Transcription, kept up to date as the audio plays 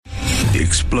The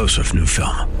explosive new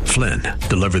film, Flynn,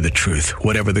 deliver the truth,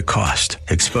 whatever the cost,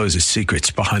 exposes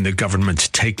secrets behind the government's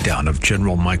takedown of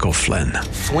General Michael Flynn.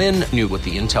 Flynn knew what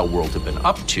the intel world had been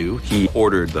up to. He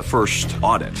ordered the first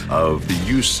audit of the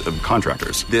use of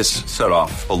contractors. This set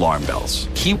off alarm bells.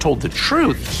 He told the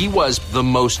truth. He was the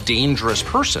most dangerous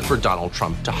person for Donald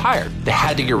Trump to hire. They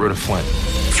had to get rid of Flynn.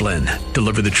 Flynn,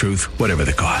 deliver the truth, whatever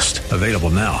the cost. Available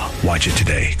now. Watch it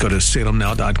today. Go to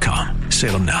salemnow.com.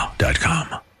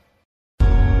 salemnow.com.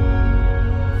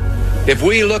 If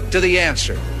we look to the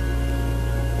answer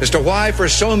as to why for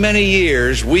so many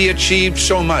years we achieved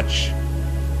so much,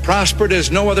 prospered as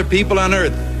no other people on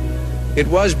earth, it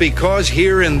was because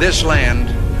here in this land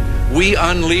we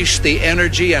unleashed the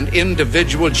energy and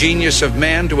individual genius of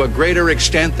man to a greater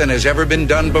extent than has ever been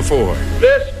done before.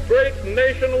 This great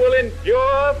nation will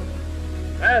endure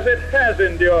as it has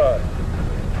endured.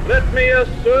 Let me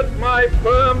assert my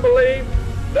firm belief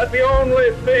that the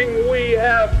only thing we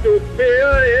have to fear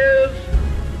is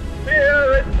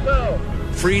fear itself.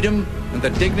 Freedom and the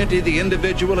dignity of the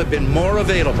individual have been more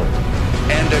available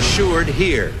and assured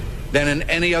here than in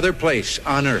any other place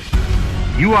on earth.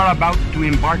 You are about to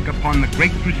embark upon the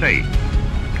great crusade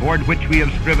toward which we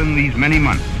have striven these many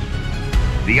months.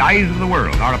 The eyes of the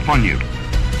world are upon you.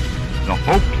 The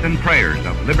hopes and prayers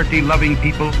of liberty-loving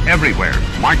people everywhere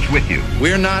march with you.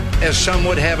 We're not, as some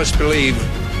would have us believe,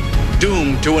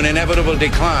 doomed to an inevitable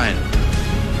decline.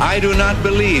 I do not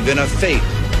believe in a fate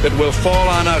that will fall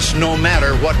on us no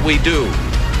matter what we do.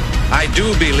 I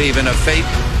do believe in a fate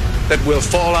that will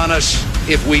fall on us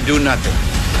if we do nothing.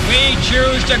 We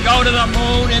choose to go to the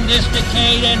moon in this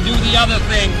decade and do the other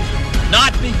things,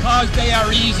 not because they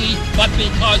are easy, but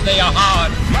because they are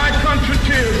hard. My country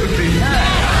tears of thee.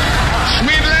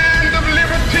 Sweet land of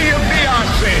liberty, of thee I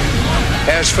sing.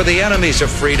 As for the enemies of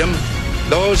freedom,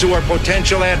 those who are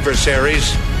potential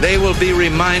adversaries, they will be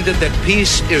reminded that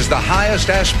peace is the highest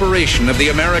aspiration of the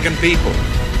American people.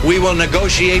 We will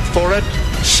negotiate for it,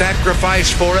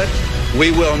 sacrifice for it.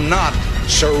 We will not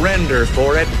surrender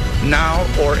for it, now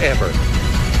or ever.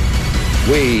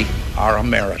 We are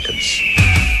Americans.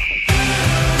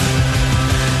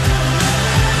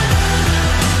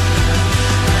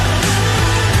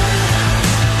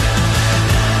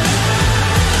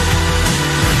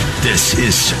 This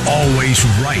is Always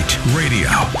Right Radio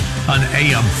on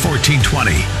AM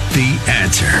 1420, The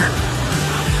Answer.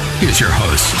 Here's your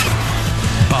host,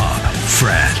 Bob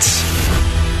Frantz.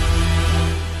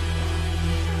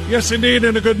 Yes, indeed,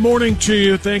 and a good morning to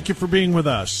you. Thank you for being with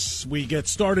us. We get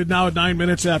started now at 9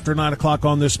 minutes after 9 o'clock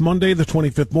on this Monday, the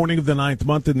 25th morning of the 9th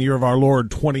month in the year of our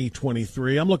Lord,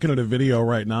 2023. I'm looking at a video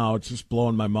right now. It's just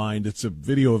blowing my mind. It's a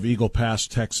video of Eagle Pass,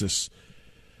 Texas.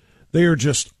 They are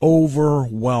just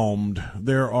overwhelmed.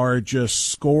 There are just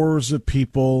scores of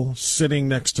people sitting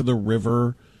next to the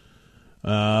river,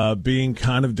 being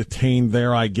kind of detained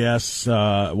there, I guess,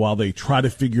 while they try to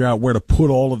figure out where to put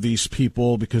all of these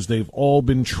people, because they've all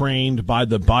been trained by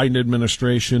the Biden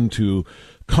administration to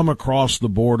come across the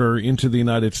border into the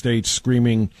United States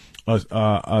screaming,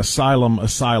 asylum,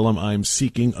 asylum, I'm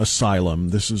seeking asylum.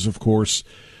 This is, of course,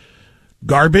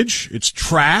 garbage. It's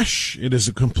trash. It is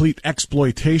a complete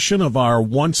exploitation of our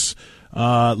once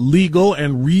legal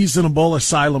and reasonable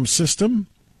asylum system.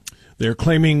 They're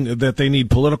claiming that they need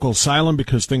political asylum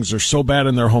because things are so bad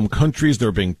in their home countries.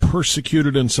 They're being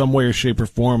persecuted in some way or shape or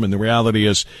form, and the reality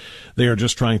is they are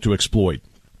just trying to exploit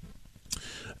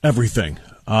everything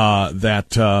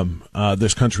that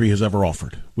this country has ever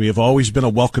offered. We have always been a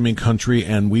welcoming country,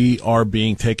 and we are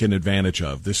being taken advantage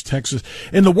of. This Texas,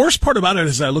 and the worst part about it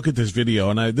is I look at this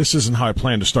video, and this isn't how I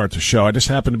plan to start the show. I just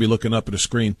happened to be looking up at a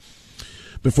screen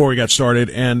before we got started,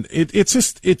 and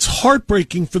it's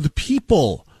heartbreaking for the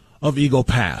people of Eagle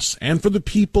Pass and for the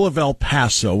people of El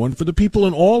Paso and for the people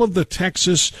in all of the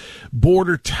Texas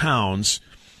border towns.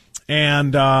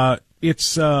 And it's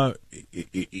so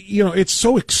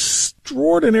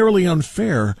extraordinarily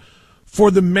unfair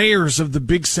for the mayors of the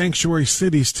big sanctuary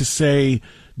cities to say,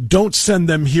 don't send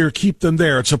them here, keep them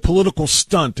there. It's a political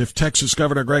stunt if Texas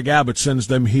Governor Greg Abbott sends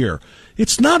them here.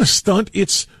 It's not a stunt.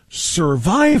 It's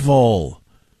survival.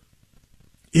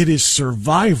 It is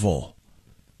survival.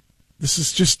 This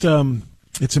is just,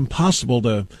 it's impossible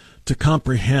to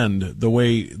comprehend the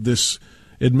way this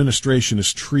administration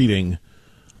is treating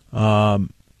the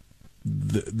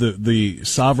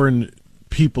sovereign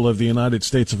people of the United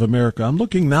States of America. I'm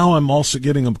looking now, I'm also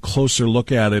getting a closer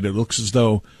look at it. It looks as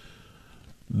though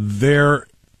there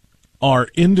are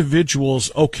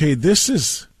individuals, okay, this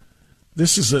is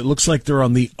it looks like they're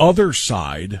on the other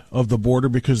side of the border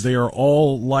because they are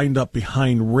all lined up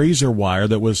behind razor wire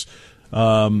that was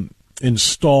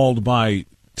installed by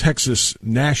Texas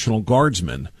National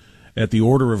Guardsmen at the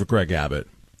order of Greg Abbott,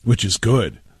 which is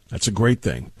good. That's a great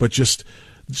thing. But just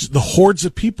the hordes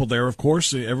of people there, of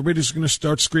course, everybody's going to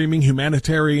start screaming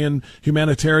humanitarian,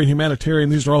 humanitarian, humanitarian.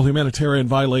 These are all humanitarian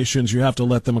violations. You have to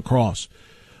let them across.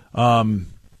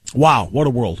 Wow, what a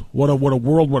world. What a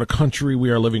world, what a country we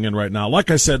are living in right now.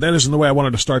 Like I said, that isn't the way I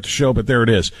wanted to start the show, but there it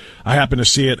is. I happened to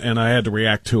see it, and I had to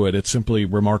react to it. It's simply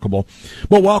remarkable.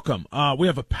 Well, welcome. We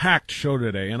have a packed show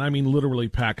today, and I mean literally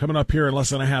packed. Coming up here in less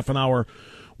than a half an hour,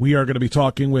 we are going to be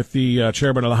talking with the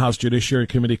chairman of the House Judiciary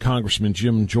Committee, Congressman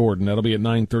Jim Jordan. That'll be at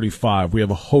 9:35. We have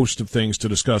a host of things to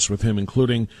discuss with him,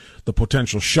 including the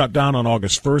potential shutdown on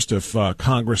August 1st if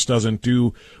Congress doesn't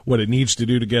do what it needs to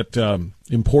do to get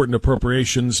important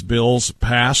appropriations bills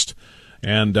passed.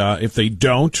 And if they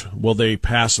don't, will they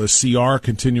pass a CR,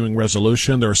 continuing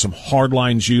resolution? There are some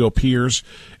hardline GOPers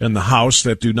in the House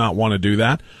that do not want to do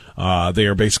that. They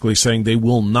are basically saying they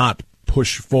will not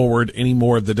push forward any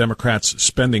more of the Democrats'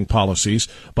 spending policies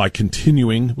by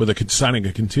continuing with signing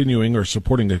a continuing or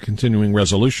supporting a continuing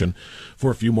resolution for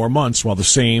a few more months while the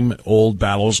same old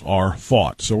battles are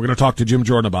fought. So we're going to talk to Jim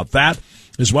Jordan about that,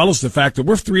 as well as the fact that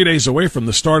we're 3 days away from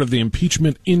the start of the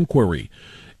impeachment inquiry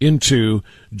into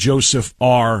Joseph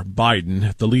R.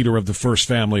 Biden, the leader of the first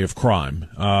family of crime.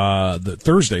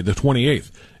 Thursday, the 28th,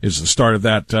 is the start of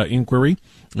that inquiry.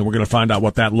 And we're going to find out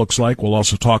what that looks like. We'll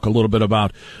also talk a little bit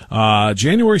about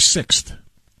January 6th,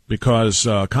 because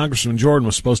Congressman Jordan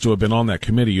was supposed to have been on that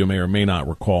committee, you may or may not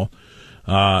recall.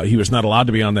 He was not allowed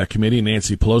to be on that committee.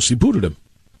 Nancy Pelosi booted him,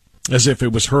 as if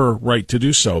it was her right to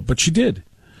do so, but she did.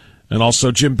 And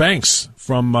also Jim Banks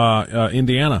from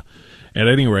Indiana. At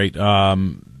any rate, a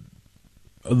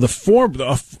former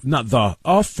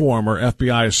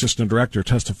FBI assistant director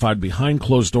testified behind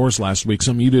closed doors last week,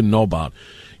 something you didn't know about.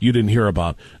 You didn't hear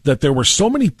about, that there were so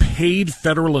many paid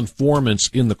federal informants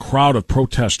in the crowd of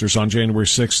protesters on January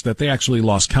 6th that they actually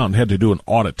lost count and had to do an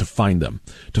audit to find them,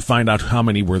 to find out how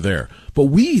many were there. But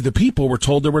we, the people, were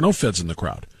told there were no feds in the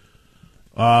crowd,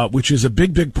 which is a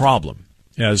big, big problem,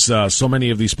 as so many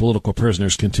of these political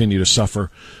prisoners continue to suffer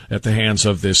at the hands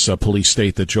of this police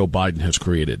state that Joe Biden has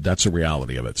created. That's the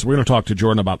reality of it. So we're going to talk to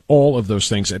Jordan about all of those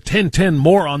things at 10:10.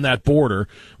 More on that border,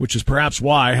 which is perhaps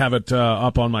why I have it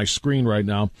up on my screen right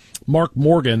now. Mark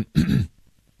Morgan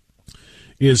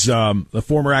is the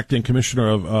former acting commissioner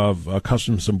of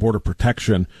Customs and Border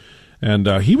Protection, and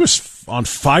he was on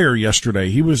fire yesterday.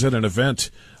 He was at an event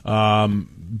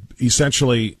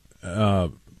essentially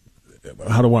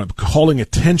calling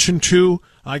attention to,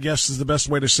 I guess is the best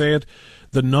way to say it,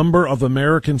 the number of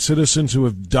American citizens who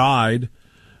have died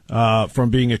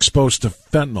from being exposed to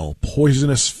fentanyl,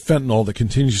 poisonous fentanyl that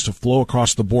continues to flow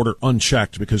across the border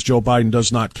unchecked because Joe Biden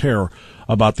does not care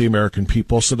about the American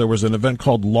people. So there was an event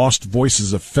called Lost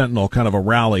Voices of Fentanyl, kind of a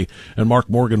rally, and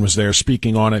Mark Morgan was there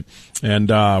speaking on it. And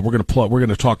we're going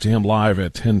to talk to him live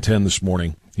at 10:10 this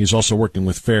morning. He's also working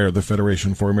with FAIR, the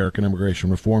Federation for American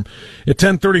Immigration Reform. At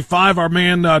 10:35, our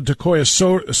man Decoya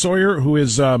Sawyer, who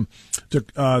is one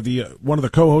of the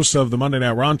co-hosts of the Monday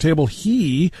Night Roundtable,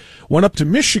 he went up to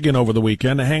Michigan over the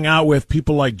weekend to hang out with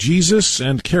people like Jesus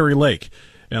and Carrie Lake.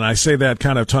 And I say that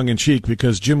kind of tongue-in-cheek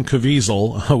because Jim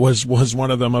Caviezel was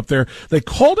one of them up there. They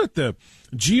called it the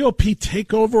GOP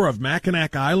takeover of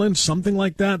Mackinac Island, something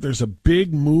like that. There's a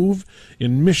big move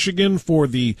in Michigan for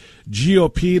the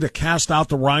GOP to cast out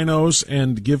the rhinos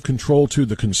and give control to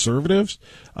the conservatives.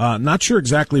 Not sure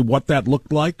exactly what that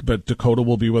looked like, but Dakota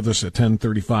will be with us at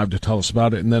 10:35 to tell us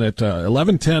about it. And then at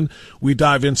 11:10, we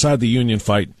dive inside the union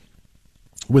fight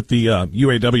with the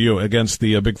UAW against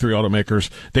the big three automakers.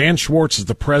 Dan Schwartz is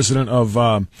the president of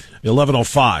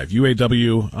 1105,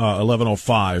 UAW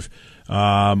 1105,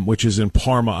 which is in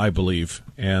Parma, I believe.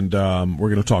 And we're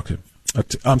going to talk to him.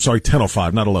 I'm sorry,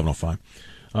 1005, not 1105.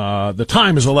 The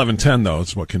time is 11:10, though.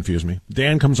 That's what confused me.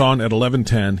 Dan comes on at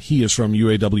 11:10. He is from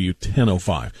UAW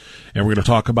 1005. And we're going to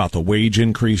talk about the wage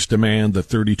increase demand, the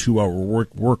 32-hour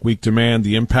work week demand,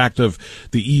 the impact of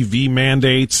the EV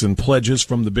mandates and pledges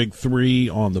from the big three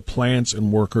on the plants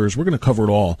and workers. We're going to cover it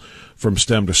all from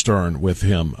stem to stern with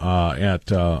him at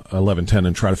 11:10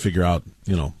 and try to figure out,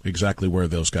 exactly where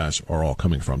those guys are all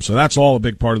coming from. So that's all a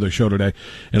big part of the show today.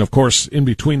 And, of course, in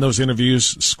between those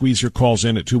interviews, squeeze your calls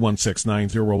in at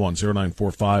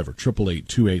 216-901-0945 or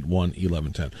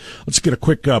 888-281-1110. Let's get a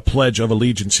quick pledge of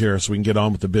allegiance here so we can get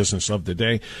on with the business of the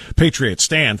day. Patriots,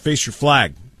 stand, face your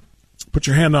flag. Put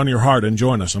your hand on your heart and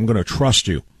join us. I'm going to trust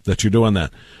you. that you're doing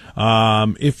that.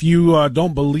 If you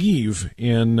don't believe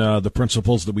in the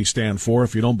principles that we stand for,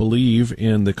 if you don't believe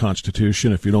in the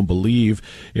Constitution, if you don't believe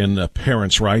in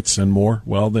parents' rights and more,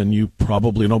 well, then you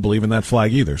probably don't believe in that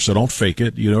flag either. So don't fake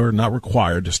it. You are not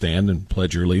required to stand and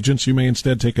pledge your allegiance. You may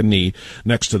instead take a knee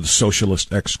next to the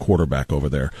socialist ex-quarterback over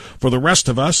there. For the rest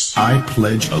of us, I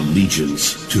pledge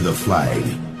allegiance to the flag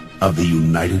of the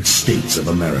United States of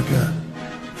America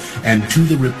and to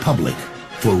the republic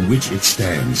for which it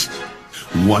stands,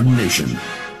 one nation,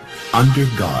 under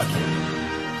God,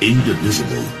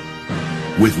 indivisible,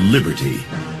 with liberty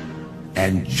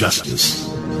and justice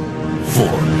for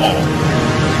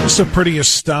all. It's a pretty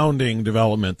astounding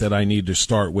development that I need to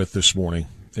start with this morning.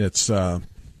 It's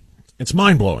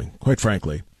mind-blowing, quite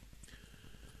frankly.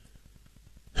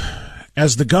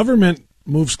 As the government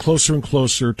moves closer and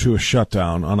closer to a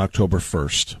shutdown on October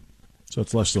 1st, so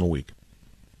it's less than a week,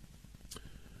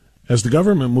 as the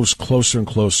government moves closer and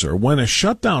closer, when a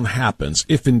shutdown happens,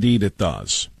 if indeed it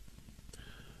does,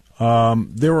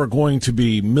 there are going to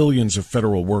be millions of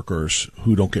federal workers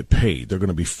who don't get paid. They're going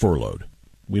to be furloughed.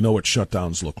 We know what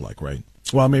shutdowns look like, right?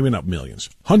 Well, maybe not millions.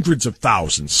 Hundreds of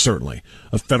thousands, certainly,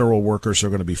 of federal workers are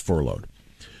going to be furloughed.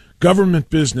 Government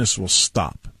business will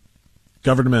stop.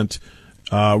 Government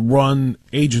run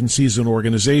agencies and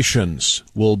organizations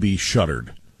will be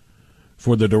shuttered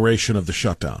for the duration of the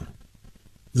shutdown.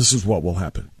 This is what will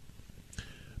happen.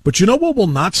 But you know what will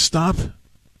not stop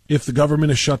if the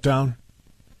government is shut down?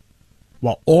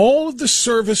 While all of the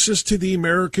services to the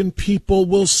American people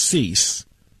will cease,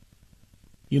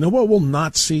 you know what will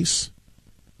not cease?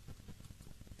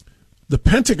 The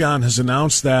Pentagon has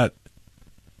announced that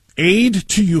aid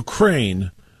to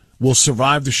Ukraine will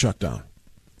survive the shutdown.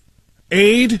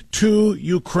 Aid to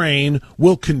Ukraine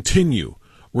will continue,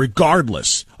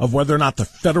 regardless of whether or not the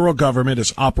federal government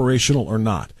is operational or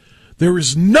not. There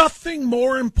is nothing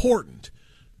more important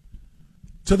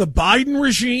to the Biden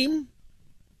regime,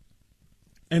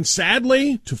 and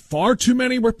sadly, to far too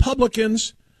many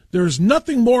Republicans, there is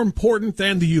nothing more important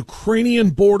than the Ukrainian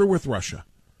border with Russia.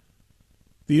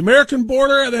 The American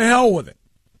border, the hell with it.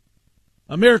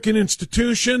 American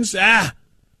institutions,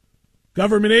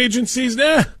 government agencies,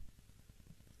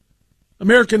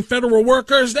 American federal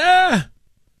workers,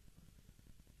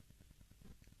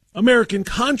 American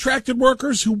contracted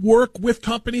workers who work with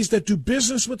companies that do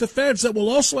business with the feds that will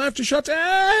also have to shut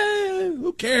down.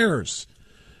 Who cares?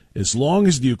 As long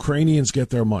as the Ukrainians get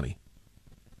their money.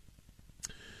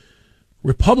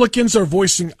 Republicans are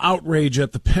voicing outrage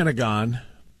at the Pentagon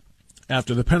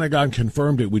after the Pentagon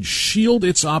confirmed it would shield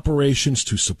its operations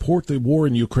to support the war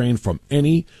in Ukraine from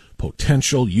any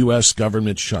potential U.S.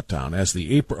 government shutdown. As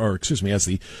the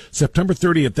September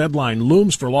 30th deadline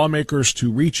looms for lawmakers to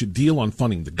reach a deal on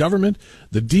funding the government,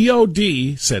 the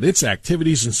DOD said its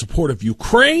activities in support of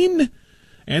Ukraine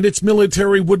and its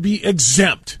military would be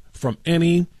exempt from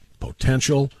any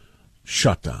potential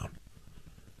shutdown.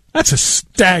 That's a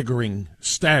staggering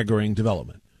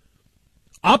development.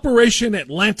 Operation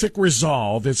Atlantic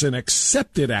Resolve is an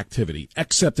accepted activity.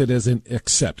 Accepted as in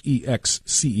accept,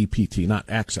 E-X-C-E-P-T, not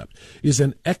accept.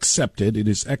 It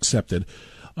is accepted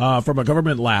from a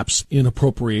government lapse in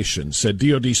appropriation, said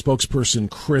DOD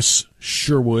spokesperson Chris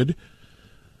Sherwood.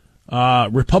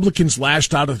 Republicans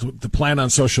lashed out at the plan on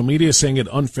social media, saying it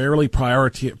unfairly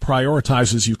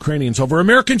prioritizes Ukrainians over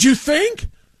Americans. You think?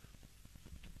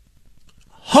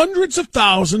 Hundreds of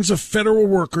thousands of federal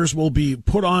workers will be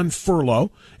put on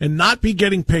furlough and not be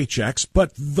getting paychecks,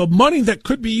 but the money that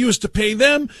could be used to pay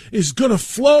them is going to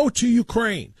flow to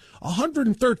Ukraine.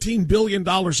 $113 billion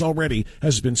already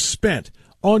has been spent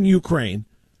on Ukraine,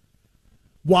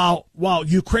 while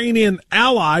Ukrainian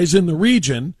allies in the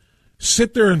region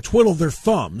sit there and twiddle their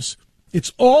thumbs.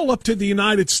 It's all up to the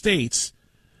United States.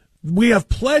 We have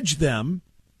pledged them,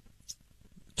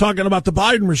 talking about the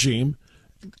Biden regime,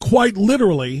 quite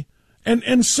literally,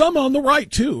 and some on the right,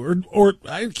 too, or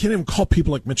I can't even call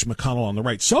people like Mitch McConnell on the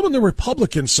right, some on the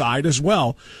Republican side as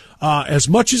well, as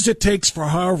much as it takes for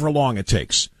however long it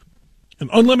takes. An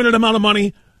unlimited amount of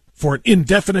money for an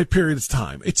indefinite period of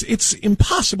time. It's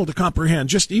impossible to comprehend,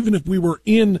 just even if we were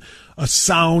in a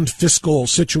sound fiscal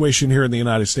situation here in the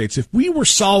United States. If we were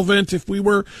solvent, if we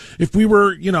were,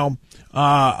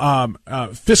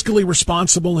 fiscally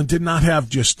responsible and did not have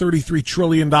just $33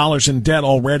 trillion in debt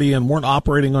already and weren't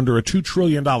operating under a $2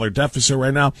 trillion deficit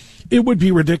right now, it would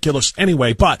be ridiculous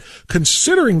anyway. But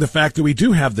considering the fact that we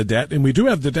do have the debt and we do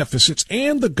have the deficits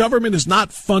and the government is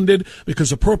not funded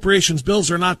because appropriations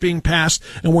bills are not being passed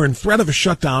and we're in threat of a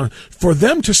shutdown, for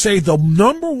them to say the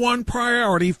number one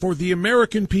priority for the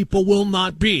American people will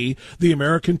not be the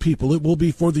American people, it will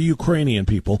be for the Ukrainian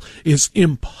people, is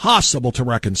impossible to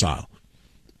reconcile.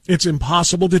 It's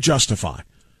impossible to justify.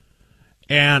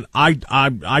 And I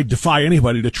defy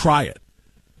anybody to try it.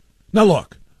 Now,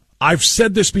 look, I've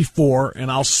said this before,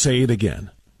 and I'll say it again.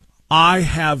 I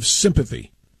have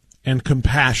sympathy and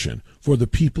compassion for the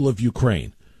people of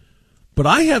Ukraine. But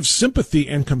I have sympathy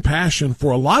and compassion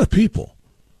for a lot of people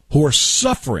who are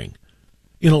suffering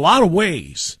in a lot of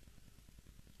ways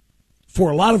for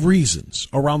a lot of reasons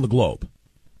around the globe.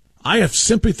 I have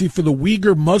sympathy for the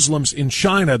Uyghur Muslims in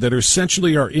China that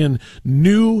essentially are in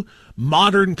new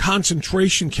modern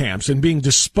concentration camps and being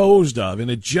disposed of in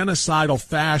a genocidal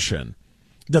fashion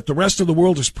that the rest of the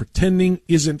world is pretending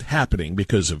isn't happening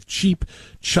because of cheap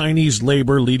Chinese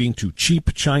labor leading to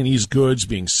cheap Chinese goods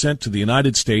being sent to the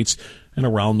United States and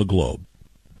around the globe.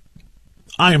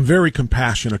 I am very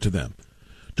compassionate to them.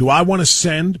 Do I want to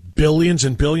send billions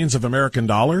and billions of American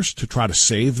dollars to try to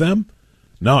save them?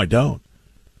 No, I don't.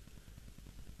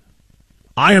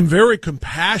 I am very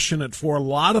compassionate for a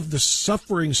lot of the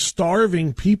suffering,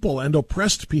 starving people and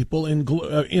oppressed people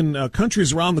in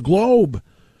countries around the globe.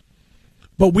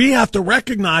 But we have to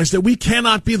recognize that we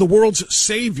cannot be the world's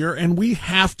savior, and we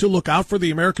have to look out for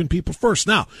the American people first.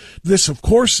 Now, this, of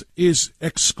course, is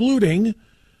excluding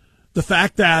the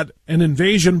fact that an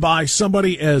invasion by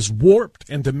somebody as warped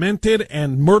and demented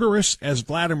and murderous as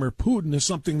Vladimir Putin is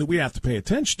something that we have to pay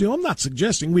attention to. I'm not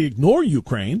suggesting we ignore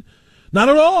Ukraine. Not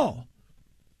at all.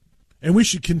 And we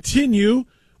should continue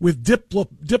with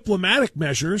diplomatic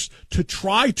measures to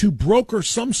try to broker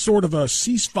some sort of a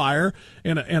ceasefire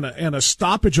and a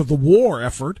stoppage of the war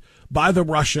effort by the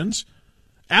Russians.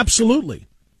 Absolutely.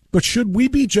 But should we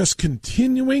be just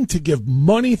continuing to give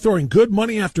money, throwing good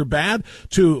money after bad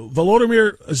to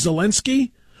Volodymyr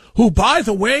Zelensky, who, by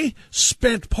the way,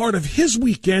 spent part of his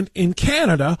weekend in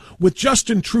Canada with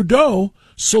Justin Trudeau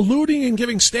saluting and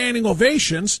giving standing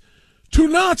ovations to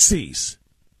Nazis?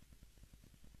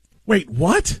 Wait,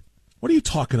 what? What are you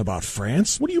talking about,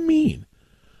 Frantz? What do you mean?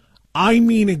 I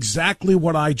mean exactly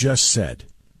what I just said.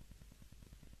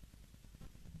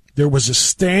 There was a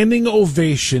standing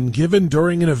ovation given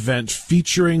during an event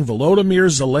featuring Volodymyr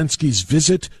Zelensky's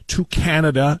visit to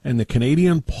Canada and the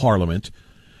Canadian Parliament.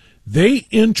 They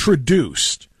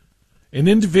introduced an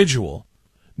individual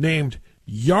named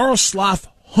Yaroslav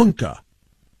Hunka.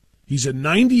 He's a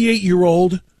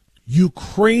 98-year-old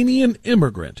Ukrainian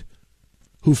immigrant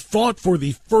who fought for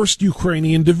the 1st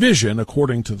Ukrainian Division,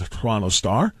 according to the Toronto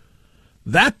Star.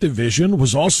 That division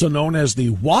was also known as the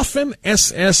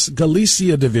Waffen-SS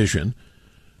Galicia Division,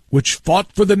 which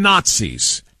fought for the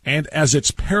Nazis and as its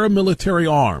paramilitary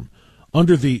arm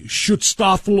under the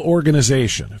Schutzstaffel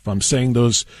organization, if I'm saying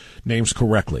those names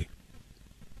correctly.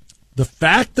 The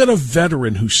fact that a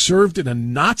veteran who served in a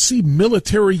Nazi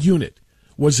military unit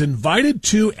was invited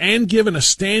to and given a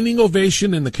standing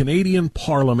ovation in the Canadian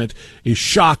Parliament is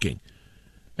shocking.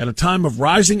 At a time of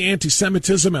rising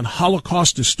anti-Semitism and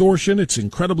Holocaust distortion, it's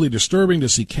incredibly disturbing to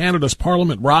see Canada's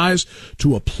Parliament rise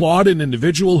to applaud an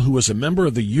individual who was a member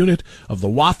of the unit of the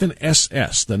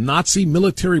Waffen-SS, the Nazi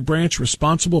military branch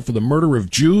responsible for the murder of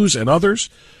Jews and others,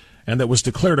 and that was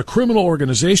declared a criminal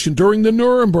organization during the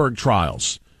Nuremberg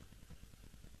trials.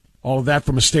 All of that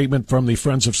from a statement from the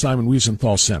Friends of Simon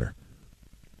Wiesenthal Center.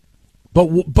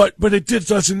 But it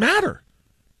doesn't matter.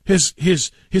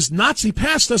 His Nazi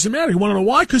past doesn't matter. You want to know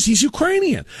why? Because he's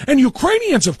Ukrainian. And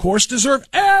Ukrainians, of course, deserve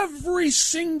every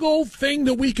single thing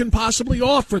that we can possibly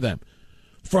offer them.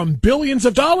 From billions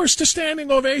of dollars to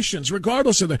standing ovations,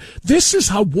 regardless of that. This is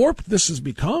how warped this has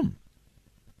become.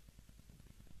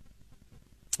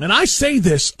 And I say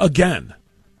this again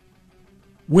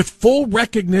with full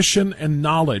recognition and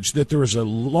knowledge that there is a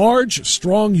large,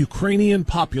 strong Ukrainian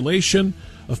population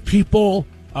of people,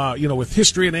 with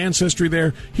history and ancestry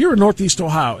there here in Northeast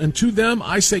Ohio. And to them,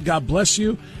 I say God bless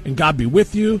you, and God be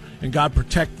with you, and God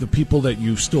protect the people that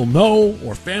you still know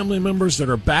or family members that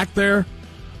are back there.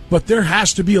 But there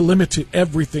has to be a limit to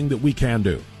everything that we can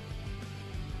do.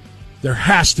 There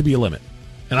has to be a limit.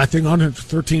 And I think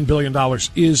 $113 billion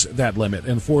is that limit.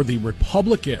 And for the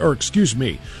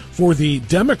for the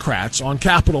Democrats on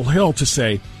Capitol Hill to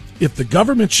say, if the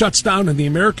government shuts down and the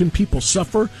American people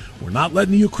suffer, we're not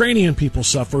letting the Ukrainian people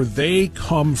suffer. They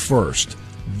come first.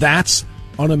 That's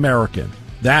un-American.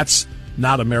 That's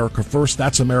not America first.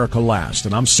 That's America last.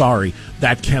 And I'm sorry,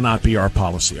 that cannot be our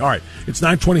policy. All right, it's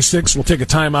 9:26. We'll take a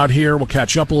time out here. We'll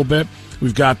catch up a little bit.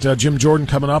 We've got Jim Jordan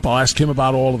coming up. I'll ask him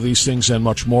about all of these things and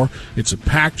much more. It's a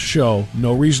packed show.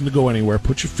 No reason to go anywhere.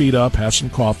 Put your feet up, have some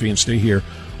coffee, and stay here.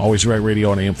 Always Right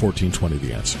Radio on AM 1420,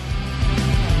 The Answer.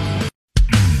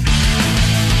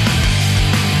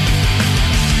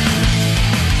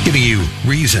 Giving you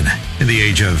reason in the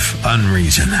age of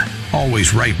unreason.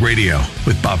 Always Right Radio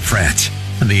with Bob Frantz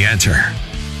and The Answer.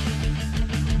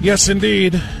 Yes,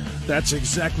 indeed. That's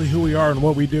exactly who we are and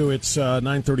what we do. It's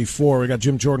 9:34. We got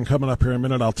Jim Jordan coming up here in a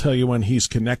minute. I'll tell you when he's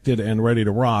connected and ready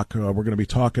to rock. We're going to be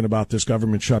talking about this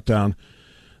government shutdown.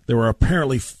 There were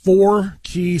apparently 4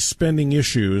 key spending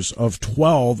issues of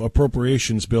 12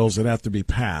 appropriations bills that have to be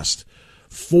passed.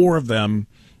 4 of them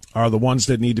are the ones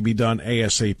that need to be done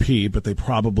ASAP, but they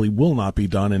probably will not be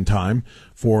done in time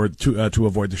to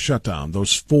avoid the shutdown.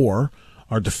 Those 4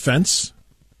 are defense,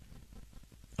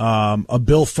 a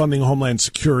bill funding Homeland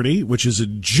Security, which is a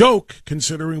joke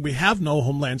considering we have no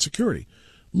Homeland Security.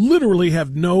 Literally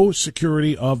have no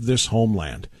security of this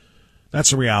homeland.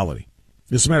 That's a reality.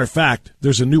 As a matter of fact,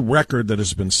 there's a new record that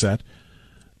has been set.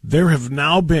 There have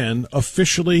now been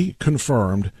officially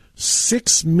confirmed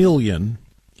 6 million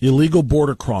illegal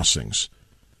border crossings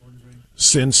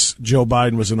since Joe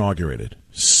Biden was inaugurated.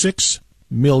 6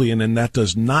 million, and that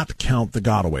does not count the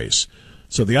gotaways.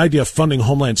 So the idea of funding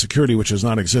Homeland Security, which is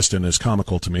non-existent, is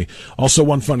comical to me. Also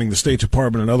one funding the State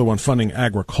Department, another one funding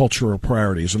agricultural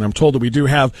priorities. And I'm told that we do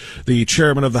have the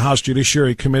chairman of the House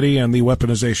Judiciary Committee and the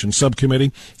Weaponization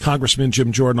Subcommittee, Congressman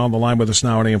Jim Jordan, on the line with us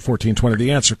now on AM 1420.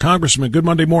 The Answer. Congressman, good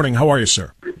Monday morning. How are you,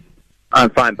 sir? I'm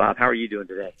fine, Bob. How are you doing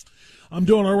today? I'm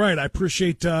doing all right. I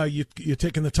appreciate you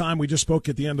taking the time. We just spoke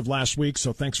at the end of last week,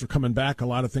 so thanks for coming back. A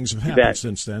lot of things have happened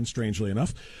since then, strangely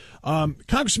enough.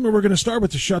 Congressman, we're going to start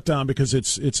with the shutdown because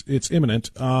it's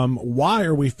imminent. Why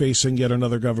are we facing yet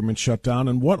another government shutdown,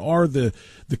 and what are the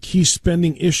key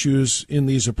spending issues in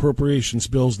these appropriations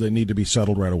bills that need to be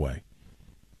settled right away?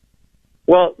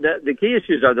 Well, the key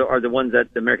issues are the ones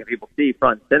that the American people see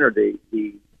front and center.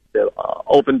 The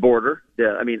open border.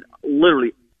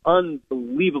 Literally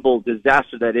unbelievable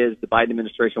disaster that is the Biden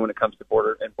administration when it comes to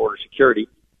border and border security.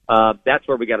 That's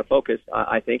where we got to focus.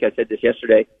 I think I said this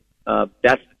yesterday.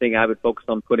 That's the thing I would focus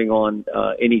on, putting on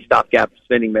any stopgap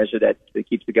spending measure that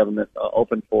keeps the government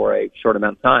open for a short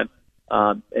amount of time.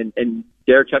 And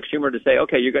dare Chuck Schumer to say,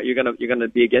 okay, you're gonna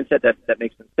be against that. That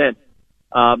makes some sense.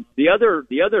 The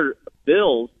other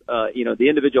bills, the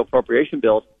individual appropriation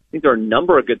bills, I think there are a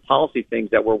number of good policy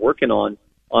things that we're working on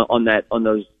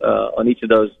each of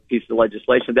those pieces of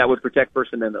legislation that would protect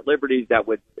First Amendment liberties, that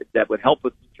would help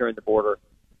with securing the border.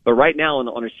 But right now,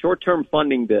 on a short-term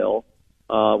funding bill,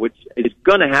 which is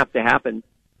going to have to happen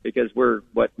because we're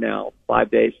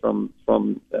 5 days from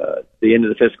the end of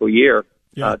the fiscal year.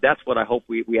 Yeah. That's what I hope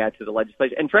we add to the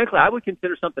legislation. And frankly, I would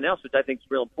consider something else, which I think is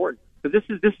real important, because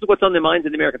this is what's on the minds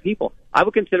of the American people. I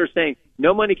would consider saying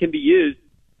no money can be used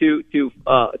to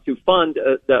fund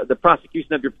the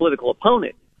prosecution of your political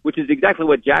opponent, which is exactly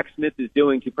what Jack Smith is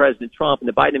doing to President Trump and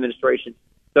the Biden administration.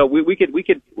 So we could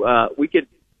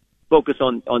focus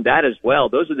on that as well.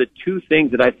 Those are the 2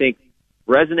 things that I think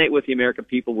resonate with the American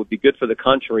people, would be good for the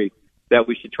country, that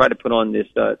we should try to put on this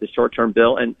short-term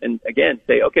bill. And again,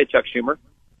 say, okay, Chuck Schumer,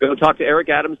 go talk to Eric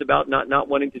Adams about not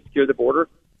wanting to secure the border.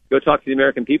 Go talk to the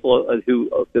American people who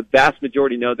the vast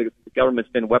majority know the government's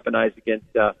been weaponized against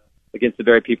the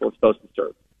very people it's supposed to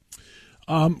serve.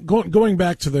 Going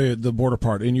back to the border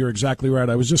part, and you're exactly right.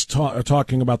 I was just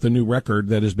talking about the new record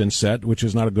that has been set, which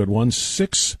is not a good one.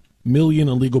 6 million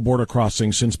illegal border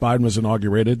crossings since Biden was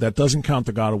inaugurated. That doesn't count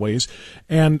the gotaways.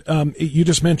 And you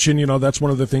just mentioned, that's one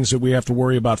of the things that we have to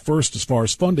worry about first as far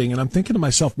as funding. And I'm thinking to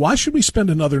myself, why should we spend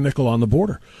another nickel on the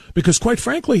border? Because quite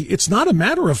frankly, it's not a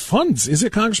matter of funds, is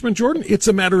it, Congressman Jordan? It's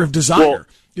a matter of desire. Well,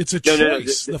 it's a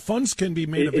choice. The funds can be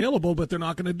made available, but they're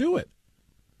not going to do it.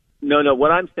 No.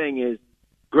 What I'm saying is,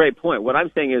 great point. What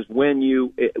I'm saying is, if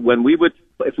we would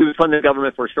fund the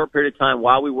government for a short period of time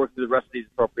while we work through the rest of these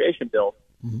appropriation bills,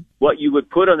 what you would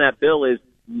put on that bill is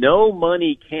no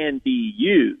money can be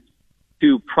used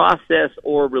to process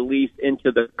or release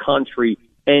into the country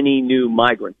any new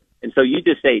migrants. And so you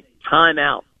just say, time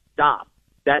out, stop.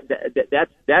 That's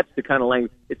the kind of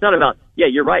language. It's not about,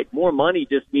 you're right. More money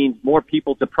just means more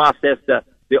people to process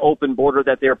the open border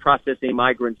that they're processing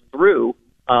migrants through.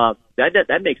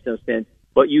 That makes no sense.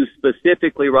 But you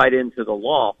specifically write into the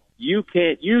law, you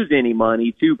can't use any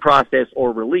money to process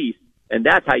or release. And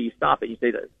that's how you stop it. You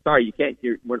say, sorry, you can't.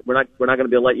 We're not going to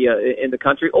be able to let you in the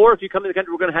country. Or if you come in the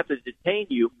country, we're going to have to detain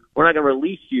you. We're not going to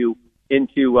release you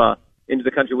into into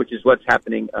the country, which is what's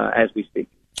happening as we speak.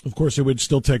 Of course, it would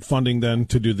still take funding then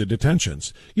to do the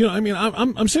detentions. You know, I mean,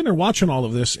 I'm sitting there watching all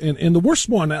of this, and the worst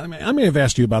one, I mean, I may have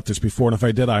asked you about this before, and if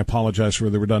I did, I apologize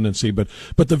for the redundancy, but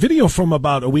the video from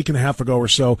about a week and a half ago or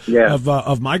so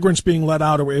of migrants being let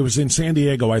out, it was in San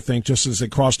Diego, I think, just as they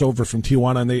crossed over from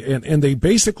Tijuana, and they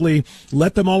basically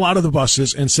let them all out of the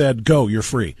buses and said, go, you're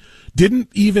free. Didn't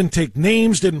even take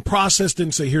names, didn't process,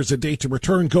 didn't say, here's a date to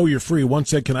return, go, you're free. One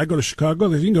said, can I go to Chicago?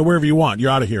 You can go wherever you want.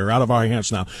 You're out of here, out of our hands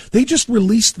now. They just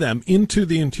released them into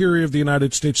the interior of the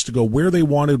United States to go where they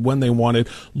wanted, when they wanted.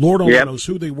 Lord only knows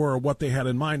who they were or what they had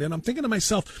in mind. And I'm thinking to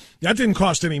myself, that didn't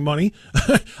cost any money.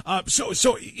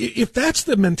 So if that's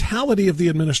the mentality of the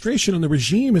administration and the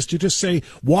regime, is to just say,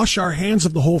 wash our hands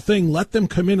of the whole thing, let them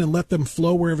come in and let them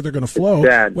flow wherever they're going to flow,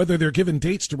 whether they're given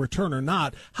dates to return or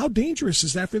not, how dangerous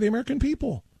is that for the American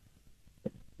people?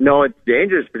 No, it's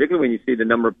dangerous, particularly when you see the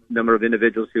number of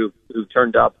individuals who've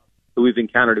turned up, who we've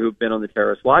encountered, who've been on the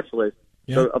terrorist watch list.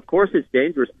 Yeah. So, of course, it's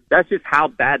dangerous. That's just how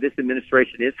bad this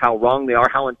administration is, how wrong they are,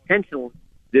 how intentional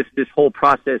this whole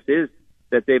process is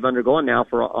that they've undergone now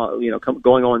for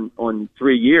going on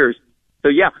 3 years. So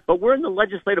yeah, but we're in the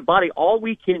legislative body. All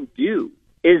we can do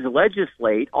is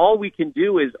legislate. All we can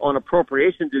do is on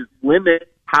appropriations is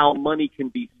limit how money can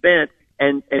be spent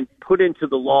and put into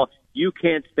the law. You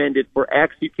can't spend it for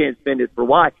X, you can't spend it for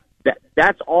Y.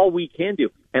 That's all we can do.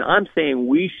 And I'm saying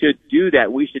we should do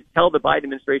that. We should tell the Biden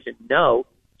administration, no,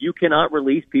 you cannot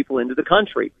release people into the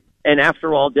country. And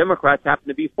after all, Democrats happen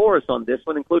to be for us on this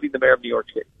one, including the mayor of New York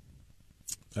City.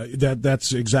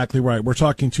 That's exactly right. We're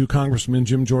talking to Congressman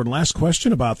Jim Jordan. Last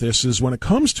question about this is when it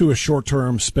comes to a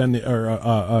short-term spending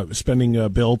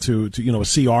bill to a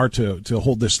CR to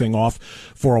hold this thing off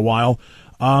for a while.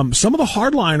 Some of the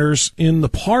hardliners in the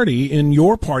party, in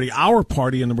your party, our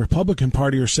party, and the Republican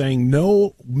Party are saying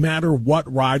no matter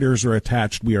what riders are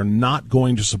attached, we are not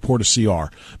going to support a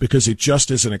CR because it just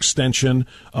is an extension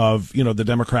of, the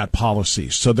Democrat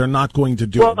policies. So they're not going to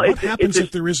do it. What happens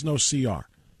if there is no CR?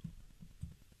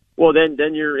 Well,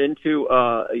 then you're into,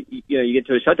 you get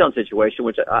to a shutdown situation,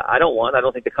 which I don't want. I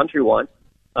don't think the country wants.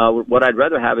 What I'd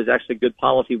rather have is actually good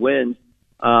policy wins.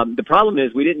 The problem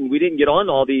is we didn't get on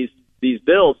all these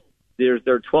bills. There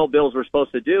are 12 bills we're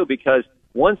supposed to do because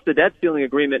once the debt ceiling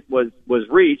agreement was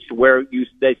reached, where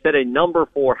they set a number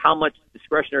for how much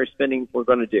discretionary spending we're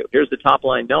going to do. Here's the top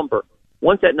line number.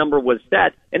 Once that number was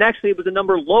set, and actually it was a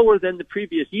number lower than the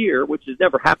previous year, which has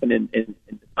never happened in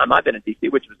the time I've been in D.C.,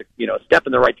 which was a step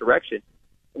in the right direction.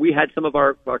 We had some of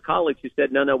our colleagues who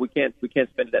said, no, we can't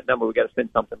spend that number. We got to spend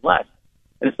something less.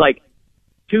 And it's like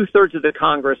 2/3 of the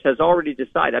Congress has already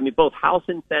decided. I mean, both House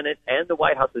and Senate and the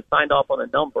White House has signed off on a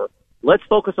number. Let's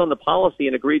focus on the policy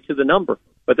and agree to the number.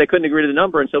 But they couldn't agree to the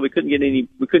number, and so we couldn't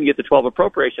get the 12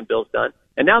 appropriation bills done.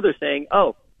 And now they're saying,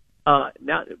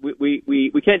 now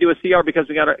we can't do a CR because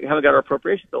we haven't got our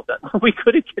appropriation bills done. We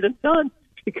couldn't get them done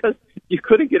because you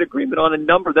couldn't get agreement on a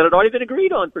number that had already been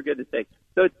agreed on, for goodness sake.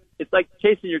 So it's like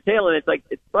chasing your tail, and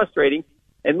it's frustrating.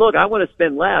 And look, I want to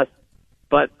spend less,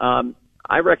 but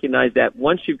I recognize that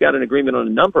once you've got an agreement on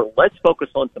a number, let's focus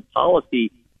on some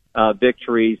policy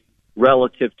victories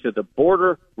relative to the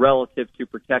border, relative to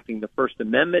protecting the First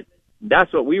Amendment.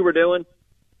 That's what we were doing.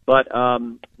 But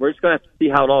we're just going to have to see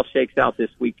how it all shakes out this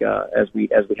week as we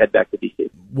head back to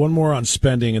D.C. One more on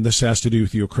spending, and this has to do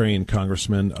with Ukraine,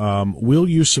 Congressman. Will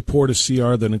you support a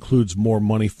CR that includes more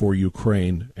money for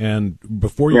Ukraine? And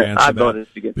before you answer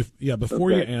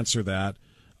that,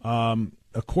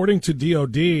 according to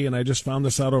DOD, and I just found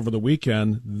this out over the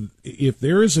weekend, if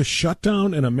there is a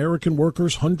shutdown and American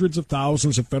workers, hundreds of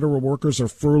thousands of federal workers are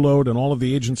furloughed and all of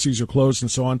the agencies are closed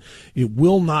and so on, it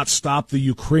will not stop the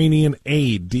Ukrainian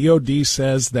aid. DOD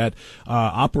says that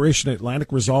Operation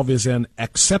Atlantic Resolve is an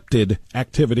accepted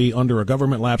activity under a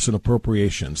government lapse in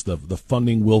appropriations. The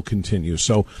funding will continue.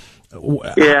 So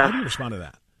how do you respond to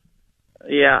that?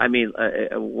 Yeah, I mean,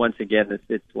 once again,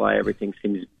 it's why everything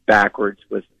seems backwards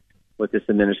with this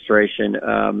administration.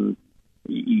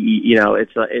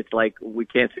 It's like we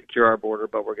can't secure our border,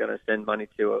 but we're going to send money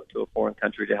to a foreign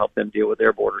country to help them deal with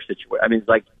their border situation. I mean, it's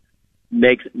like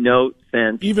makes no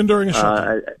sense. Even during a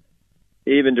shutdown.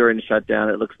 Even during the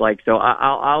shutdown, it looks like. So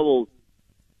I will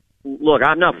look.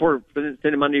 I'm not for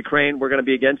sending money to Ukraine. We're going to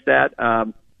be against that.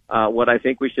 What I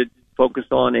think we should focus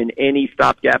on in any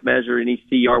stopgap measure, any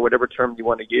CR, whatever term you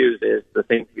want to use, is the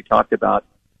things we talked about.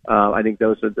 I think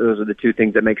those are the two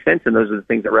things that make sense, and those are the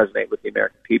things that resonate with the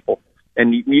American people.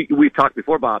 And we've talked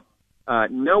before, Bob.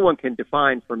 No one can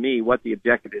define for me what the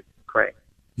objective is in Ukraine.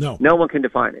 No one can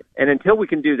define it. And until we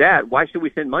can do that, why should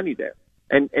we send money there?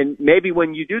 And maybe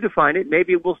when you do define it,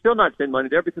 maybe we'll still not send money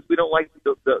there because we don't like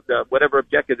the whatever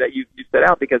objective that you set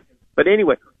out. But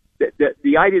anyway,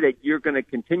 the idea that you're going to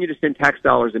continue to send tax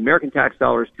dollars, American tax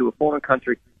dollars, to a foreign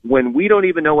country when we don't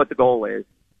even know what the goal is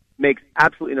makes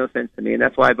absolutely no sense to me, and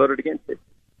that's why I voted against it.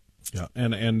 Yeah,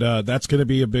 and that's going to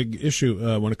be a big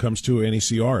issue when it comes to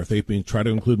NECR. If they try to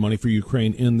include money for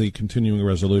Ukraine in the continuing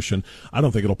resolution, I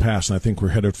don't think it'll pass, and I think we're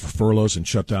headed for furloughs and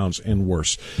shutdowns and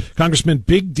worse. Congressman,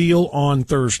 big deal on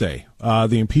Thursday.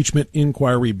 The impeachment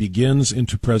inquiry begins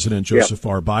into President Joseph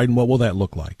R. Biden. What will that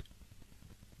look like?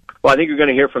 Well, I think you're going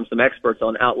to hear from some experts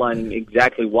on outlining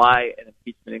exactly why an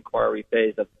impeachment inquiry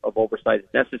phase of oversight is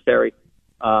necessary.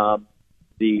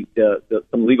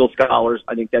 Some legal scholars,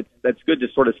 I think that's good to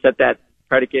sort of set that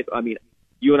predicate. I mean,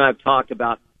 you and I have talked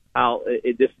about how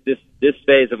this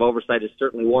phase of oversight is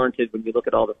certainly warranted when you look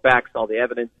at all the facts, all the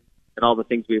evidence, and all the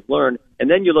things we've learned. And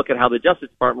then you look at how the Justice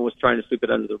Department was trying to sweep it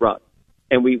under the rug.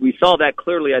 And we saw that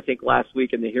clearly, I think, last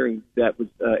week in the hearing that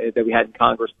we had in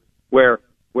Congress, where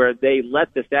they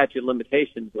let the statute of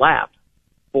limitations lapse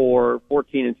for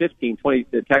 14 and 15,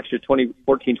 the tax year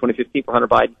 2014, 2015 for Hunter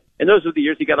Biden. And those are the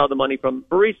years he got all the money from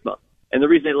Burisma. And the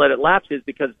reason they let it lapse is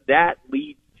because that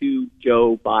leads to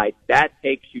Joe Biden. That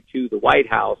takes you to the White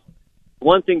House.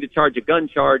 One thing to charge a gun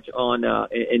charge on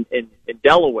in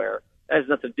Delaware, that has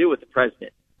nothing to do with the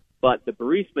president. But the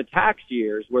Burisma tax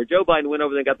years, where Joe Biden went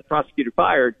over there and got the prosecutor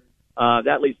fired,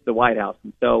 that leads to the White House.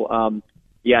 And so,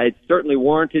 it's certainly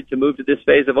warranted to move to this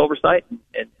phase of oversight,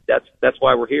 and that's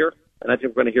why we're here. And I think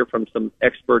we're going to hear from some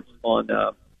experts on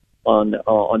that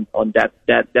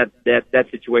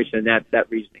situation and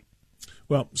that reasoning.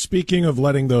 Well, speaking of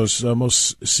letting those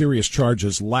most serious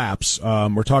charges lapse,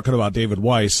 we're talking about David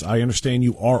Weiss. I understand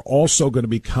you are also going to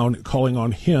be calling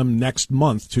on him next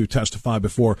month to testify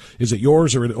before. Is it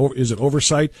yours or is it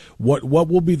oversight? What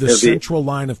will be the central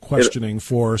line of questioning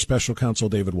for Special Counsel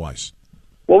David Weiss?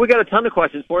 Well, we got a ton of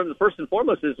questions for him. The first and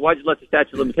foremost is, why'd you let the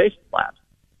statute of limitations lapse?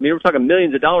 I mean, we're talking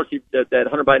millions of dollars that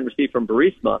Hunter Biden received from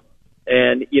Burisma.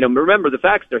 And, remember the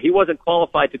facts there. He wasn't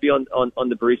qualified to be on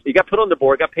the Burisma. He got put on the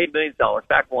board, got paid millions of dollars.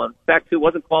 Fact one. Fact two,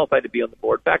 wasn't qualified to be on the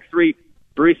board. Fact three,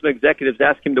 Burisma executives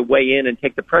asked him to weigh in and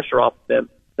take the pressure off of them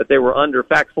that they were under.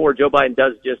 Fact four, Joe Biden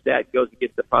does just that, goes and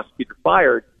gets the prosecutor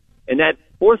fired. And that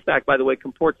fourth fact, by the way,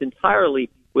 comports entirely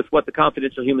with what the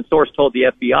confidential human source told the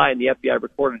FBI, and the FBI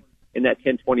recorded in that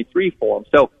 1023 form.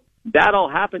 So that all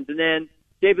happens, and then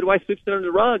David Weiss sweeps it under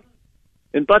the rug.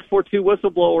 And but for two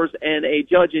whistleblowers and a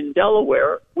judge in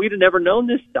Delaware, we'd have never known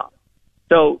this stuff.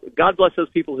 So God bless those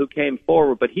people who came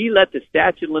forward, but he let the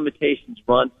statute of limitations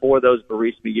run for those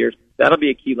Burisma years. That'll be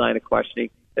a key line of questioning,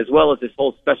 as well as this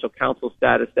whole special counsel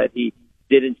status that he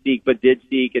didn't seek but did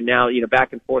seek, and now,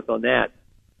 back and forth on that.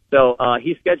 So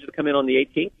he's scheduled to come in on the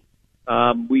 18th.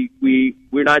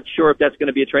 We're not sure if that's going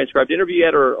to be a transcribed interview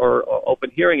yet or open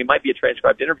hearing. It might be a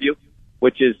transcribed interview,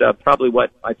 which is probably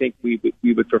what I think we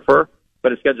would prefer.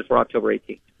 But it's scheduled for October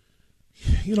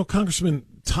 18th. Congressman,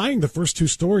 tying the first two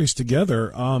stories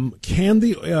together, can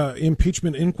the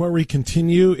impeachment inquiry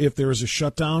continue if there is a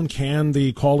shutdown? Can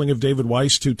the calling of David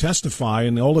Weiss to testify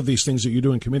and all of these things that you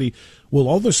do in committee, will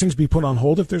all those things be put on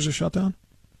hold if there's a shutdown?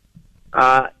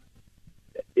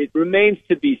 It remains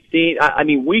to be seen. I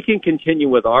mean, we can continue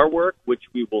with our work, which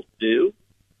we will do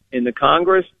in the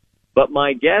Congress. But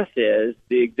my guess is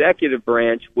the executive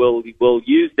branch will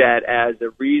use that as a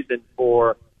reason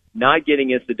for not getting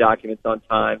us the documents on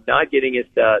time, not getting us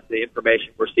the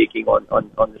information we're seeking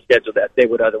on the schedule that they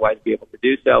would otherwise be able to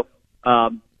do so.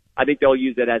 I think they'll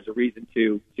use that as a reason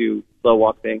to slow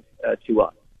walk things to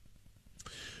us.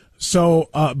 So,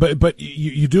 but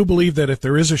you do believe that if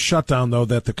there is a shutdown, though,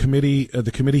 that the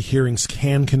committee hearings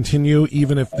can continue,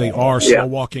 even if they are slow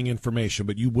walking information.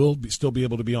 But you will still be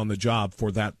able to be on the job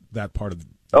for that part of.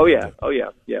 Yeah.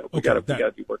 We got to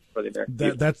be working for the American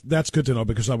people. That's good to know,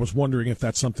 because I was wondering if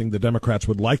that's something the Democrats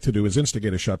would like to do, is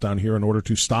instigate a shutdown here in order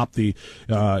to stop the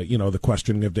the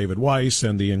questioning of David Weiss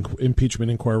and the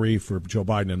impeachment inquiry for Joe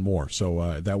Biden and more.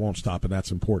 So that won't stop, and that's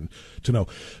important to know.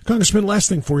 Congressman, last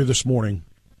thing for you this morning.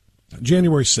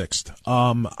 January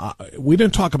 6th. We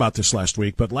didn't talk about this last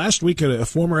week, but last week a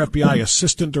former FBI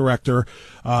assistant director,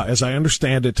 as I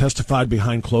understand it, testified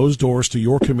behind closed doors to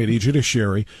your committee,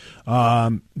 Judiciary,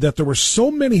 that there were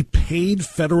so many paid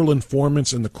federal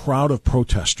informants in the crowd of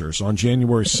protesters on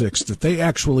January 6th that they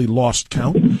actually lost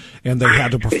count, and they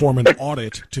had to perform an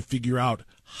audit to figure out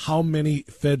how many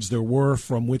feds there were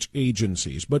from which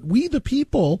agencies. But we, the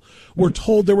people, were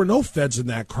told there were no feds in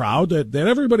that crowd, that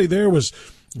everybody there was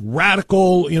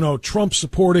radical,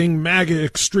 Trump-supporting MAGA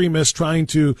extremists trying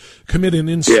to commit an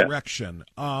insurrection.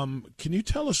 Can you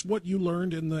tell us what you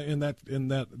learned in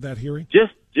that hearing?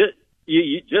 Just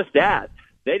that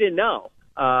they didn't know.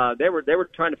 They were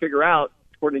trying to figure out,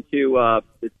 according to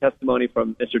the testimony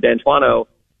from Mr. D'Antuono,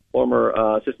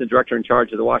 former assistant director in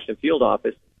charge of the Washington field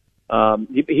office.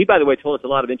 He, by the way, told us a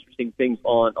lot of interesting things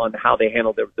on how they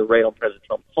handled the raid on President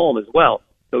Trump's home as well.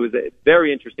 So it was a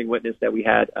very interesting witness that we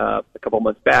had a couple of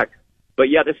months back. But,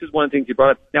 yeah, this is one of the things you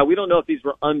brought up. Now, we don't know if these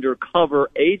were undercover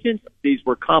agents. These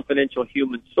were confidential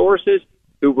human sources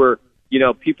who were,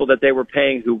 people that they were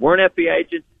paying who weren't FBI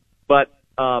agents. But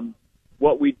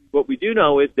what we do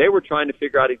know is they were trying to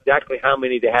figure out exactly how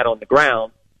many they had on the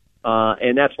ground.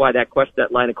 And that's why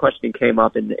that line of questioning came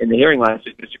up in the hearing last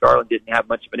week. Mr. Garland didn't have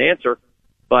much of an answer.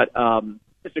 But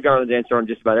Mr. Garland's answer on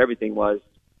just about everything was,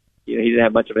 he didn't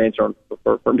have much of an answer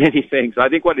for many things. So I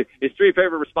think his three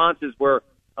favorite responses were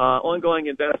ongoing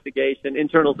investigation,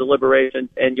 internal deliberation,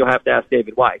 and you'll have to ask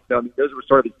David White. So those were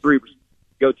sort of his three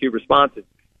go-to responses.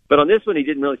 But on this one, he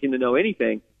didn't really seem to know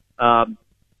anything.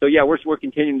 So yeah, we're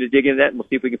continuing to dig into that, and we'll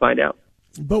see if we can find out.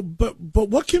 But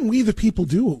what can we, the people,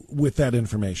 do with that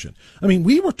information? I mean,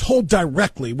 we were told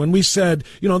directly when we said,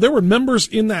 there were members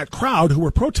in that crowd who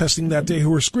were protesting that day who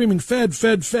were screaming, Fed,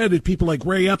 Fed, Fed, at people like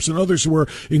Ray Epps and others who were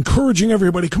encouraging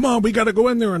everybody, come on, we got to go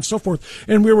in there and so forth.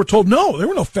 And we were told, no, there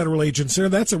were no federal agents there.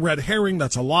 That's a red herring.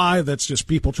 That's a lie. That's just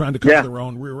people trying to cover their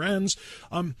own rear ends.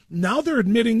 Now they're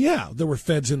admitting, there were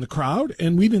feds in the crowd,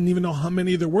 and we didn't even know how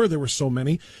many there were. There were so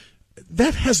many.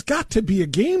 That has got to be a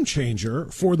game changer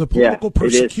for the political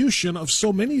persecution of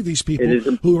so many of these people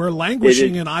who are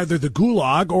languishing in either the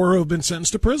gulag or have been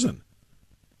sentenced to prison.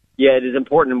 Yeah, it is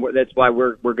important. That's why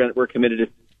we're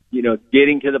committed to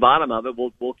getting to the bottom of it.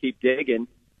 We'll keep digging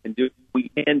and do what we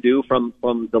can do from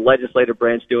the legislative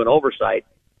branch doing oversight.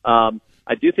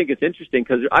 I do think it's interesting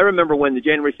because I remember when the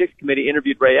January 6th committee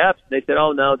interviewed Ray Epps, and they said,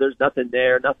 "Oh no, there's nothing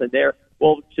there."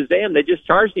 Well, Shazam, they just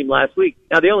charged him last week.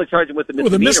 Now they only charged him with the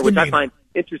misdemeanor, which I find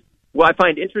interesting. Well, I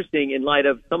find interesting in light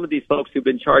of some of these folks who've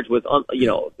been charged with,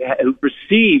 who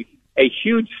received a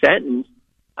huge sentence.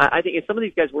 I think some of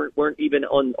these guys weren't even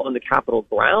on the Capitol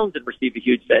grounds and received a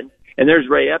huge sentence. And there's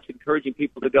Ray Epps encouraging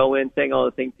people to go in, saying all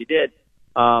the things he did.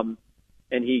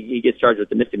 And he gets charged with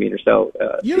the misdemeanor. So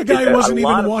you had a guy who wasn't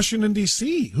even in Washington,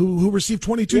 D.C., who received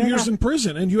 22 years in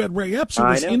prison, and you had Ray Epps who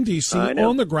was in D.C.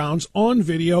 on the grounds, on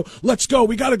video. Let's go.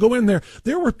 We got to go in there.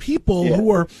 There were people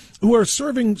who are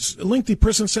serving lengthy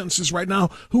prison sentences right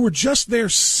now who were just there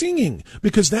singing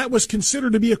because that was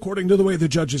considered to be, according to the way the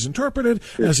judges interpreted,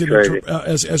 as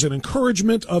an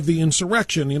encouragement of the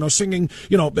insurrection. Singing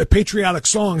patriotic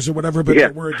songs or whatever, but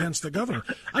that were against the government.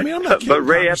 I mean, I'm not kidding. But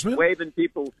Ray Epps waving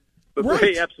people. But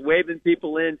Ray Epps waving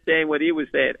people in, saying what he was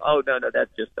saying. Oh, no, that's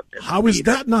just a misdemeanor. How is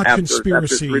that not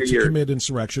conspiracy to commit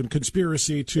insurrection,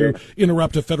 conspiracy to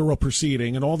interrupt a federal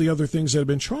proceeding, and all the other things that have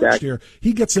been charged here?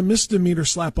 He gets a misdemeanor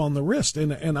slap on the wrist, I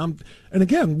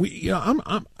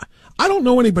don't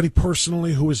know anybody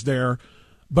personally who was there.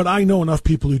 But I know enough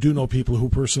people who do know people who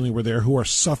personally were there who are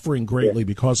suffering greatly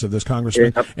because of this,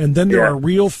 Congressman. And then there are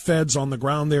real feds on the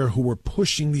ground there who were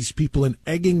pushing these people and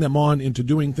egging them on into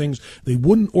doing things they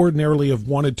wouldn't ordinarily have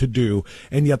wanted to do,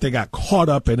 and yet they got caught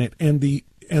up in it. And the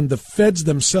feds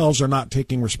themselves are not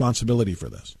taking responsibility for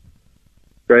this.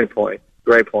 Great point.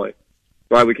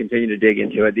 Why we continue to dig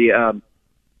into it.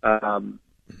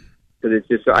 Because it's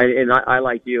just, I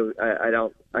like you.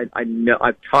 I know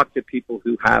I've talked to people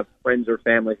who have friends or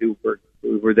family who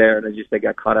were there, and they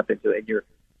got caught up into it. And your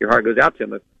heart goes out to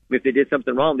them. If they did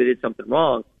something wrong, they did something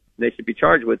wrong, and they should be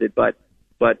charged with it. But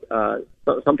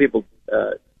some people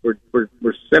were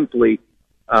simply,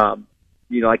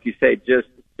 like you say, just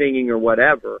singing or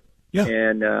whatever. Yeah.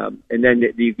 And then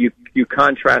you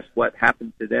contrast what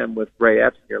happened to them with Ray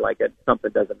Epps. You're like,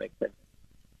 something doesn't make sense.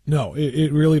 No,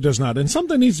 it really does not. And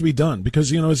something needs to be done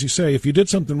because, as you say, if you did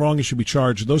something wrong, you should be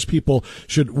charged. Those people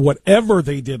whatever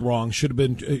they did wrong should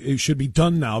be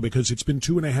done now because it's been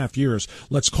 2.5 years.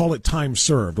 Let's call it time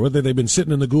served. Whether they've been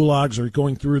sitting in the gulags or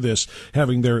going through this,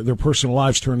 having their personal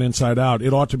lives turned inside out,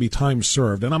 it ought to be time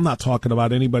served. And I'm not talking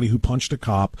about anybody who punched a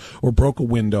cop or broke a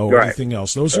window or anything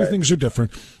else. Those things are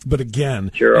different. But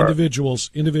again,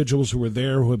 individuals who were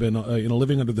there, who have been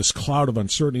living under this cloud of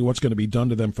uncertainty, what's going to be done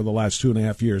to them for the last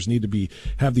 2.5 years, need to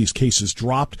have these cases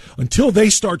dropped until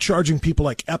they start charging people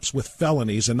like Epps with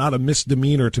felonies and not a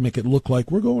misdemeanor to make it look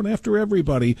like we're going after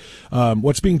everybody.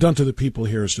 What's being done to the people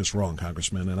here is just wrong,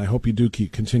 Congressman, and I hope you do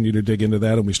continue to dig into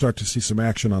that and we start to see some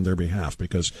action on their behalf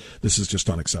because this is just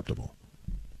unacceptable.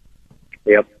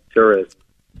 Yep, sure is.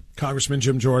 Congressman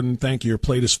Jim Jordan, thank you. Your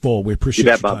plate is full. We appreciate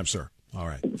your time, sir. All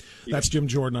right. That's Jim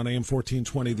Jordan on AM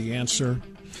 1420, The Answer.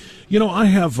 You know, I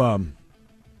have,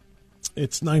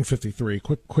 it's 9:53.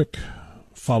 Quick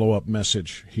follow-up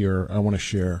message here I want to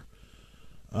share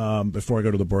before I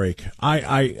go to the break.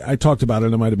 I talked about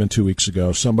it. It might have been 2 weeks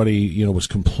ago. Somebody, was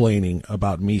complaining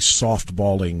about me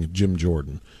softballing Jim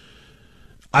Jordan.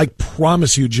 I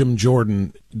promise you Jim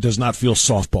Jordan does not feel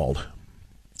softballed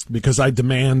because I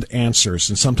demand answers,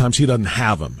 and sometimes he doesn't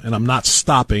have them, and I'm not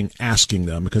stopping asking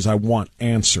them because I want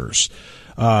answers.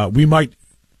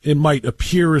 It might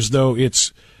appear as though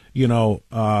it's,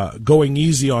 going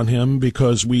easy on him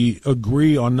because we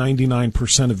agree on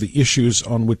 99% of the issues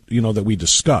on which, that we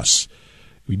discuss.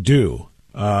 We do.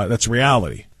 That's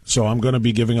reality. So I'm going to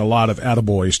be giving a lot of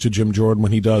attaboys to Jim Jordan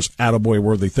when he does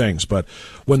attaboy-worthy things. But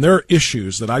when there are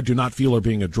issues that I do not feel are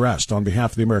being addressed on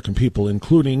behalf of the American people,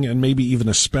 including and maybe even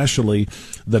especially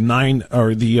the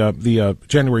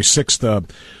January 6th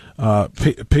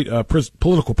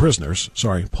political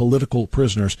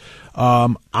prisoners.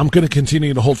 I'm going to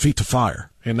continue to hold feet to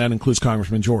fire, and that includes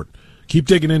Congressman Jordan. Keep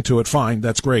digging into it, fine,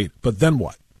 that's great. But then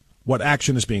what? What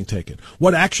action is being taken?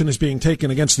 What action is being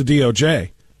taken against the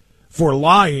DOJ for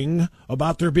lying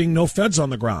about there being no feds on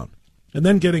the ground, and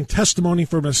then getting testimony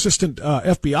from an assistant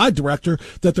FBI director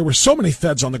that there were so many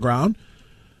feds on the ground,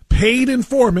 paid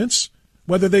informants,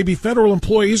 whether they be federal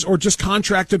employees or just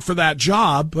contracted for that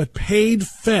job, but paid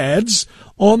feds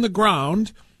on the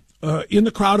ground in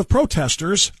the crowd of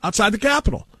protesters outside the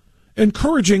Capitol,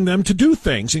 encouraging them to do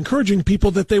things, encouraging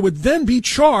people that they would then be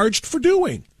charged for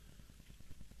doing.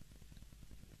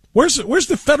 Where's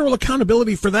the federal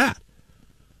accountability for that?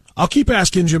 I'll keep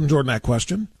asking Jim Jordan that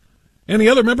question. Any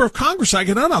other member of Congress I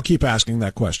get on, I'll keep asking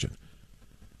that question.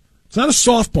 It's not a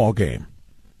softball game.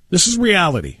 This is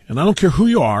reality, and I don't care who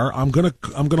you are. I'm gonna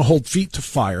hold feet to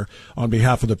fire on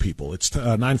behalf of the people. It's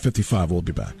 9:55. We'll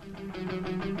be back.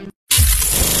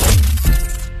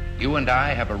 You and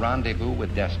I have a rendezvous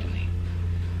with destiny.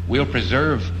 We'll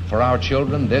preserve for our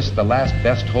children this, the last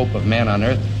best hope of man on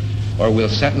earth, or we'll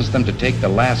sentence them to take the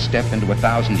last step into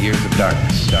 1,000 years of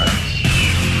darkness.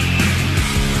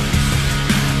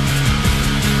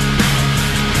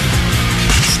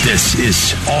 This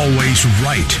is Always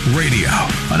Right Radio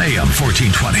on AM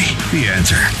 1420. The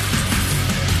Answer.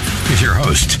 Here's your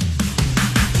host,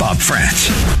 Bob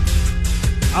Frantz.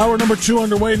 Hour number 2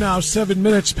 underway now, 7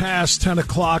 minutes past 10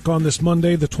 o'clock on this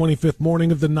Monday, the 25th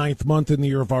morning of the 9th month in the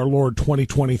year of our Lord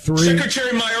 2023.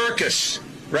 Secretary Mayorkas,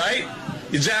 right?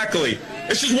 Exactly.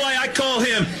 This is why I call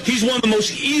him, he's one of the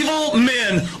most evil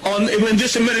men in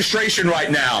this administration right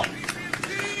now.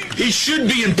 He should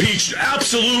be impeached,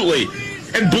 absolutely.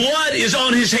 And blood is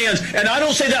on his hands. And I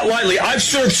don't say that lightly. I've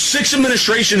served 6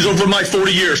 administrations over my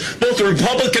 40 years, both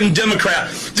Republican and Democrat.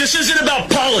 This isn't about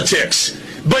politics,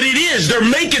 but it is. They're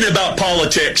making it about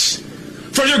politics.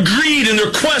 For their greed and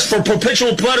their quest for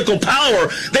perpetual political power,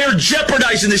 they are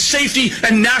jeopardizing the safety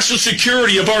and national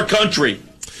security of our country.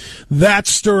 That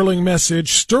stirring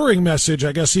message,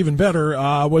 I guess even better,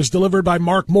 was delivered by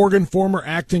Mark Morgan, former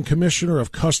acting commissioner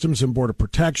of Customs and Border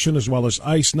Protection, as well as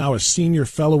ICE, now a senior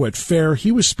fellow at FAIR.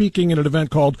 He was speaking at an event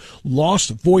called Lost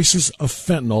Voices of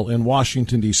Fentanyl in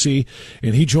Washington, D.C.,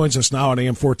 and he joins us now on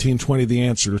AM 1420, The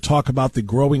Answer, to talk about the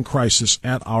growing crisis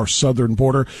at our southern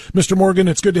border. Mr. Morgan,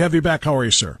 it's good to have you back. How are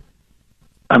you, sir?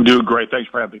 I'm doing great.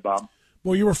 Thanks for having me, Bob.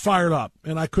 Well, you were fired up,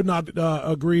 and I could not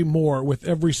agree more with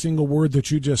every single word that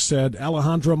you just said.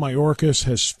 Alejandro Mayorkas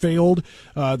has failed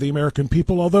the American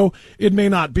people, although it may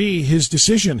not be his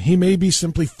decision. He may be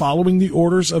simply following the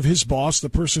orders of his boss,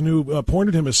 the person who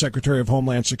appointed him as Secretary of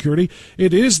Homeland Security.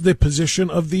 It is the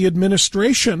position of the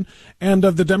administration and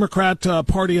of the Democrat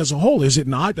Party as a whole, is it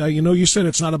not? You said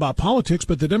it's not about politics,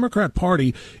 but the Democrat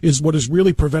Party is what is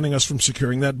really preventing us from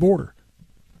securing that border.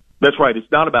 That's right.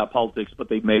 It's not about politics, but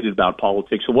they've made it about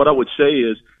politics. So what I would say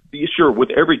is, sure, with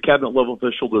every cabinet level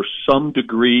official, there's some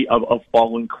degree of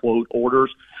following, quote,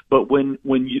 orders. But when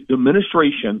the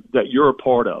administration that you're a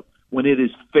part of, when it is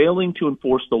failing to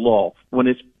enforce the law, when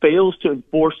it fails to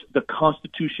enforce the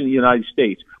Constitution of the United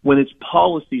States, when its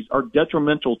policies are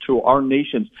detrimental to our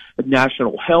nation's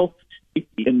national health,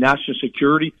 safety, and national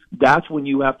security, that's when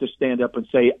you have to stand up and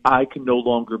say, I can no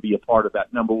longer be a part of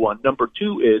that, number one. Number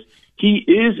two is, he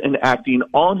is enacting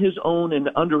on his own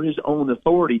and under his own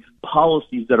authority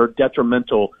policies that are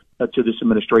detrimental to this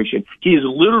administration. He has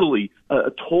literally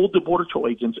told the Border Patrol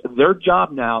agents their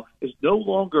job now is no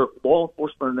longer law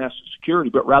enforcement or national security,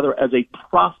 but rather as a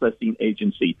processing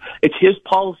agency. It's his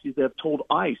policies that have told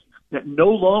ICE that no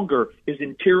longer is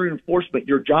interior enforcement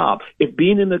your job. If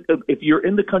you're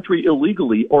in the country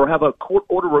illegally or have a court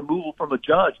order removal from a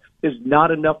judge is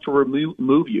not enough to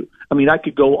remove you. I mean, I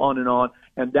could go on,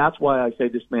 and that's why I say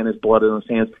this man has blood on his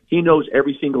hands. He knows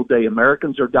every single day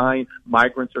Americans are dying,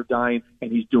 migrants are dying,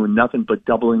 and he's doing nothing but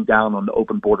doubling down on the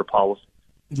open border policy.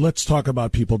 Let's talk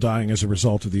about people dying as a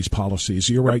result of these policies.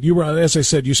 You're right. You were, as I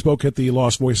said, you spoke at the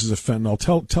Lost Voices of Fentanyl.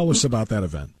 Tell us about that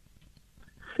event.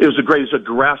 It was a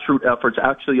grassroots effort. It's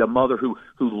actually a mother who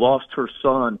lost her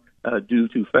son due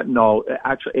to fentanyl.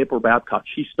 Actually, April Babcock,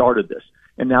 she started this,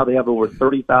 and now they have over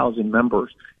 30,000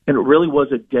 members. And it really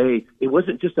was a day. It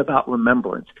wasn't just about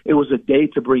remembrance. It was a day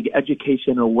to bring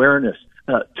education and awareness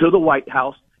to the White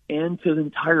House and to the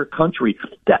entire country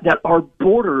that our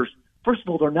borders, first of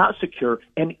all, they're not secure,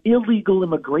 and illegal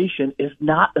immigration is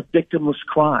not a victimless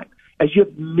crime. As you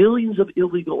have millions of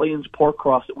illegal aliens pour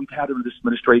across that we've had under this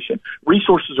administration,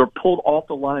 resources are pulled off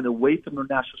the line away from their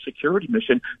national security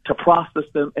mission to process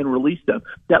them and release them.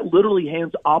 That literally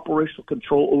hands operational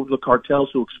control over the cartels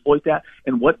who exploit that.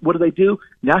 And what do?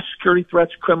 National security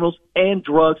threats, criminals, and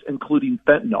drugs, including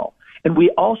fentanyl. And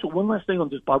we also, one last thing on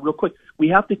this, Bob, real quick, we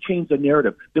have to change the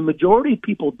narrative. The majority of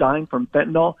people dying from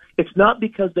fentanyl, it's not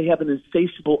because they have an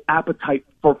insatiable appetite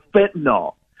for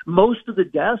fentanyl. Most of the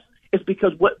deaths is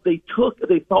because what they took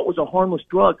they thought was a harmless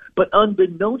drug, but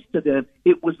unbeknownst to them,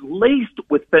 it was laced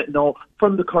with fentanyl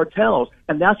from the cartels.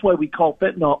 And that's why we call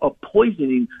fentanyl a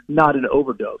poisoning, not an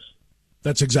overdose.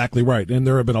 That's exactly right. And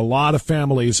there have been a lot of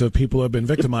families of people who have been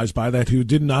victimized by that who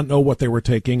did not know what they were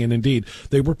taking. And indeed,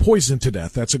 they were poisoned to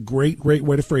death. That's a great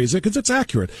way to phrase it because it's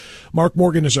accurate. Mark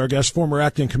Morgan is our guest, former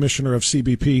acting commissioner of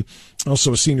CBP,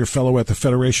 also a senior fellow at the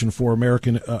Federation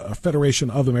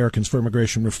of Americans for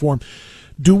Immigration Reform.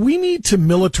 Do we need to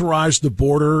militarize the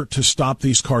border to stop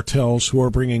these cartels who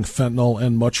are bringing fentanyl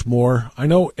and much more? I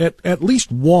know at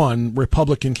least one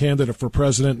Republican candidate for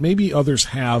president, maybe others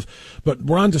have, but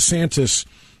Ron DeSantis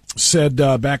said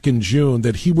back in June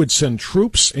that he would send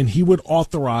troops and he would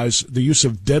authorize the use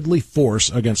of deadly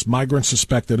force against migrants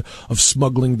suspected of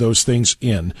smuggling those things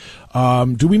in.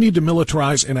 Do we need to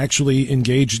militarize and actually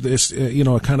engage this,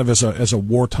 kind of as a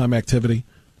wartime activity?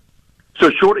 So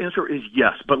short answer is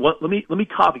yes, but let me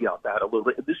caveat that a little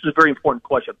bit. This is a very important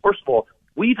question. First of all,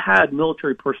 we've had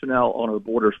military personnel on our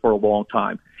borders for a long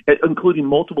time, including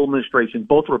multiple administrations,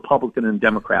 both Republican and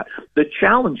Democrat. The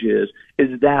challenge is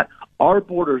that our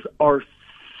borders are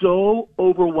so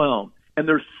overwhelmed and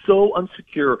they're so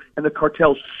unsecure and the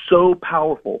cartel's so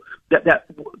powerful that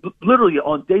literally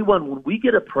on day one, when we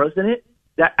get a president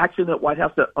that White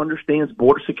House that understands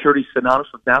border security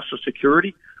synonymous with national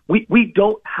security, we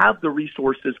don't have the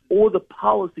resources or the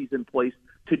policies in place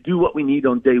to do what we need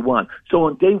on day one. So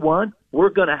on day one, we're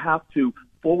going to have to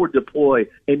forward deploy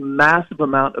a massive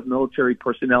amount of military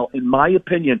personnel, in my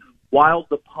opinion, while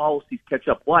the policies catch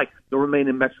up, like the Remain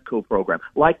in Mexico program,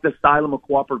 like the asylum and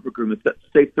cooperative agreements that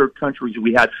safe third countries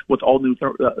we had with all new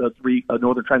three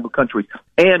Northern Triangle countries.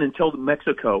 And until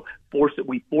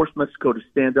we forced Mexico to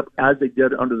stand up as they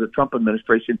did under the Trump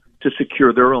administration to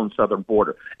secure their own southern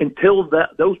border. Until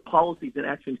those policies and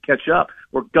actions catch up,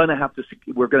 we're going to have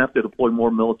to deploy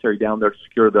more military down there to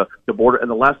secure the border. And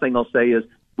the last thing I'll say is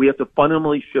we have to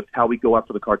fundamentally shift how we go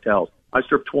after the cartels. I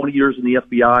served 20 years in the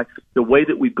FBI. The way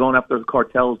that we've gone after the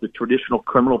cartels, the traditional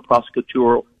criminal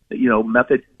prosecutorial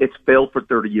method, it's failed for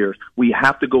 30 years. We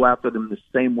have to go after them the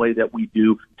same way that we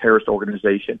do terrorist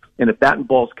organization. And if that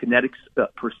involves kinetic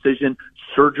precision,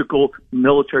 surgical,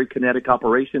 military kinetic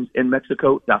operations in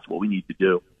Mexico, that's what we need to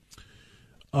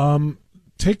do.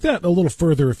 Take that a little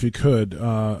further if you could,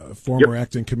 former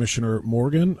acting Commissioner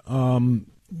Morgan.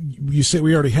 You say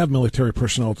we already have military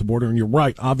personnel at the border, and you're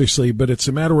right, obviously, but it's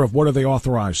a matter of what are they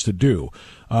authorized to do.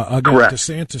 Again, Correct.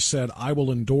 DeSantis said, I will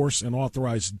endorse and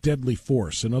authorize deadly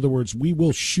force. In other words, we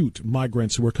will shoot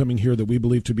migrants who are coming here that we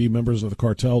believe to be members of the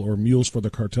cartel or mules for the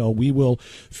cartel. We will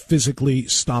physically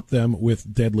stop them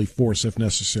with deadly force if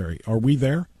necessary. Are we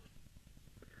there?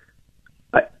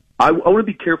 I want to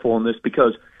be careful on this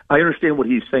because I understand what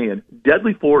he's saying.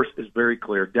 Deadly force is very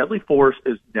clear. Deadly force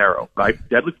is narrow, right?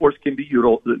 Deadly force can be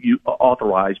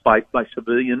authorized by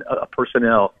civilian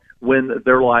personnel when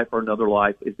their life or another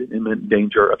life is in imminent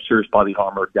danger of serious bodily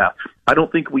harm or death. I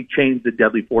don't think we change the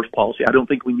deadly force policy. I don't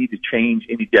think we need to change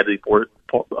any deadly force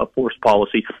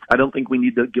policy. I don't think we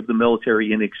need to give the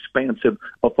military an expansive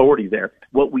authority there.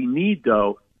 What we need,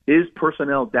 though, is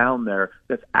personnel down there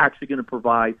that's actually going to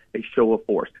provide a show of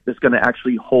force, that's going to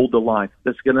actually hold the line,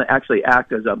 that's going to actually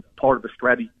act as a part of a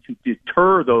strategy to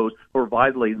deter those who are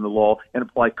violating the law and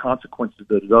apply consequences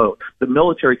to those. The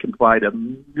military can provide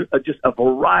just a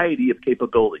variety of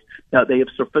capabilities. Now, they have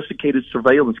sophisticated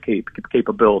surveillance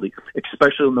capability,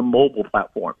 especially on the mobile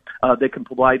platform. They can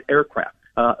provide aircraft,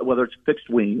 whether it's fixed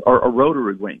wing or a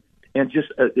rotary wing, and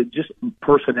just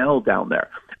personnel down there.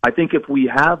 I think if we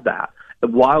have that,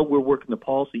 while we're working the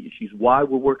policy issues, while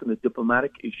we're working the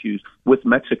diplomatic issues with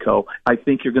Mexico, I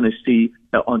think you're going to see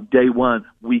on day one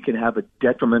we can have a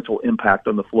detrimental impact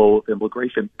on the flow of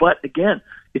immigration. But again,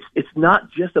 it's not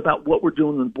just about what we're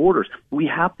doing on the borders. We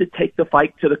have to take the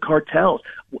fight to the cartels.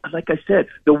 Like I said,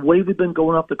 the way we've been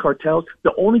going up the cartels,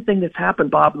 the only thing that's happened,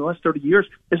 Bob, in the last 30 years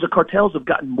is the cartels have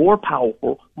gotten more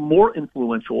powerful, more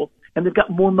influential, and they've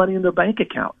got more money in their bank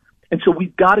account. And so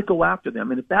we've got to go after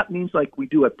them. And if that means like we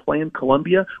do at Plan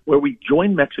Colombia, where we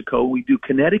join Mexico, we do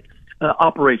kinetic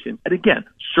operations. And again,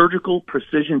 surgical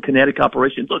precision kinetic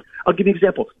operations. Look, I'll give you an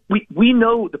example. We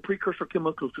know the precursor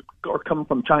chemicals are coming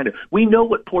from China. We know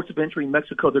what ports of entry in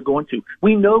Mexico they're going to.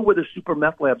 We know where the super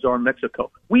meth labs are in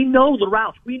Mexico. We know the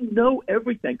routes. We know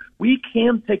everything. We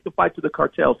can take the fight to the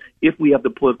cartels if we have the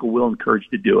political will and courage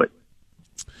to do it.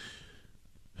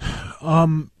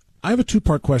 I have a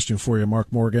two-part question for you,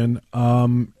 Mark Morgan,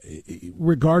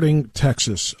 regarding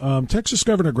Texas. Texas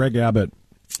Governor Greg Abbott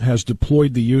has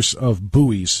deployed the use of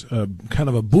buoys, kind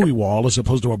of a buoy wall as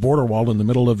opposed to a border wall in the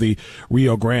middle of the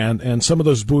Rio Grande. And some of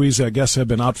those buoys, I guess, have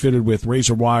been outfitted with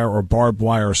razor wire or barbed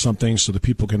wire or something so that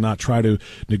people cannot try to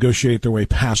negotiate their way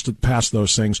past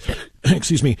those things.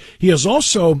 Excuse me. He has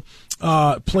also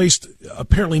placed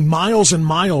apparently miles and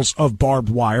miles of barbed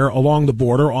wire along the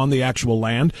border on the actual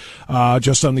land,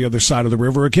 just on the other side of the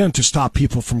river, again, to stop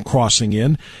people from crossing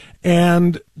in.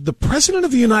 And the President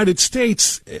of the United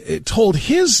States told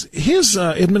his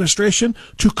administration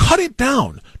to cut it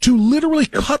down, to literally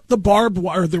cut the barbed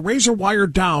wire, the razor wire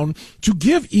down, to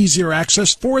give easier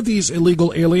access for these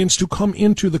illegal aliens to come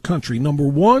into the country. Number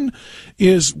one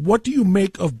is, what do you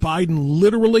make of Biden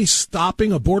literally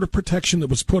stopping a border protection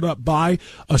that was put up by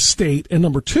a state? And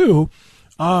number two,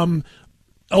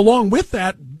 along with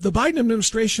that, the Biden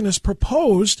administration has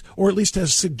proposed, or at least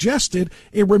has suggested,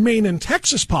 a remain in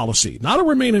Texas policy. Not a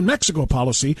remain in Mexico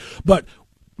policy, but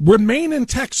remain in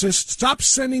Texas. Stop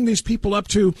sending these people up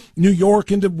to New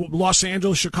York, into Los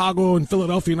Angeles, Chicago, and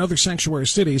Philadelphia and other sanctuary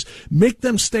cities. Make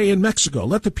them stay in Mexico.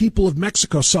 Let the people of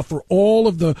Mexico suffer all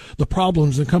of the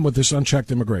problems that come with this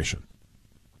unchecked immigration.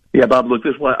 Yeah, Bob, look,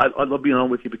 this is why I love being on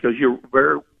with you, because you're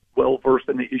very well versed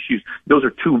in the issues. Those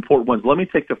are two important ones. Let me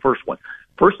take the first one.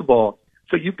 First of all,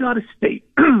 so you've got a state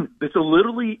that's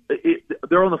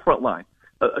they're on the front line.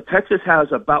 Texas has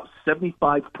about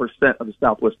 75% of the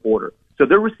southwest border. So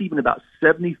they're receiving about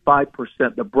 75%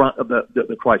 the brunt of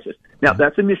the crisis. Now,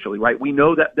 that's initially, right? We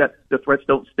know that the threats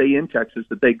don't stay in Texas,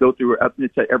 that they go through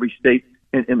every state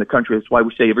in the country. That's why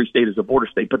we say every state is a border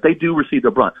state. But they do receive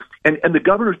the brunt. And the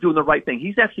governor's doing the right thing.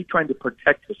 He's actually trying to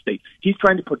protect the state. He's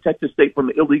trying to protect the state from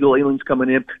illegal aliens coming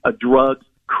in, drugs,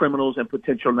 criminals, and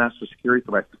potential national security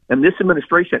threats. And this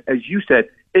administration, as you said,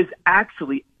 is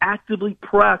actually actively,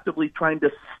 proactively trying to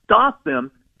stop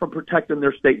them from protecting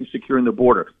their state and securing the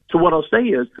border. So what I'll say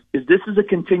is this is a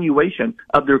continuation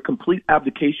of their complete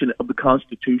abdication of the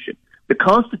Constitution. The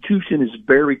Constitution is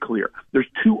very clear. There's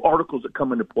two articles that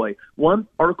come into play. One,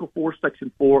 Article 4,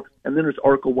 Section 4, and then there's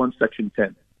Article 1, Section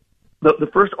 10. The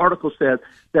first article says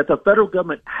that the federal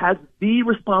government has the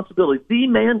responsibility, the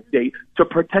mandate to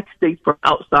protect states from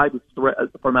outside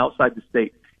the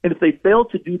state. And if they fail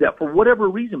to do that for whatever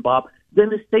reason, Bob, then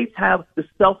the states have the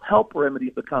self-help remedy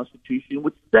of the Constitution,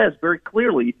 which says very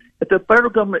clearly if the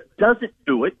federal government doesn't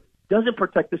do it, doesn't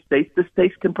protect the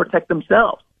states can protect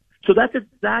themselves. So that's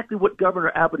exactly what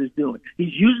Governor Abbott is doing.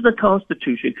 He's using the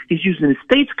Constitution. He's using the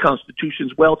state's Constitution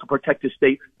as well to protect his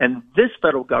state. And this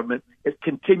federal government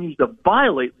continues to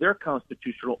violate their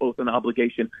constitutional oath and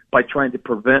obligation by trying to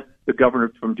prevent the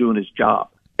governor from doing his job.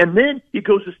 And then he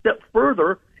goes a step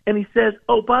further and he says,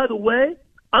 oh, by the way,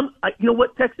 you know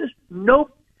what, Texas?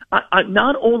 Nope.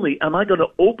 Not only am I going to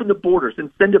open the borders and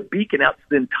send a beacon out to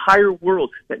the entire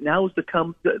world that now's the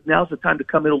time to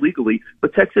come in illegally,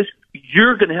 but Texas,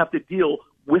 you're going to have to deal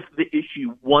with the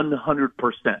issue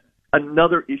 100%.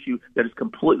 Another issue that is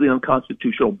completely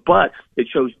unconstitutional, but it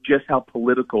shows just how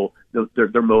political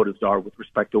their motives are with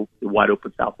respect to the wide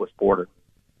open southwest border.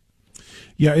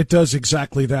 Yeah, it does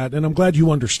exactly that, and I'm glad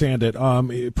you understand it.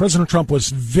 President Trump was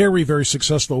very, very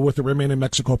successful with the Remain in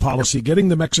Mexico policy, getting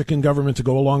the Mexican government to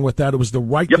go along with that. It was the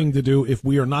right thing to do. If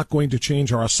we are not going to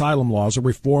change our asylum laws or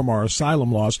reform our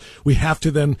asylum laws, we have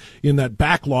to then, in that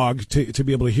backlog, to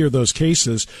be able to hear those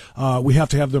cases, we have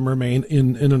to have them remain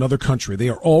in another country. They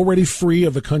are already free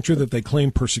of the country that they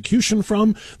claim persecution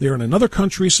from. They're in another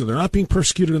country, so they're not being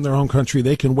persecuted in their own country.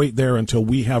 They can wait there until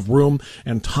we have room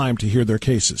and time to hear their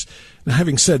cases. Now,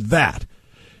 having said that,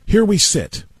 here we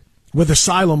sit with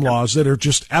asylum laws that are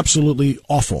just absolutely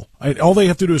awful. All they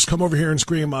have to do is come over here and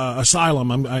scream,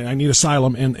 asylum, I need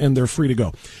asylum, and they're free to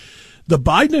go. The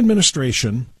Biden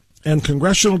administration and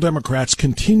congressional Democrats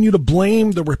continue to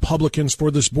blame the Republicans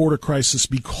for this border crisis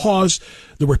because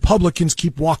the Republicans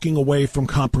keep walking away from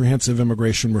comprehensive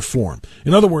immigration reform.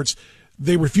 In other words,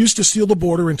 they refuse to seal the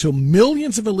border until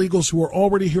millions of illegals who are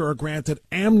already here are granted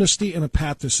amnesty and a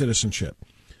path to citizenship.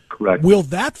 Correct. Will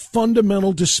that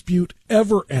fundamental dispute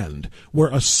ever end, where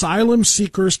asylum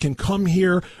seekers can come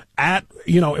here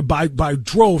by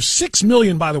droves? 6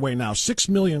 million, by the way, now 6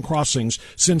 million crossings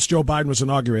since Joe Biden was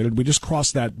inaugurated. We just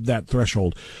crossed that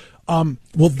threshold.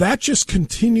 Will that just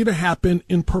continue to happen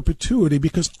in perpetuity?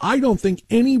 Because I don't think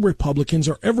any Republicans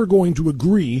are ever going to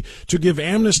agree to give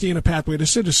amnesty and a pathway to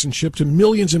citizenship to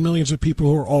millions and millions of people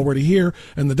who are already here,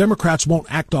 and the Democrats won't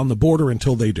act on the border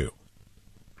until they do.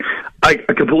 I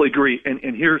completely agree.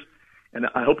 And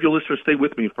I hope your listeners stay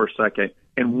with me for a second.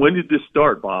 And when did this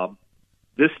start, Bob?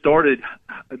 This started,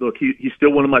 look, he's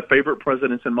still one of my favorite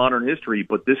presidents in modern history,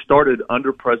 but this started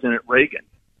under President Reagan,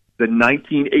 the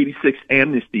 1986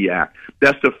 Amnesty Act.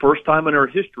 That's the first time in our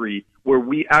history where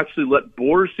we actually let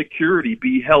border security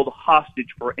be held hostage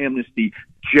for amnesty,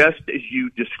 just as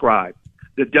you described.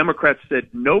 The Democrats said,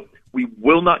 nope, we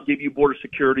will not give you border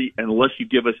security unless you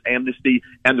give us amnesty,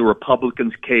 and the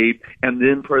Republicans caved, and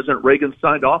then President Reagan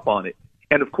signed off on it.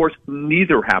 And, of course,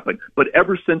 neither happened. But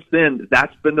ever since then,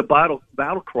 that's been the battle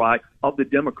cry of the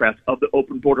Democrats, of the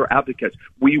open border advocates.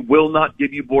 We will not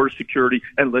give you border security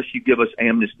unless you give us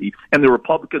amnesty. And the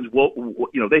Republicans,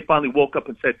 they finally woke up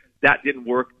and said, that didn't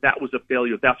work. That was a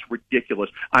failure. That's ridiculous.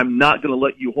 I'm not going to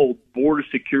let you hold border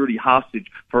security hostage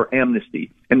for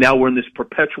amnesty. And now we're in this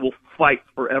perpetual fight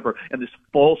forever and this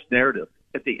false narrative.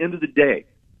 At the end of the day,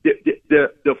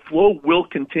 the flow will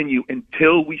continue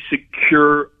until we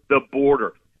secure the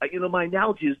border. My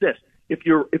analogy is this: if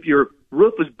your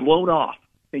roof is blown off,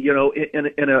 in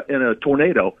a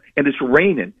tornado and it's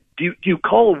raining, do you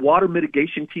call a water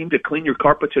mitigation team to clean your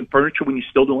carpets and furniture when you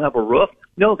still don't have a roof?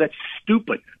 No, that's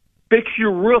stupid. Fix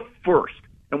your roof first,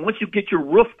 and once you get your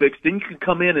roof fixed, then you can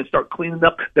come in and start cleaning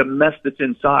up the mess that's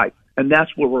inside. And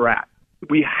that's where we're at.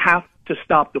 We have to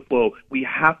stop the flow. We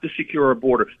have to secure our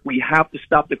border. We have to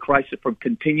stop the crisis from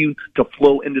continuing to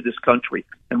flow into this country.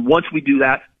 And once we do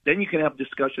that, then you can have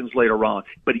discussions later on.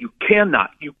 But you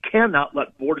cannot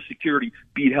let border security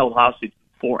be held hostage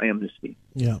for amnesty.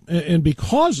 Yeah, and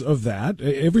because of that,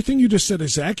 everything you just said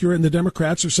is accurate, and the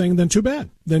Democrats are saying, then too bad.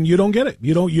 Then you don't get it.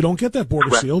 You don't get that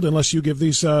border sealed unless you give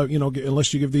these,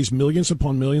 unless you give these millions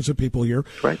upon millions of people here.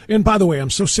 Right. And by the way, I'm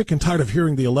so sick and tired of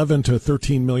hearing the 11 to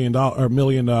 13 million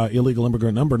illegal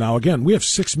immigrant number now. Again, we have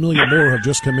 6 million more who have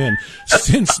just come in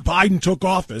since Biden took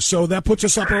office, so that puts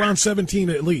us up around 17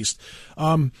 at least.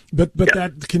 But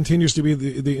that continues to be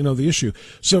the issue.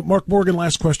 So, Mark Morgan,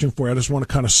 last question for you. I just want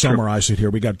to kind of summarize it here.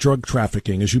 We got drug trafficking,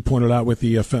 as you pointed out with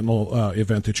the fentanyl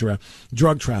event that you're at.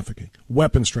 Drug trafficking,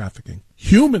 weapons trafficking,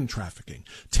 human trafficking,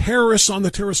 terrorists on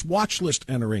the terrorist watch list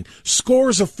entering,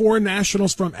 scores of foreign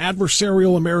nationals from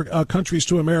adversarial countries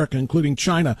to America, including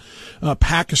China,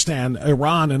 Pakistan,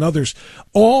 Iran, and others,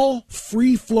 all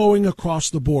free-flowing across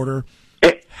the border.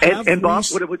 And Bob,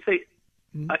 what I would say,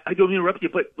 I don't mean to interrupt you,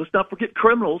 but let's not forget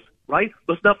criminals, right?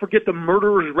 Let's not forget the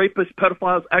murderers, rapists,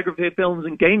 pedophiles, aggravated felons,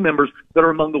 and gang members that are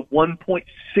among the 1.6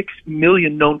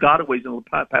 million known gotaways in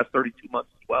the past 32 months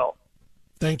as well.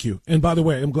 Thank you. And by the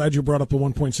way, I'm glad you brought up the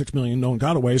 1.6 million known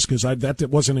gotaways, because that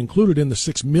wasn't included in the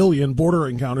 6 million border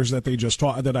encounters that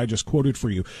I just quoted for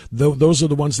you. Those are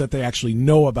the ones that they actually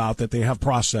know about, that they have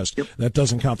processed. Yep. That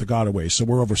doesn't count the gotaways. So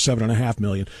we're over 7.5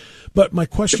 million. But my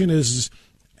question is,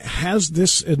 has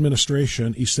this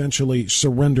administration essentially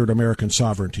surrendered American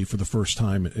sovereignty for the first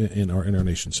time in our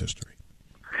nation's history?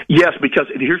 Yes, because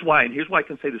and here's why I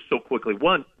can say this so quickly.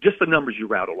 One, just the numbers you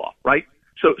rattled off, right?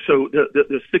 So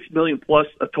the 6 million plus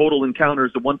total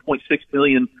encounters, the 1.6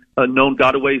 million known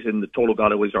gotaways, and the total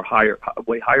gotaways are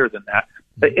way higher than that.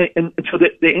 And so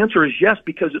the answer is yes,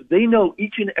 because they know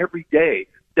each and every day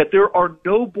that there are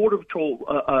no Border Patrol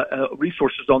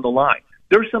resources on the line.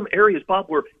 There's some areas, Bob,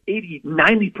 where 80,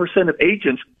 90% of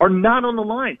agents are not on the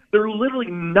line. They're literally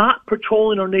not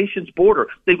patrolling our nation's border.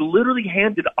 They've literally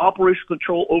handed operational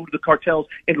control over to the cartels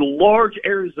in large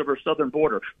areas of our southern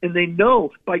border. And they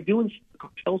know by doing so, the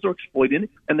cartels are exploiting it,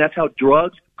 and that's how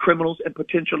drugs, criminals, and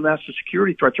potential national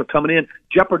security threats are coming in,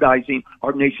 jeopardizing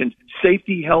our nation's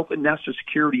safety, health, and national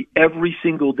security every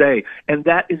single day. And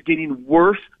that is getting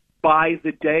worse by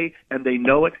the day, and they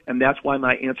know it, and that's why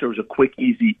my answer is a quick,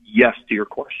 easy yes to your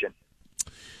question.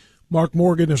 Mark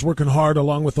Morgan is working hard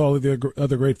along with all of the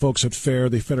other great folks at FAIR,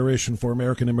 the Federation for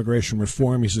American Immigration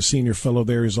Reform. He's a senior fellow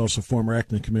there. He's also former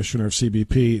acting commissioner of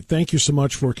CBP. Thank you so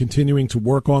much for continuing to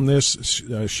work on this,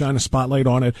 shine a spotlight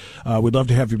on it. We'd love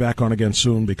to have you back on again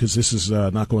soon because this is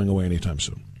not going away anytime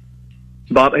soon.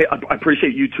 Bob, hey, I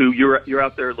appreciate you too. You're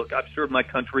out there. Look, I've served my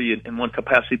country in one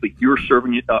capacity, but you're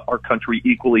serving our country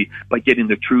equally by getting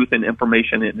the truth and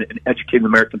information and educating the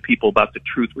American people about the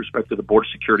truth with respect to the border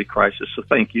security crisis. So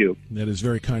thank you. That is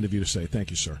very kind of you to say. Thank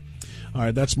you, sir. All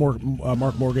right, that's Mark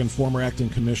Morgan, former acting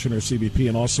commissioner of CBP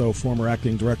and also former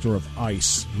acting director of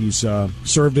ICE. He's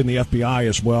served in the FBI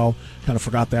as well. Kind of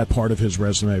forgot that part of his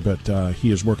resume, but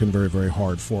he is working very, very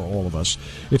hard for all of us.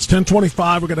 It's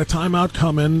 10:25. We've got a timeout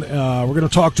coming. We're going to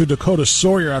talk to Dakota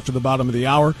Sawyer after the bottom of the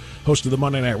hour, host of the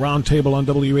Monday Night Roundtable on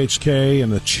WHK and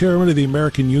the chairman of the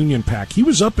American Union PAC. He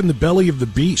was up in the belly of the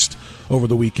beast over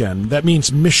the weekend. That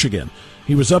means Michigan.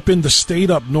 He was up in the state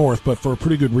up north, but for a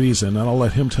pretty good reason, and I'll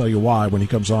let him tell you why when he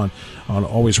comes on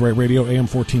Always Right Radio, AM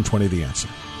 1420, The Answer.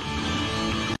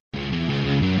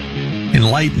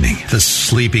 Enlightening the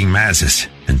sleeping masses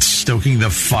and stoking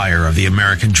the fire of the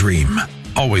American dream.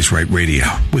 Always Right Radio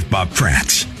with Bob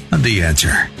Frantz on The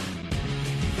Answer.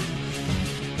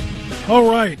 All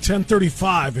right,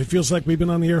 10:35. It feels like we've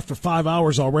been on the air for 5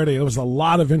 hours already. There was a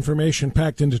lot of information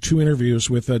packed into two interviews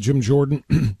with Jim Jordan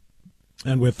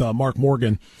and with Mark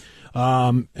Morgan.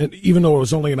 And even though it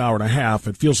was only an hour and a half,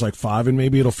 it feels like 5, and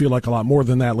maybe it'll feel like a lot more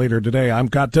than that later today.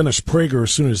 I've got Dennis Prager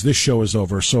as soon as this show is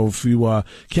over, so if you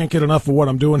can't get enough of what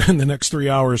I'm doing in the next 3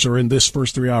 hours, or in this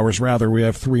first 3 hours, rather, we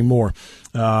have 3 more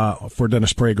for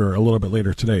Dennis Prager a little bit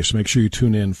later today, so make sure you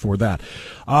tune in for that.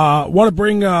 Want to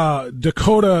bring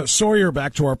Dakota Sawyer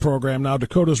back to our program now.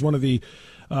 Dakota's one of the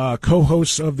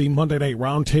co-hosts of the Monday Night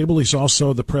Roundtable. He's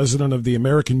also the president of the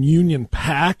American Union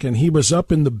PAC, and he was up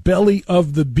in the belly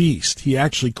of the beast. He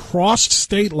actually crossed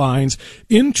state lines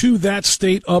into that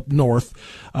state up north.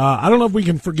 I don't know if we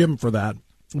can forgive him for that,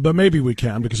 but maybe we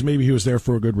can, because maybe he was there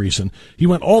for a good reason. He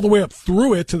went all the way up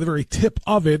through it to the very tip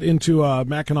of it into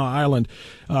Mackinac Island.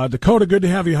 Dakota, good to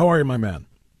have you. How are you, my man?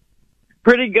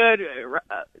 Pretty good,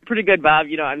 Bob.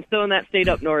 You know, I'm still in that state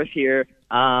up north here.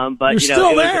 But you're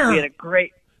still there. We had a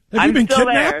great. Have you been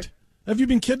kidnapped? There. Have you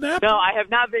been kidnapped? No, I have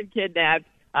not been kidnapped.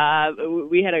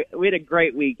 We had a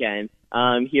great weekend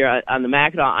here on the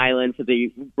Mackinac Island for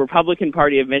the Republican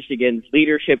Party of Michigan's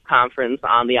leadership conference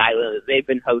on the island that they've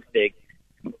been hosting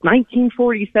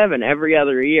 1947 every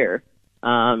other year,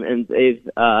 and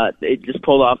they just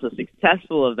pulled off a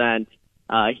successful event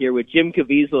here with Jim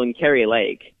Caviezel and Carrie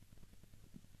Lake.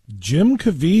 Jim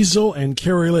Caviezel and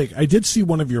Carrie Lake. I did see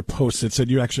one of your posts that said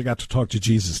you actually got to talk to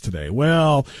Jesus today.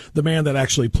 Well, the man that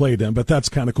actually played him, but that's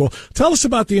kind of cool. Tell us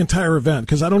about the entire event,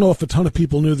 because I don't know if a ton of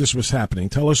people knew this was happening.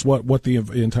 Tell us what the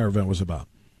entire event was about.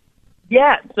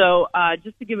 Yeah, so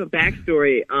just to give a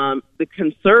backstory, the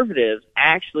conservatives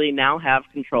actually now have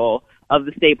control of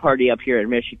the state party up here in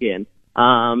Michigan.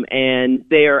 And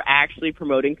they are actually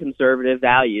promoting conservative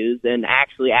values and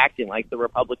actually acting like the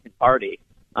Republican Party.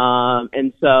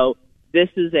 And so this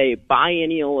is a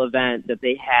biennial event that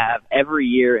they have every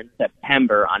year in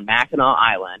September on Mackinac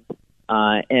Island.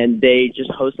 And they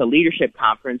just host a leadership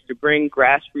conference to bring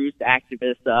grassroots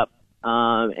activists up,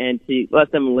 and to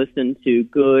let them listen to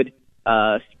good,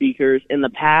 speakers. In the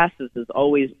past, this has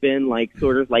always been like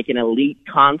sort of like an elite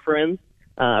conference,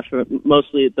 for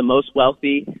mostly the most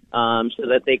wealthy, so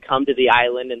that they come to the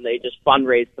island and they just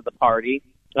fundraise for the party.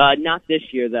 Not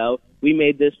this year, though. We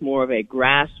made this more of a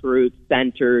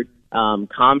grassroots-centered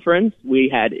conference. We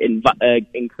had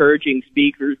encouraging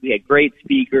speakers. We had great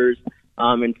speakers.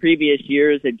 In previous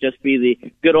years, it'd just be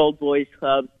the good old boys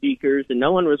club speakers, and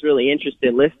no one was really interested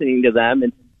in listening to them.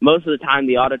 And most of the time,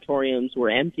 the auditoriums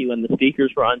were empty when the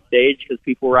speakers were on stage because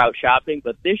people were out shopping.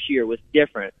 But this year was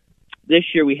different. This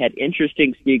year, we had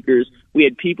interesting speakers. We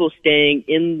had people staying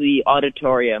in the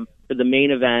auditorium for the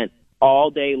main event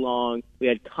all day long. We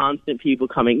had constant people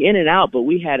coming in and out, but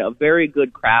we had a very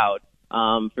good crowd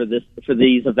for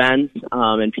these events,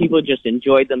 and people just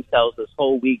enjoyed themselves this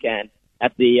whole weekend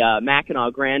at the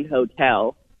Mackinac Grand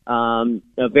Hotel,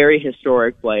 a very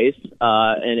historic place,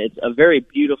 and it's a very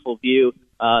beautiful view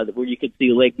where you could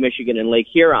see Lake Michigan and Lake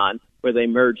Huron, where they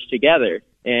merged together.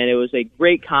 And it was a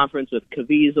great conference with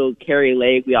Caviezel, Kari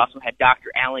Lake. We also had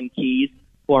Dr. Alan Keyes,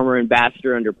 former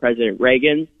ambassador under President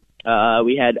Reagan.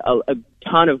 We had a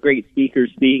ton of great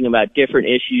speakers speaking about different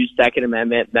issues, Second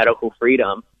Amendment, medical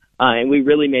freedom. And we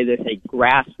really made this a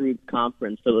grassroots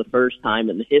conference for the first time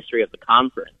in the history of the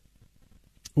conference.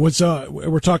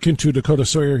 We're talking to Dakota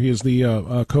Sawyer. He is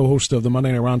the co-host of the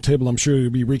Monday Night Roundtable. I'm sure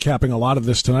you'll be recapping a lot of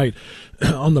this tonight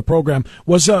on the program.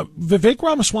 Was Vivek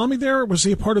Ramaswamy there? Was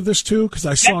he a part of this too? Because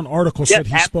I saw an article said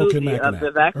he spoke in Mackinac.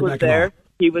 Vivek was there.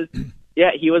 He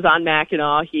was on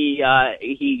Mackinac. He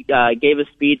gave a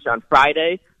speech on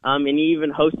Friday. And he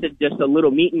even hosted just a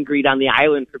little meet and greet on the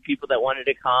island for people that wanted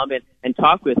to come and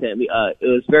talk with him. It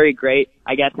was very great.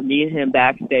 I got to meet him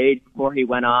backstage before he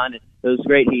went on. It was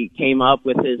great. He came up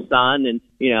with his son, and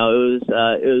it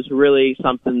was really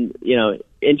something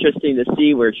interesting to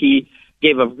see, where he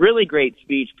gave a really great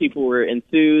speech. People were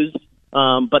enthused,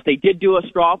 but they did do a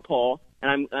straw poll,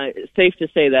 and I'm safe to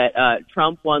say that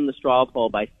Trump won the straw poll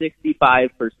by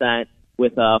 65%.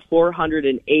 With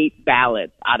 408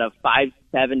 ballots out of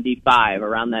 575,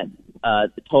 around that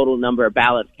the total number of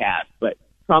ballots cast. But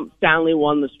Trump soundly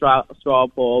won the straw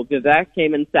poll. Vivek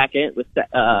came in second with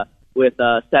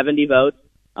 70 votes,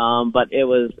 but it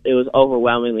was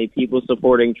overwhelmingly people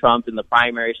supporting Trump in the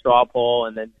primary straw poll,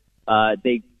 and then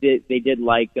they did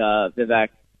like Vivek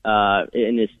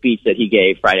in his speech that he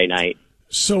gave Friday night.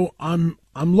 So I'm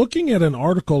looking at an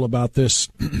article about this.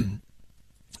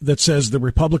 That says the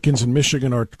Republicans in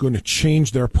Michigan are going to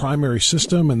change their primary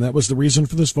system, and that was the reason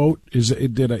for this vote.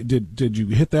 Did you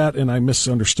hit that and I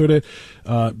misunderstood it?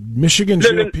 Michigan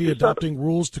GOP adopting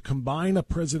rules to combine a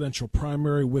presidential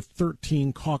primary with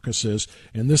 13 caucuses,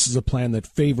 and this is a plan that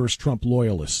favors Trump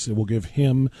loyalists. It will give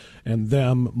him and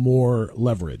them more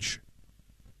leverage.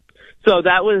 So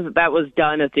that was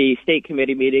done at the state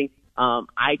committee meeting.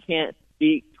 I can't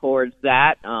speak towards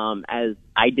that, as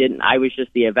I was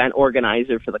just the event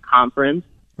organizer for the conference.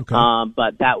 Okay.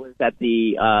 But that was at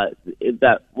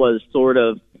that was sort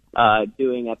of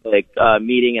doing at the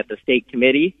meeting at the state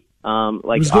committee. It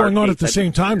was going on at the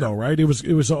same time, though, right? It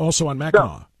was also on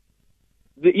Mackinac.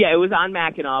 Yeah, it was on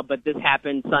Mackinac, but this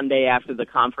happened Sunday after the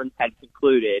conference had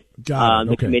concluded. Got it.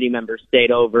 The committee members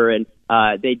stayed over, and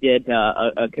they did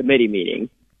a committee meeting.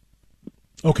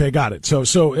 Okay, got it.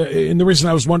 So, and the reason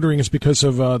I was wondering is because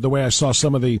of the way I saw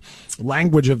some of the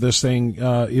language of this thing.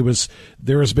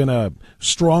 There has been a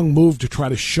strong move to try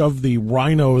to shove the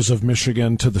rhinos of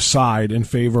Michigan to the side in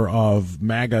favor of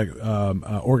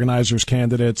MAGA organizers,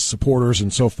 candidates, supporters,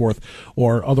 and so forth,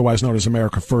 or otherwise known as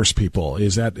America First people.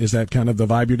 Is that kind of the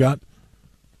vibe you got?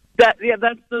 That's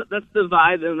the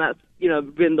vibe, and that's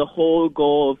been the whole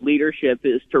goal of leadership,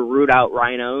 is to root out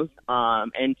rhinos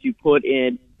and to put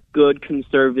in good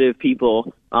conservative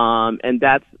people, and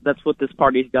that's what this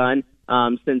party's done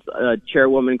since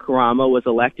Chairwoman Karamo was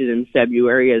elected in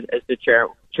February as the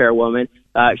chairwoman.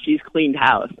 She's cleaned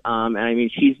house, and I mean,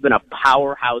 she's been a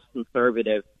powerhouse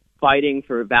conservative, fighting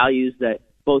for values that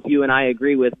both you and I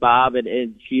agree with, Bob,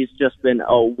 and she's just been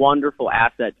a wonderful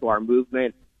asset to our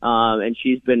movement, and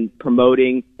she's been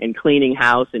promoting and cleaning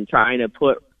house and trying to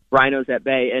put rhinos at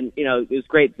bay. And it was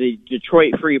great. The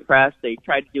Detroit Free Press, they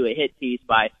tried to do a hit piece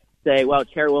by say, well,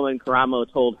 Chairwoman Karamo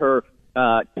told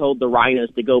the rhinos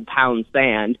to go pound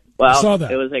sand. Well,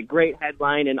 it was a great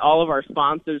headline, and all of our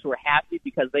sponsors were happy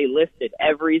because they listed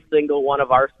every single one of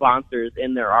our sponsors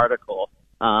in their article.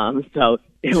 So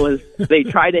they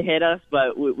tried to hit us,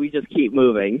 but we just keep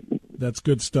moving. That's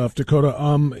good stuff. Dakota,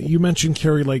 you mentioned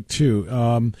Kari Lake too.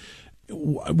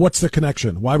 What's the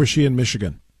connection? Why was she in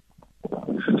Michigan?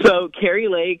 So Kari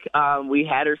Lake, we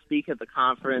had her speak at the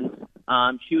conference.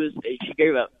 She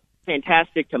gave a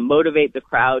fantastic to motivate the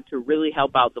crowd, to really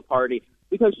help out the party,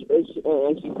 because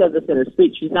and she said this in her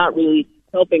speech, she's not really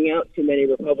helping out too many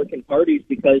Republican parties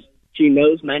because she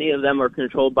knows many of them are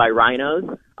controlled by rhinos,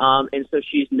 and so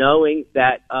she's knowing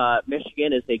that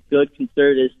Michigan is a good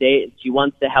conservative state, and she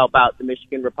wants to help out the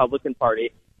Michigan Republican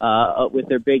Party with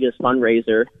their biggest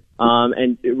fundraiser,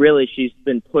 and really she's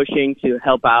been pushing to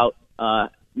help out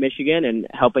Michigan and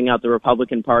helping out the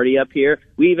Republican Party up here.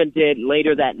 We even did,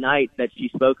 later that night that she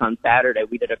spoke on Saturday,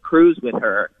 we did a cruise with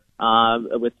her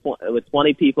with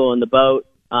 20 people in the boat,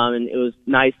 and it was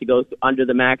nice to go under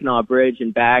the Mackinac Bridge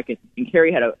and back, and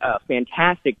Kari had a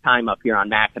fantastic time up here on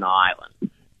Mackinac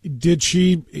Island. Did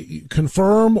she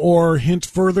confirm or hint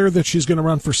further that she's going to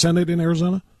run for Senate in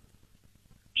Arizona?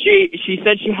 She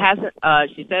said she hasn't.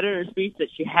 She said in her speech that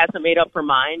she hasn't made up her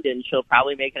mind, and she'll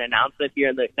probably make an announcement here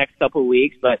in the next couple of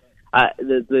weeks. But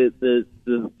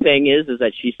the thing is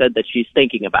that she said that she's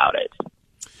thinking about it.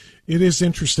 It is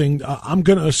interesting. I'm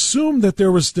going to assume that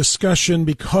there was discussion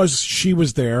because she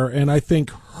was there, and I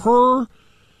think her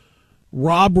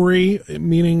robbery,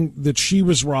 meaning that she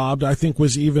was robbed, I think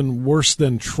was even worse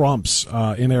than Trump's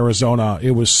in Arizona.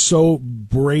 It was so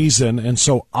brazen and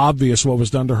so obvious what was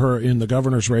done to her in the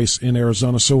governor's race in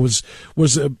Arizona. So was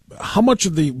how much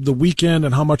of the weekend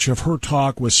and how much of her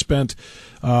talk was spent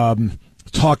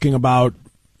talking about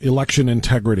election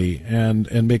integrity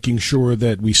and making sure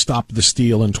that we stop the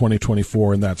steal in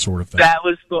 2024 and that sort of thing. That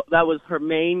was her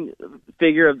main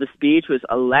figure of the speech, was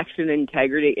election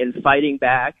integrity and fighting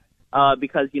back.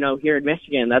 Because, here in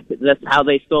Michigan, that's how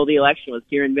they stole the election, was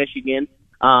here in Michigan.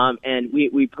 And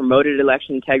we promoted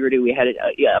election integrity. We had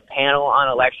a panel on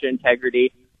election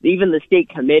integrity. Even the state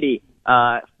committee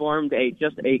formed a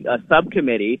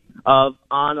subcommittee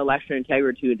on election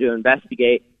integrity to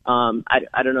investigate.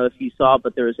 I don't know if you saw,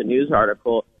 but there was a news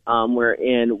article where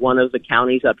in one of the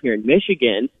counties up here in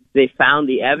Michigan, they found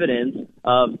the evidence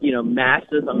of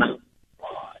massive amounts.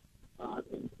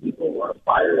 People were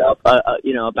fired up,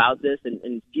 about this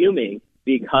and fuming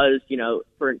because,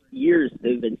 for years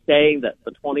they've been saying that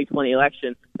the 2020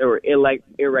 election, there were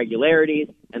irregularities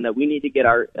and that we need to get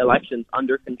our elections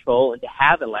under control and to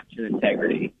have election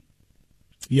integrity.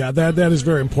 Yeah, that is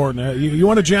very important. You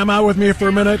want to jam out with me for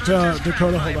a minute,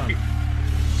 Dakota? Hold on.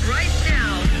 Right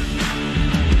now.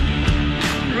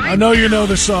 I know you know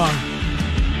the song.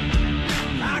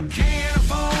 I can't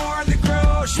afford the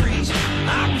groceries.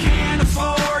 I can't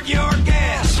afford your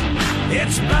gas.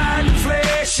 It's bad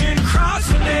inflation across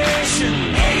the nation.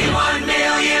 81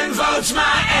 million votes my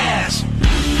ass.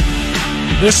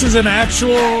 This is an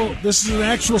actual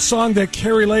song that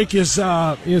Carrie Lake is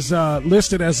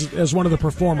listed as one of the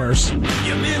performers.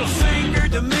 Your middle finger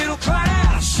to middle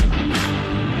class.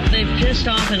 They've pissed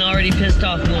off an already pissed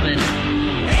off woman.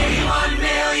 81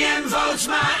 million votes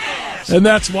my ass. And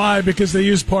that's why, because they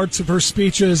use parts of her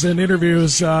speeches and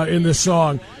interviews in this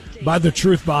song by the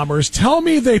Truth Bombers. Tell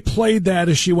me they played that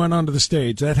as she went onto the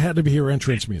stage. That had to be her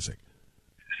entrance music.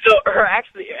 So her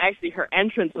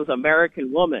entrance was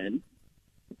American Woman.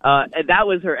 And that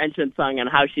was her entrance song on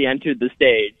how she entered the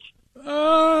stage.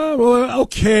 Well,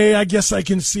 okay, I guess I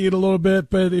can see it a little bit,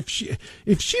 but if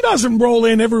she doesn't roll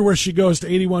in everywhere she goes to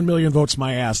 81 million votes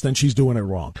my ass, then she's doing it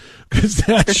wrong. Because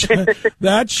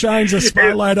that shines a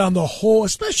spotlight on the whole,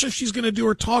 especially if she's going to do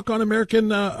her talk on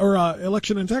American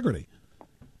election integrity.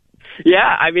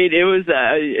 Yeah, I mean, it was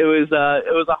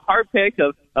a hard pick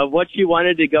of what she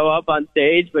wanted to go up on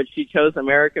stage, but she chose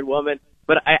American Woman.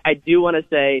 But I do want to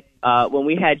say, when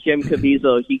we had Jim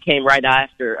Caviezel, he came right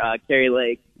after Carrie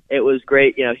Lake. It was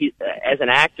great. He, as an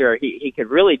actor, he could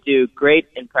really do great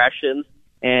impressions.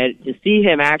 And to see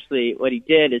him actually, what he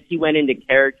did is he went into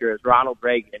character as Ronald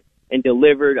Reagan and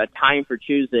delivered A Time for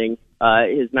Choosing,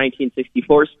 his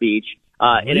 1964 speech.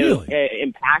 And really?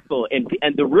 It was impactful.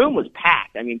 And the room was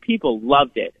packed. I mean, people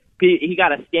loved it. He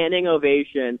got a standing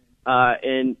ovation,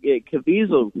 and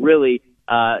Caviezel really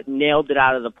nailed it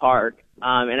out of the park.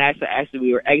 And actually,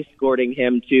 we were escorting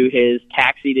him to his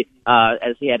taxi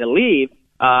as he had to leave.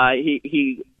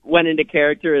 He went into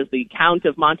character as the Count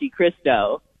of Monte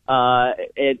Cristo.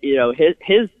 And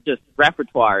his just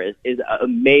repertoire is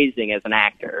amazing as an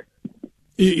actor.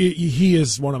 He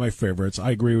is one of my favorites.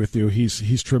 I agree with you.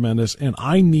 He's tremendous, and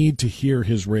I need to hear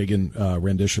his Reagan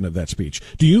rendition of that speech.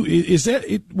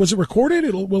 Was it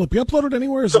recorded? Will it be uploaded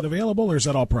anywhere? Is it available, or is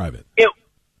that all private?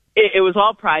 It was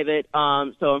all private,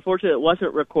 so unfortunately it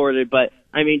wasn't recorded, but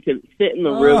I mean, to sit in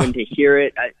the room and to hear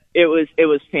it, it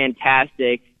was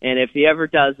fantastic. And if he ever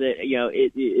does it,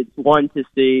 it's one to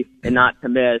see and not to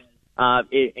miss.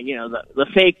 The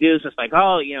fake news is like,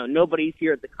 nobody's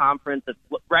here at the conference. It's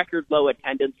record low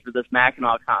attendance for this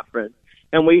Mackinac conference.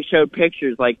 And we showed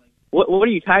pictures like, what are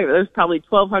you talking about? There's probably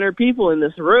 1,200 people in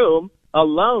this room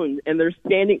alone, and there's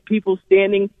people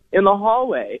standing in the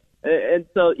hallway. And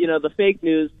so, the fake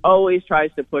news always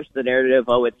tries to push the narrative,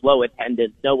 it's low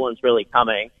attendance, no one's really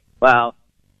coming. Well,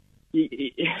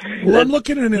 I'm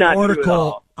looking at an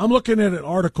article. I'm looking at an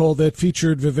article that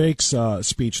featured Vivek's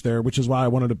speech there, which is why I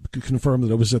wanted to confirm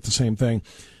that it was at the same thing.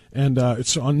 And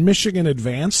it's on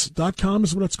MichiganAdvance.com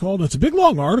is what it's called. And it's a big,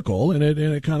 long article, and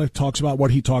it kind of talks about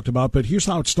what he talked about. But here's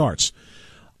how it starts.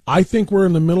 I think we're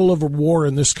in the middle of a war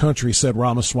in this country, said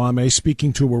Ramaswamy,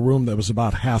 speaking to a room that was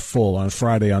about half full on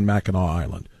Friday on Mackinac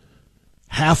Island.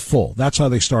 Half full. That's how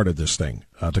they started this thing,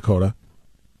 Dakota.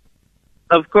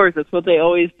 Of course, that's what they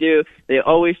always do. They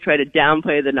always try to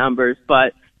downplay the numbers.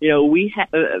 But,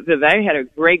 Vivek had a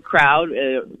great crowd,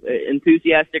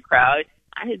 enthusiastic crowd.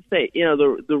 I'd say,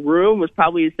 the room was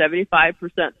probably 75%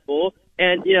 full.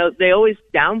 And, they always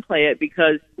downplay it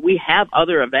because we have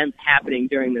other events happening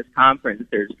during this conference.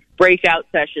 There's breakout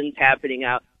sessions happening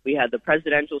out. We had the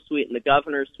presidential suite and the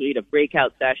governor's suite of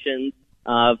breakout sessions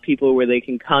of people where they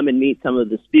can come and meet some of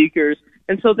the speakers.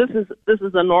 And so this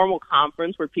is a normal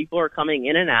conference where people are coming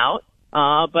in and out.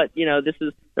 But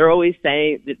they're always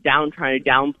saying that trying to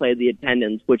downplay the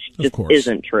attendance, which just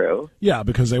isn't true. Yeah,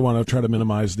 because they want to try to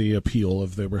minimize the appeal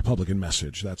of the Republican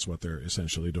message. That's what they're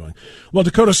essentially doing. Well,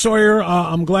 Dakota Sawyer,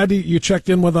 I'm glad you checked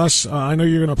in with us. I know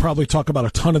you're going to probably talk about a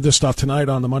ton of this stuff tonight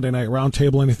on the Monday Night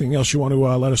Roundtable. Anything else you want to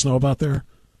let us know about there?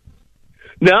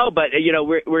 No, but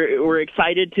we're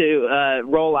excited to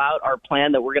roll out our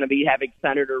plan that we're going to be having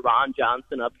Senator Ron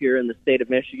Johnson up here in the state of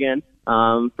Michigan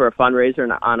for a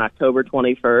fundraiser on October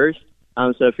 21st.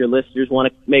 So if your listeners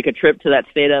want to make a trip to that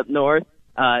state up north,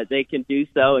 they can do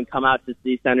so and come out to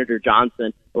see Senator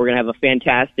Johnson. We're going to have a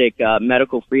fantastic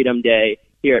Medical Freedom Day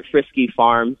here at Frisky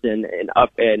Farms in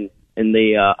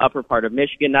the upper part of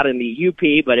Michigan, not in the UP,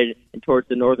 but towards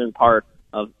the northern part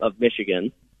of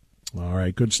Michigan. All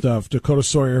right, good stuff. Dakota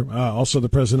Sawyer, also the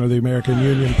president of the American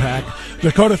Union PAC.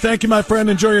 Dakota, thank you, my friend.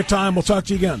 Enjoy your time. We'll talk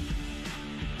to you again.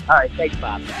 All right, thanks,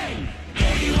 Bob.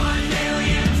 81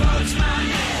 million votes, my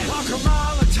man. While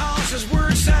Kamala tosses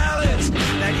word salads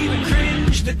that even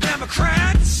cringe the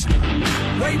Democrats.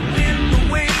 Waiting in the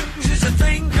wings is a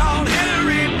thing called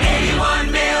Hillary.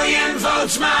 81 million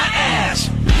votes, my ass.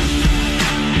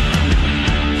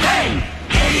 Hey,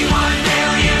 81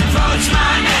 million votes,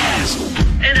 my ass.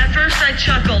 And at first I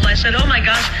chuckled. I said, oh my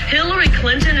gosh, Hillary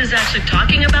Clinton is actually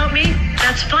talking about me?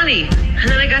 That's funny. And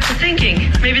then I got to thinking,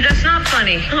 maybe that's not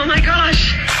funny. Oh my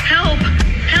gosh, help,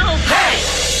 help. Hey!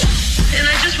 And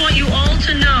I just want you all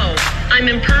to know I'm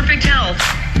in perfect health.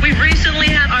 We've recently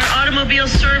had our automobile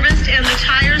serviced and the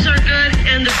tires are good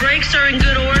and the brakes are in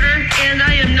good order and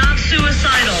I am not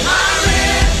suicidal. My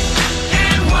red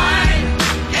and white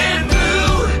and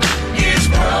blue is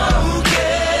broken.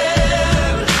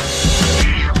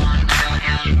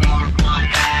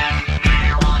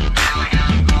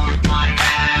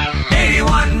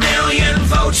 81 million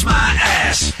votes my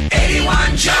ass.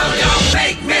 81 Joe, don't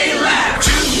make me laugh.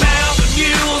 2 mountain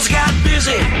mules got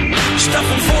busy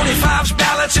stuffing 45's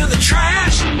ballots in the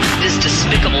trash. It is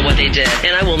despicable what they did,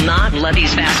 and I will not let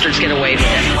these bastards get away with it.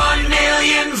 81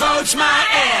 million votes my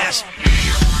ass.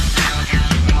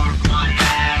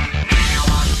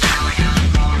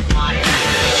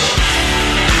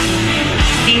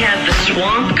 He had the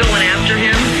swamp going after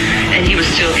him, and he was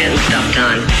still getting stuff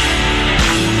done.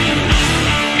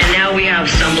 And now we have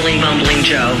stumbling, bumbling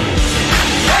Joe.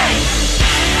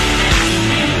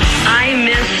 I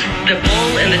miss the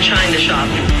bull in the china shop.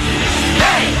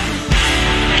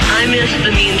 I miss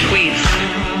the mean tweets.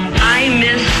 I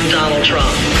miss Donald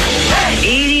Trump.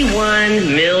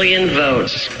 81 million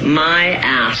votes. My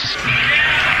ass.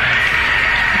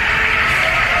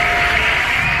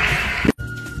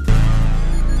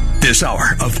 This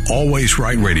hour of Always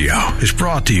Right Radio is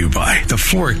brought to you by The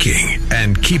Floor King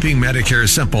and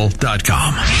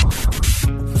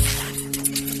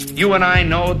KeepingMedicareSimple.com. You and I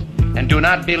know and do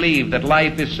not believe that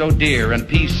life is so dear and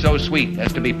peace so sweet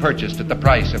as to be purchased at the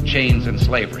price of chains and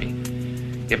slavery.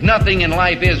 If nothing in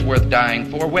life is worth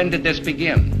dying for, when did this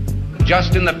begin?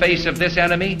 Just in the face of this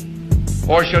enemy?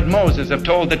 Or should Moses have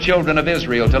told the children of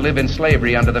Israel to live in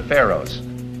slavery under the Pharaohs?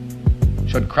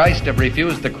 Should Christ have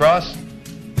refused the cross?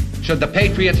 Should the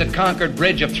patriots at Concord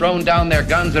Bridge have thrown down their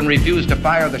guns and refused to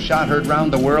fire the shot heard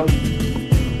round the world?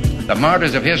 The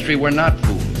martyrs of history were not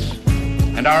fools.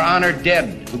 And our honored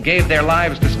dead, who gave their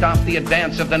lives to stop the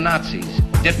advance of the Nazis,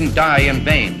 didn't die in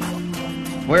vain.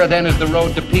 Where then is the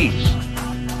road to peace?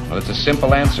 Well, it's a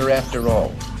simple answer after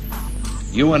all.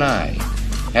 You and I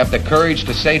have the courage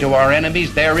to say to our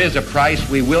enemies, there is a price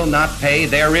we will not pay.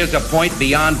 There is a point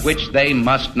beyond which they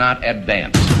must not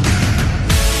advance.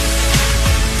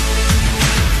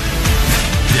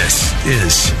 This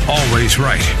is Always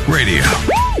Right Radio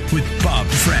with Bob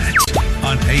Frantz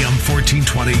on AM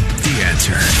 1420, The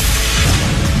Answer.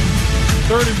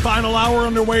 Third and final hour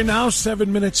underway now,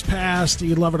 7 minutes past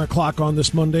 11 o'clock on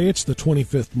this Monday. It's the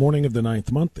 25th morning of the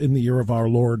 9th month in the year of our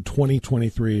Lord,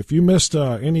 2023. If you missed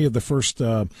any of the first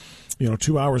 2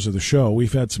 hours of the show,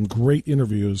 we've had some great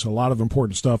interviews, a lot of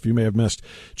important stuff you may have missed.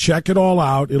 Check it all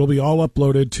out. It'll be all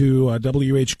uploaded to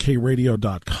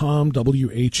WHKRadio.com,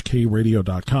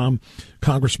 WHKRadio.com.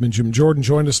 Congressman Jim Jordan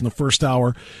joined us in the first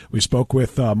hour. We spoke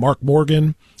with Mark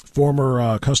Morgan,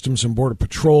 former Customs and Border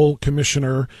Patrol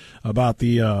Commissioner, about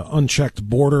the unchecked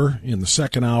border in the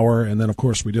second hour. And then, of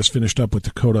course, we just finished up with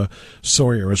Dakota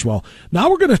Sawyer as well. Now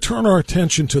we're going to turn our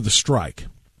attention to the strike.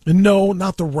 And no,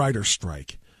 not the writer's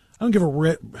strike. I don't give a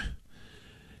rip.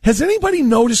 Has anybody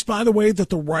noticed, by the way, that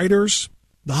the writers,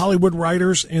 the Hollywood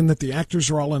writers, and that the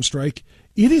actors are all on strike?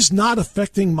 It is not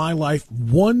affecting my life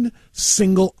one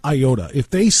single iota. If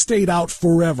they stayed out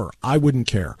forever, I wouldn't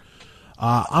care.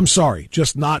 I'm sorry,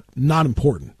 just not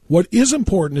important. What is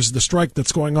important is the strike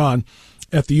that's going on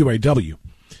at the UAW.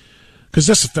 Because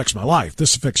this affects my life.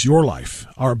 This affects your life.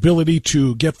 Our ability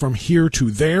to get from here to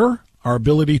there, our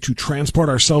ability to transport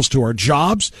ourselves to our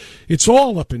jobs, it's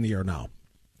all up in the air now.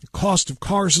 The cost of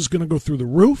cars is going to go through the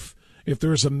roof. If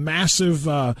there's a massive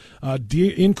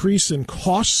increase in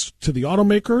costs to the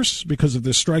automakers because of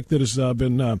this strike that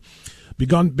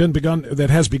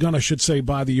has begun, I should say,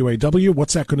 by the UAW.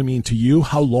 What's that going to mean to you?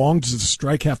 How long does the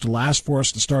strike have to last for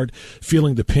us to start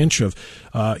feeling the pinch of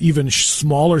even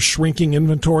smaller shrinking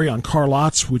inventory on car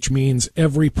lots, which means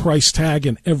every price tag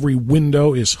and every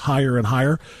window is higher and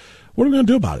higher? What are we going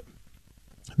to do about it?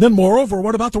 Then, moreover,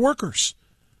 what about the workers?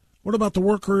 What about the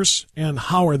workers, and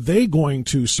how are they going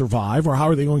to survive, or how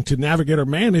are they going to navigate or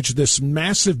manage this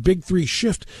massive Big Three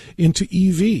shift into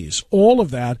EVs? All of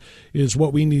that is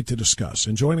what we need to discuss.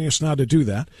 And joining us now to do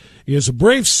that is a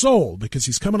brave soul, because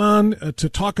he's coming on to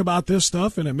talk about this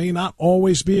stuff, and it may not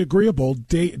always be agreeable.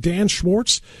 Dan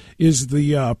Schwartz is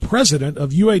the president of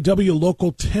UAW Local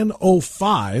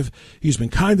 1005. He's been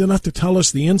kind enough to tell us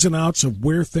the ins and outs of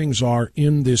where things are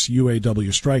in this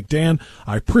UAW strike. Dan,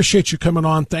 I appreciate you coming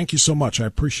on. Thank you so much. I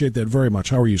appreciate that very much.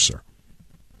 How are you, sir?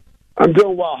 I'm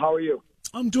doing well. How are you?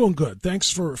 I'm doing good.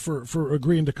 Thanks for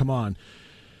agreeing to come on.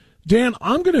 Dan,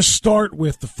 I'm going to start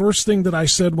with the first thing that I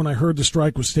said when I heard the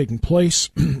strike was taking place,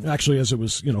 actually as it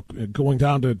was, going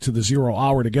down to the 0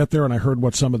 hour to get there, and I heard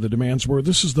what some of the demands were.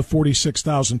 This is the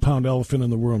 46,000-pound elephant in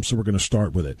the room, so we're going to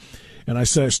start with it. And I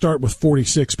said I start with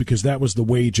 46 because that was the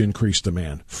wage increase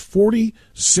demand.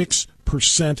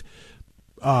 46%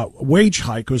 wage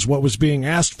hike was what was being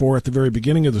asked for at the very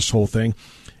beginning of this whole thing.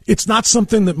 It's not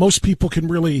something that most people can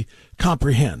really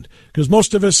comprehend, because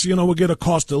most of us, will get a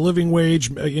cost of living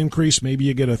wage increase. Maybe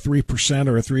you get a 3%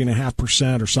 or a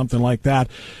 3.5% or something like that.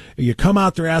 You come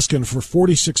out there asking for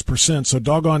 46%, so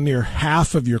doggone near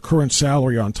half of your current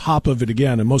salary on top of it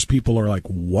again, and most people are like,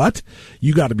 what?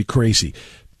 You got to be crazy.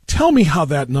 Tell me how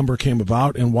that number came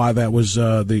about and why that was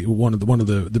one of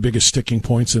the biggest sticking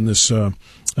points in this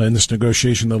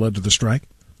negotiation that led to the strike.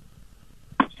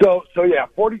 So yeah,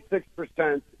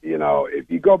 46%.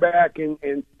 If you go back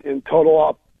and total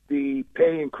up the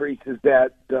pay increases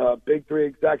that Big Three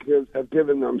executives have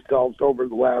given themselves over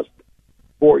the last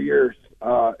 4 years,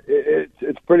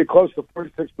 it's pretty close to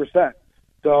 46%.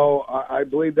 So I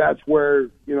believe that's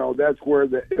where it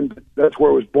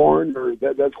was born, or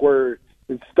that's where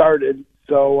it started.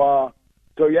 So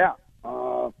yeah,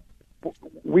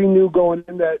 we knew going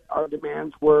in that our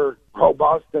demands were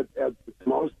robust at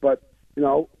most, but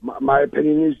my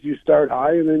opinion is you start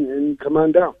high and come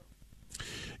on down.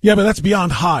 Yeah, but that's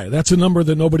beyond high. That's a number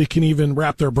that nobody can even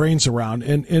wrap their brains around.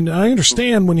 And I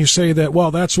understand when you say that, well,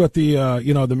 that's what the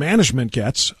the management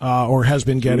gets or has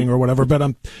been getting or whatever.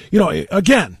 But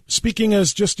again, speaking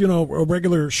as just a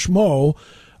regular schmo,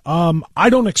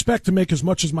 I don't expect to make as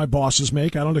much as my bosses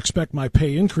make. I don't expect my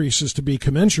pay increases to be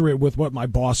commensurate with what my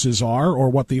bosses are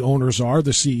or what the owners are,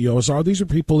 the CEOs are. These are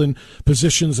people in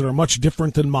positions that are much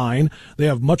different than mine. They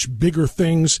have much bigger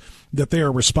things that they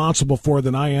are responsible for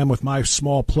than I am with my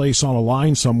small place on a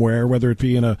line somewhere, whether it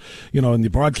be in in the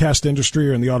broadcast industry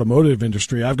or in the automotive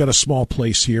industry. I've got a small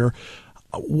place here.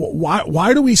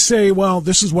 Why do we say, well,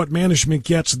 this is what management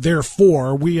gets,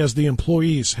 therefore we as the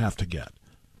employees have to get?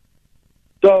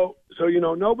 So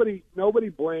nobody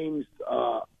blames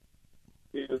the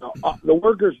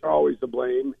workers are always to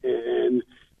blame, and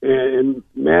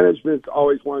management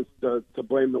always wants to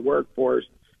blame the workforce.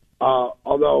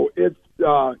 Although it's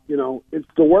it's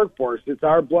the workforce, it's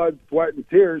our blood, sweat, and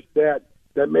tears that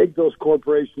make those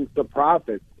corporations the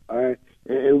profits,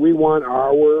 and we want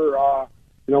our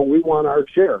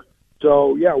share.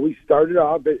 So yeah, we started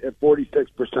off at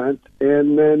 46%,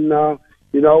 and then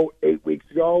 8 weeks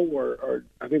ago, or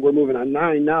I think we're moving on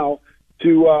 9 now,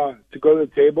 to go to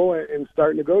the table and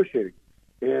start negotiating.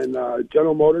 And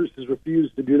General Motors has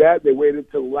refused to do that. They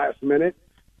waited till the last minute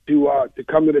to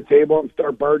come to the table and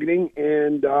start bargaining,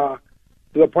 and to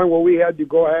the point where we had to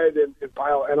go ahead and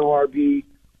file an NLRB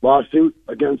lawsuit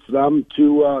against them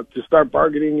to start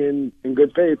bargaining in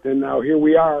good faith. And now here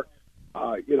we are,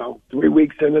 3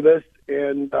 weeks into this,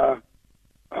 and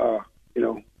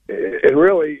and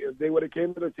really, if they would have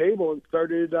came to the table and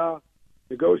started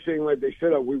negotiating like they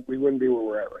should have, we wouldn't be where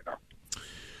we're at right now.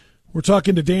 We're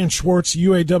talking to Dan Schwartz,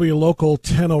 UAW Local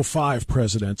 1005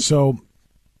 president. So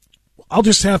I'll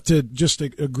just have to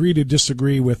agree to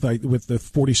disagree with the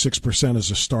 46% as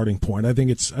a starting point. I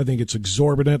think it's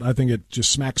exorbitant. I think it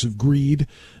just smacks of greed,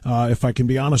 if I can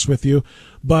be honest with you.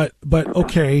 But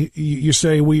okay, you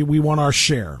say we want our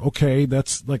share. Okay,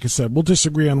 that's, like I said, we'll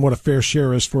disagree on what a fair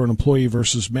share is for an employee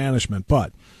versus management.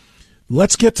 But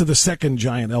let's get to the second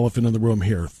giant elephant in the room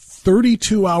here: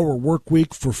 32-hour work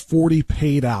week for 40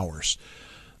 paid hours.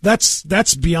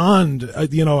 That's beyond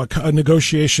a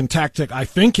negotiation tactic, I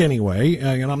think, anyway.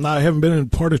 And I haven't been in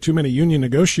part of too many union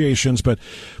negotiations, but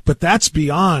that's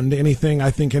beyond anything I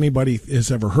think anybody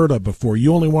has ever heard of before.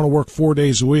 You only want to work 4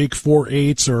 days a week, 4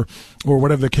 8s, or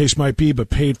whatever the case might be, but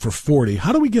paid for 40.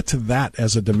 How do we get to that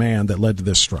as a demand that led to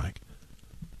this strike?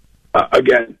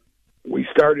 Again, we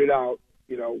started out,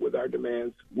 with our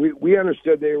demands. We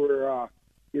understood they were,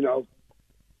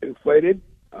 inflated.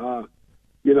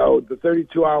 The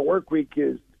 32-hour work week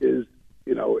is it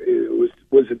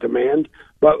was a demand.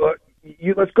 But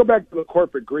let's go back to the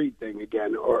corporate greed thing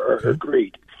again, or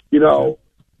greed.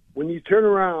 When you turn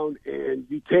around and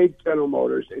you take General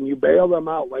Motors and you bail them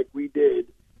out like we did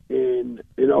in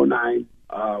 2009,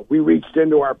 we reached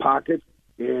into our pockets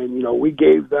and we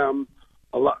gave them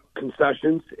a lot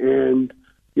concessions, and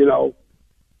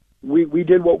we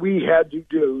did what we had to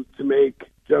do to make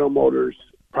General Motors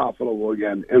profitable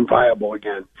again and viable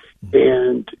again.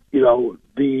 And,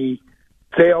 the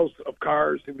sales of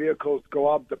cars and vehicles go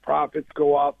up, the profits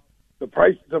go up, the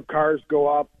prices of cars go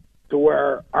up to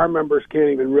where our members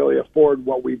can't even really afford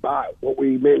what we buy, what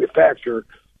we manufacture.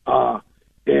 And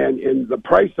the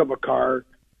price of a car,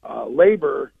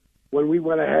 labor, when we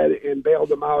went ahead and bailed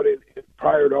them out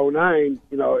prior to 2009,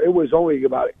 it was only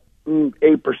about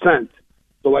 8%.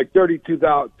 So like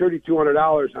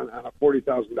 $3,200 on a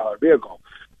 $40,000 vehicle.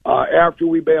 After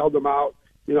we bailed them out,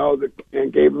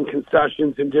 and gave them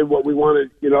concessions and did what we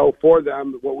wanted, for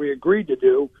them, what we agreed to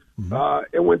do,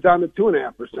 it went down to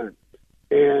 2.5%.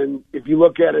 And if you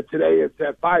look at it today, it's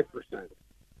at 5%.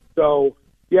 So,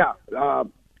 yeah,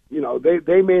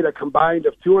 they made a combined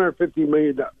of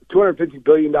 $250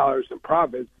 billion in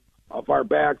profits off our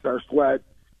backs, our sweat,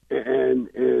 and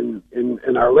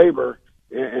our labor.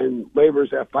 And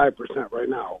labor's at 5% right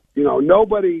now.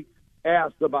 Nobody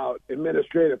asked about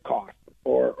administrative costs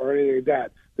or anything like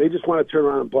that. They just want to turn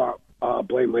around and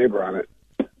blame labor on it.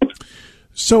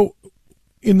 So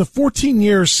in the 14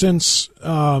 years since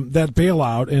that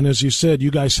bailout, and as you said,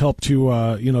 you guys helped to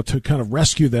to kind of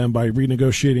rescue them by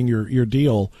renegotiating your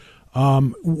deal,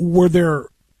 were there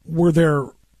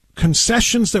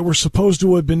concessions that were supposed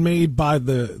to have been made by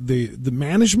the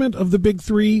management of the big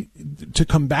three to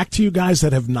come back to you guys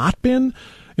that have not been?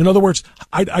 In other words,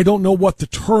 I don't know what the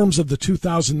terms of the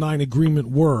 2009 agreement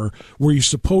were. Were you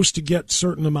supposed to get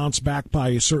certain amounts back by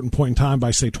a certain point in time,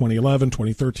 by, say, 2011,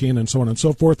 2013, and so on and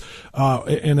so forth,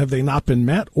 and have they not been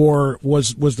met? Or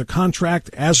was the contract,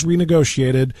 as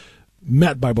renegotiated,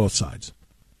 met by both sides?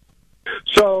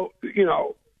 So,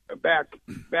 back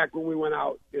when we went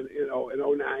out in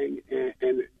 2009,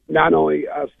 and not only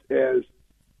us as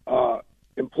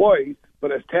employees,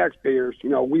 but as taxpayers,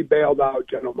 we bailed out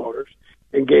General Motors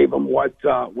and gave them what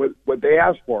they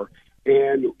asked for.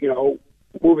 And,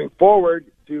 moving forward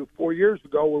to 4 years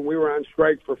ago when we were on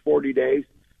strike for 40 days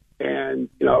and,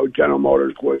 General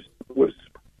Motors was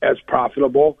as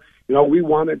profitable, we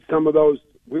wanted some of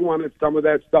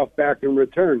that stuff back in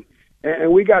return.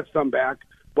 And we got some back.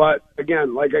 But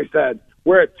again, like I said,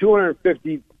 we're at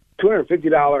 $250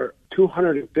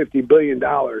 billion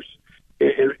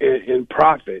in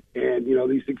profit. And,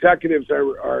 these executives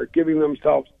are giving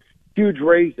themselves huge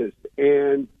raises,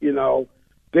 and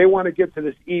they want to get to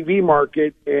this EV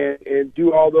market and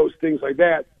do all those things like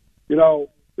that.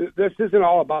 This isn't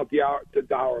all about the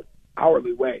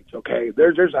hourly wage. Okay,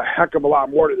 there's a heck of a lot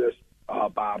more to this,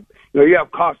 Bob. You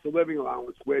have cost of living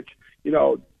allowance, which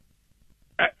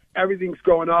everything's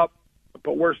going up,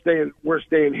 but we're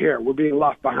staying here. We're being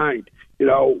left behind.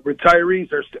 Retirees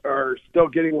are still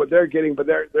getting what they're getting, but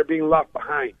they're being left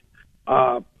behind.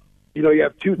 You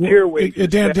have two-tier wages.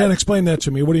 Dan, explain that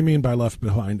to me. What do you mean by left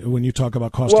behind when you talk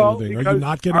about cost of living? Are you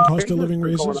not getting cost of living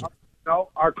raises? No,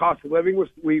 our cost of living was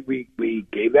we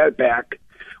gave that back.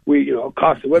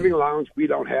 Cost of living allowance we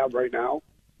don't have right now.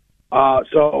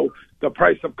 So the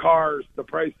price of cars, the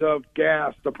price of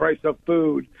gas, the price of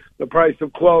food, the price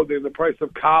of clothing, the price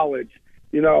of college,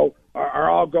 are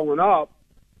all going up,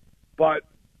 but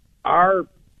our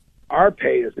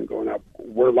pay isn't going up.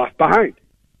 We're left behind.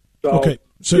 So, okay.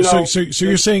 So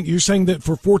you're saying that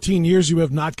for 14 years you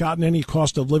have not gotten any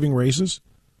cost of living raises?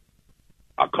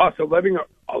 A cost of living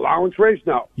allowance raise?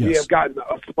 No. Yes. We have gotten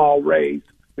a small raise.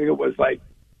 I think it was like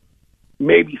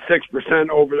maybe 6%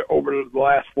 over the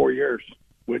last 4 years,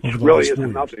 which really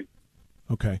isn't nothing.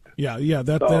 Okay. Yeah.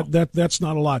 That's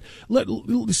not a lot.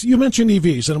 You mentioned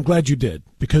EVs, and I'm glad you did,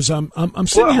 because I'm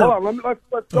sitting here. Hold on.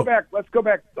 Let's go back. Let's go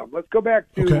back to some. Let's go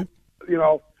back to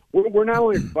we're not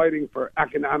only fighting for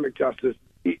economic justice,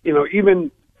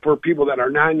 even for people that are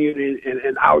non-union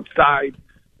and outside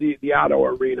the auto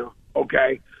arena.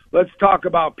 Okay. Let's talk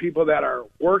about people that are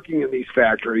working in these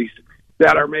factories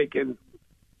that are making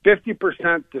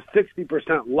 50% to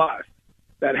 60% less,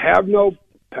 that have no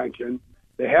pension.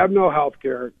 They have no health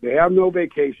care. They have no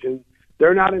vacation.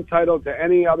 They're not entitled to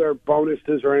any other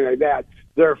bonuses or anything like that.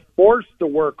 They're forced to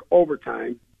work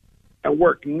overtime and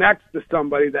work next to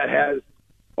somebody that has,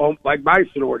 like my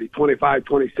seniority, 25,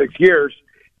 26 years,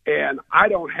 and I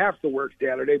don't have to work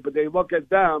Saturday, but they look at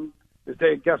them and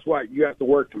say, guess what? You have to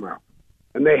work tomorrow.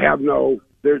 And they have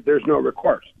there's no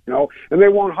recourse, and they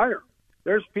won't hire.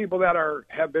 There's people that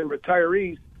have been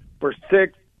retirees for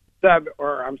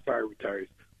retirees.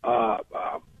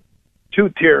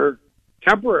 Two-tier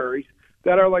temporaries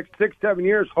that are like 6-7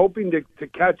 years, hoping to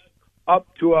catch up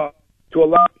to a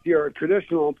last year a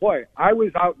traditional employee. I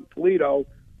was out in Toledo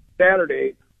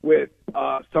Saturday with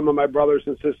some of my brothers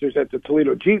and sisters at the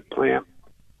Toledo Jeep plant,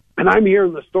 and I'm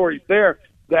hearing the stories there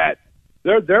that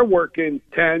they're working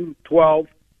 10, 12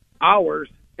 hours,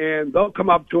 and they'll come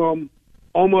up to them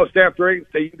almost after 8 and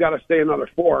say, you got to stay another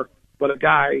 4, but a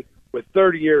guy with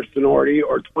 30 years seniority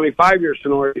or 25 years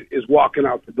seniority is walking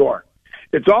out the door.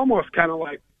 It's almost kind of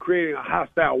like creating a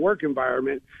hostile work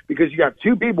environment, because you got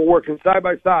two people working side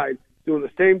by side doing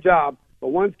the same job, but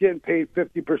one's getting paid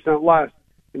 50% less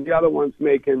and the other one's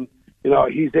making,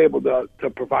 he's able to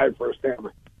provide for his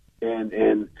family.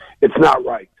 And it's not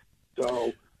right.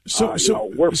 So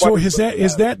is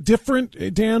that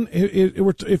different, Dan?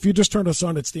 If you just turned us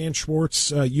on, it's Dan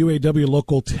Schwartz, UAW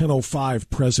Local 1005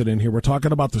 president here. We're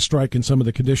talking about the strike and some of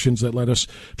the conditions that led us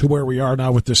to where we are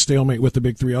now with this stalemate with the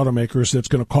big three automakers. That's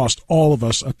going to cost all of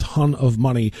us a ton of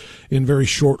money in very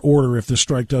short order if the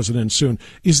strike doesn't end soon.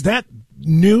 Is that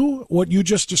new, what you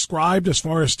just described, as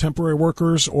far as temporary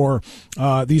workers or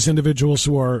these individuals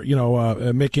who are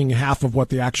making half of what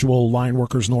the actual line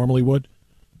workers normally would?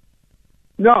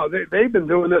 No, they've been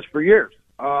doing this for years.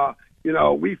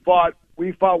 We fought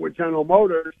with General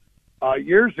Motors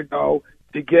years ago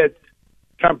to get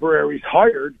temporaries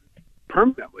hired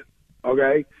permanently.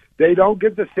 Okay, they don't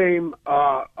get the same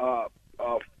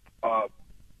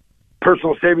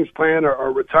personal savings plan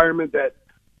or retirement that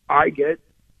I get.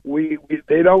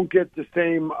 They don't get the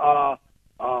same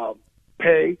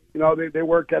pay. They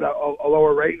work at a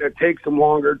lower rate, and it takes them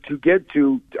longer to get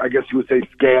to, I guess you would say,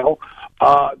 scale.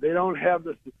 They don't have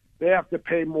this. They have to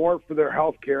pay more for their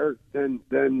health care than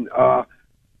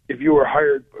if you were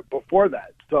hired before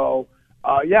that. So,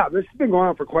 this has been going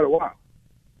on for quite a while.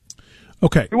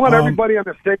 Okay, we want everybody on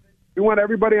the same. We want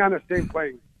everybody on the same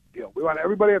playing field. We want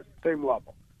everybody at the same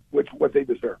level, what they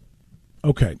deserve.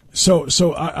 Okay, so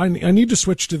I need to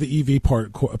switch to the EV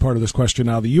part of this question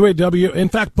now. The UAW, in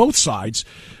fact, both sides,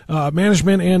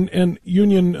 management and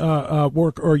union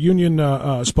union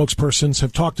spokespersons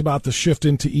have talked about the shift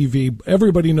into EV.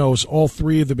 Everybody knows all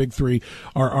three of the big three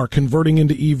are converting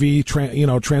into EV,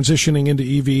 transitioning into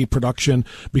EV production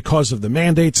because of the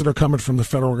mandates that are coming from the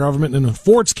federal government. And in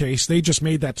Ford's case, they just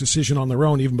made that decision on their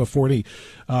own, even before any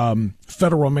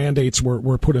federal mandates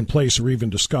were put in place or even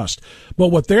discussed. But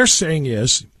what they're saying is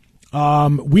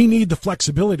we need the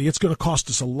flexibility. It's going to cost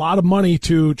us a lot of money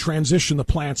to transition the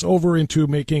plants over into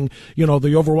making,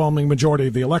 the overwhelming majority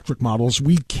of the electric models.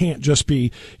 We can't just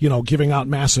be, giving out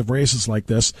massive raises like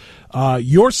this.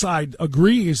 Your side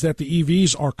agrees that the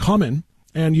EVs are coming.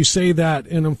 And you say that,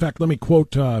 and in fact, let me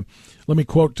quote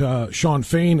Sean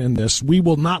Fain in this: "We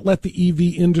will not let the EV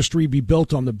industry be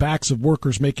built on the backs of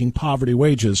workers making poverty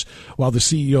wages, while the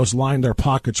CEOs line their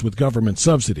pockets with government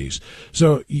subsidies."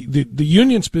 So the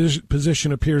union's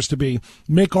position appears to be: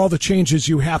 make all the changes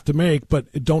you have to make,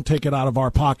 but don't take it out of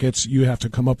our pockets. You have to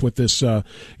come up with this,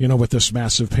 with this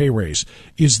massive pay raise.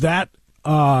 Is that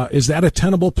a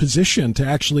tenable position to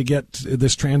actually get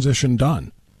this transition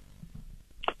done?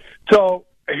 So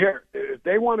here, if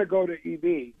they want to go to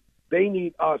EV, they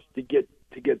need us to get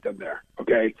them there.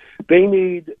 Okay, they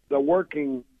need the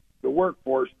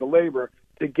workforce, the labor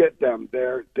to get them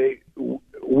there.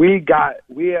 We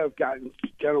have gotten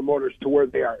General Motors to where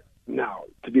they are now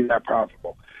to be that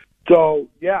profitable. So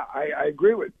yeah, I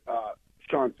agree with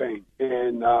Sean Fain,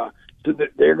 and so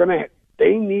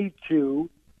they need to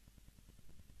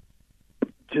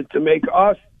make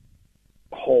us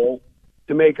whole,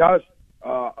 to make us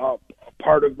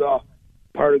part of the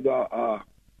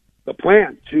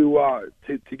plan to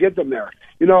get them there.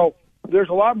 there's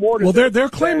a lot more to Well, they're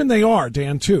claiming they are,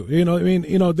 Dan, too. The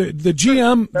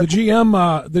GM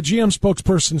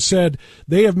spokesperson said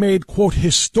they have made, quote,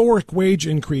 historic wage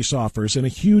increase offers in a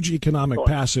huge economic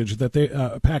package that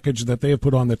they have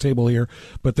put on the table here.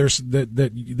 But there's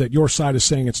that your side is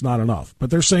saying it's not enough. But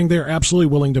they're saying they're absolutely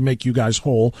willing to make you guys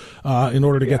whole in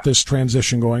order to get this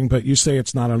transition going. But you say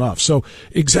it's not enough. So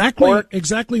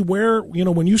exactly where,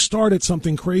 when you start at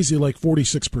something crazy like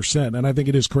 46%, and I think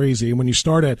it is crazy, and when you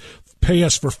start at pay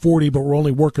us for 40, but we're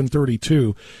only working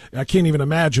 32. I can't even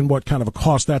imagine what kind of a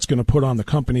cost that's going to put on the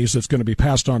companies that's going to be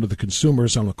passed on to the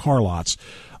consumers on the car lots.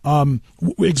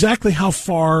 Exactly how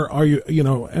far are you,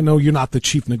 I know you're not the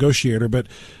chief negotiator, but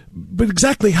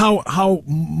exactly how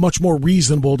much more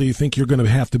reasonable do you think you're going to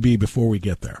have to be before we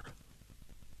get there?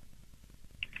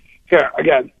 Here,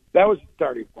 again, that was the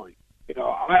starting point.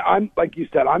 I'm like you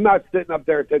said, I'm not sitting up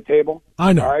there at that table.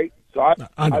 I know. All right? So I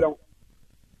don't,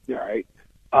 all right.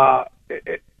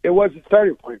 It was a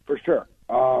starting point for sure.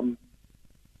 And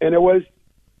it was,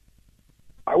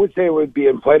 I would say it would be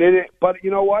inflated, but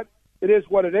you know what? It is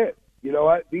what it is. You know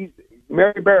what?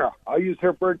 Mary Barra, I'll use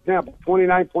her for example,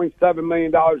 $29.7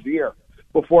 million a year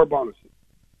before bonuses.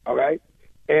 Okay.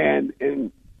 And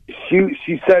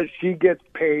she says she gets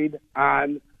paid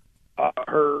on,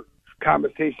 her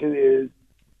compensation is,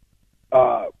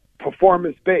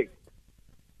 performance based.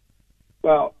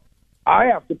 Well, I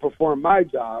have to perform my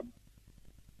job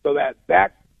so that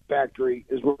factory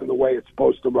is running the way it's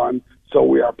supposed to run, so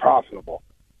we are profitable.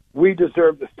 We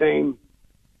deserve the same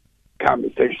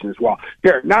compensation as well.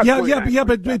 Here,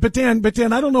 but Dan,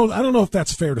 I don't know if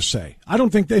that's fair to say. I don't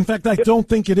think. In fact, I don't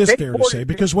think it is fair to say,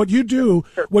 because what you do,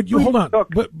 what you're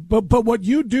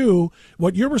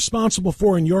responsible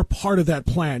for in your part of that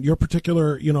plant, your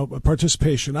particular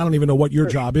participation. I don't even know what your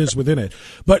job is within it,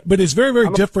 but it's very,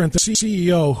 very different than the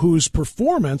CEO whose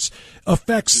performance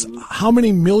affects how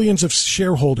many millions of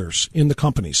shareholders in the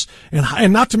companies,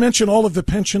 and not to mention all of the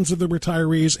pensions of the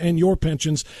retirees and your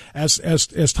pensions as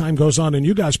time goes on, and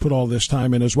you guys put all this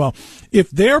time in as well.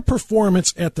 If their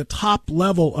performance at the top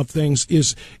level of things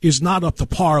is not up to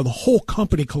par, the whole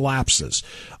company collapses.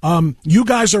 You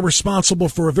guys are responsible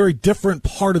for a very different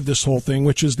part of this whole thing,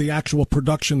 which is the actual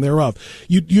production thereof.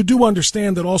 You do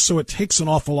understand that also it takes an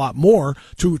awful lot more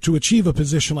to achieve a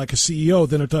position like a CEO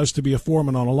than it does to be a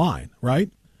foreman on a line, right?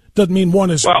 Doesn't mean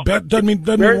one is doesn't mean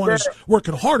one is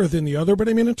working harder than the other, but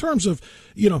I mean in terms of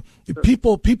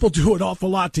people do an awful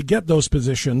lot to get those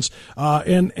positions,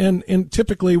 and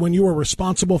typically when you are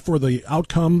responsible for the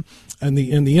outcome and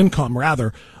the income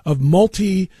rather of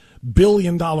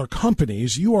multi-billion-dollar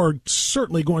companies, you are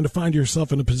certainly going to find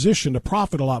yourself in a position to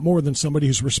profit a lot more than somebody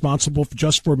who's responsible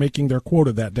just for making their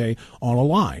quota that day on a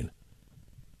line.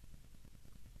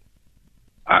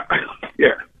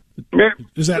 Yeah.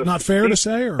 Is that not fair to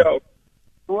say? Or?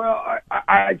 Well,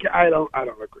 I don't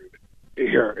agree with it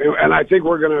here, and I think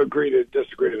we're going to agree to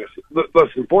disagree to this.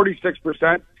 Listen,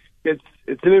 46%, it's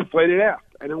an inflated ask,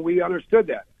 and we understood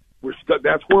that.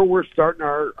 That's where we're starting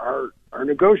our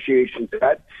negotiations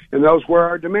at, and those were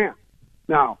our demands.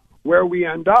 Now, where we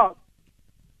end up,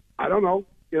 I don't know.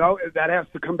 That has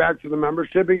to come back to the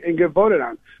membership and get voted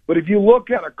on. But if you look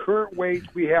at a current wage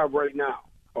we have right now,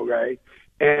 okay,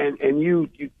 and you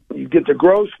get the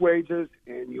gross wages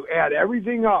and you add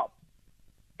everything up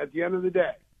at the end of the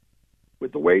day,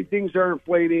 with the way things are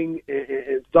inflating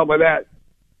and stuff like that,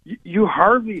 you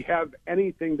hardly have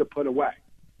anything to put away,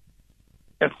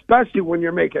 especially when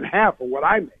you're making half of what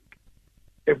I make.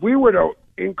 If we were to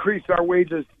increase our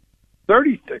wages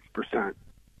 36%,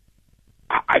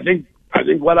 I think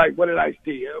what did I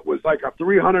see? It was like a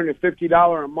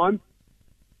 $350 a month.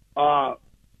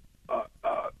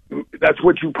 That's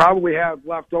what you probably have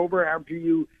left over after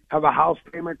you have a house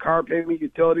payment, car payment,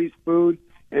 utilities, food,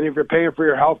 and if you're paying for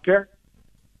your health care.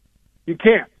 You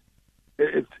can't.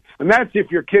 And that's if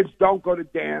your kids don't go to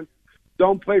dance,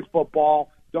 don't play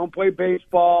football, don't play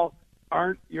baseball,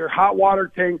 your hot water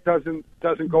tank doesn't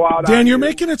go out. Dan, you're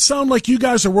making it sound like you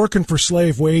guys are working for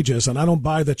slave wages, and I don't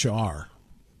buy that you are.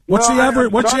 What's the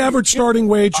average starting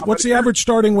wage? What's the average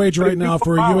starting wage right now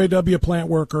for a UAW plant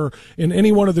worker in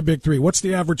any one of the big three? What's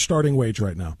the average starting wage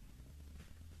right now?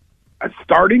 A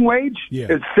starting wage? Yeah.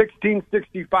 It's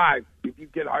 $16.65 if you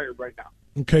get hired right now.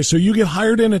 Okay, so you get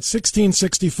hired in at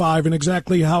 $16.65, and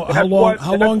exactly how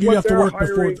long do you have to work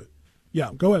before? Yeah,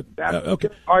 go ahead. Okay.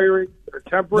 Hiring, they're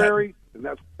temporary, and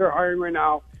that's what they're hiring right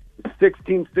now.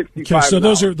 $16.65. Okay, so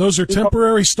those are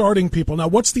temporary starting people. Now,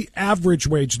 what's the average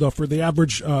wage though for the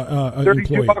average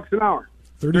employee? $32 an hour.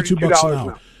 $32 an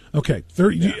hour. Okay,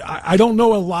 I don't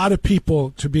know a lot of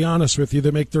people, to be honest with you,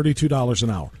 that make $32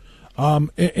 an hour.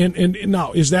 And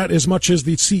now, is that as much as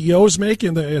the CEOs make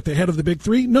at the head of the big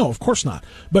three? No, of course not.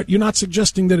 But you're not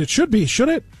suggesting that it should be, should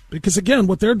it? Because, again,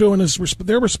 what they're doing is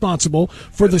they're responsible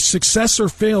for the success or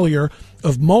failure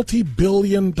of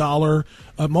multi-billion dollar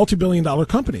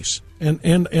companies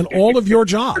and all of your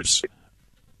jobs.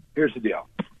 Here's the deal.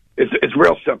 It's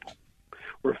real simple.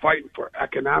 We're fighting for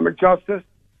economic justice,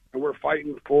 and we're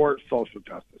fighting for social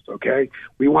justice, okay?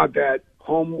 We want that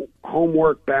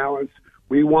homework balance.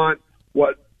 We want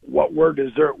what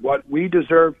we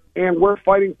deserve, and we're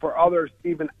fighting for others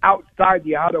even outside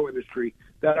the auto industry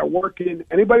that are working.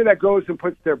 Anybody that goes and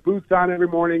puts their boots on every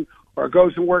morning, or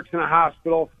goes and works in a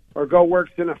hospital, or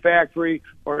works in a factory,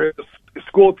 or is a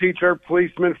school teacher,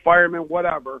 policeman, fireman,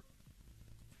 whatever.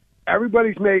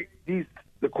 Everybody's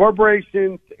the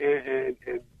corporations and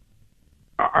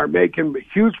are making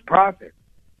huge profits.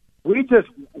 I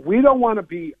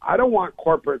don't want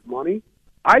corporate money.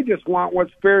 I just want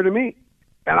what's fair to me.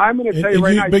 And I'm going to tell you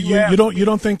right now. But you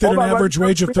don't think that an average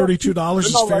wage of $32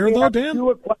 is fair, though, Dan?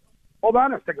 Hold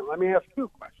on a second. Let me ask you a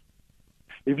question.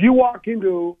 If you walk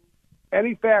into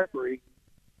any factory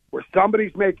where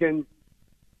somebody's making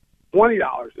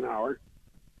 $20 an hour,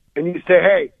 and you say,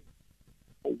 "Hey,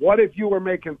 what if you were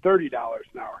making $30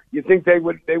 an hour?" You think they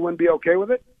wouldn't be okay with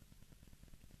it?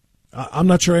 I'm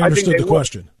not sure I understood the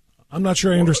question. I'm not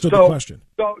sure I understood the question.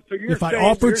 So if I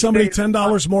offered somebody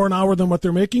 $10 more an hour than what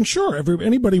they're making, sure,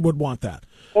 anybody would want that.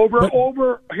 Over a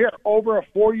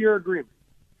 4-year agreement.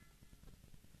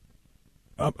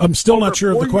 I'm still not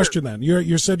sure of the question. Then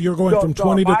you said you're going from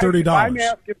 $20 to $30. I'm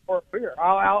asking for here.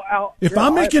 If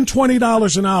I'm making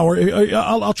 $20 an hour,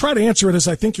 I'll try to answer it as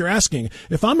I think you're asking.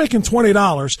 If I'm making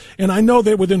 $20 and I know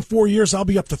that within 4 years I'll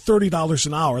be up to $30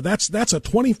 an hour, that's a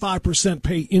 25%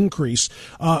 pay increase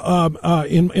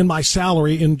in my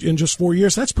salary in just 4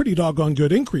 years. That's pretty doggone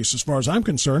good increase as far as I'm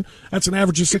concerned. That's an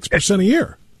average of 6% a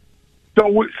year.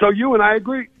 So you and I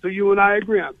agree. So you and I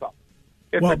agree on something.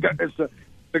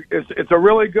 It's a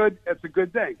really good. It's a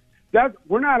good thing.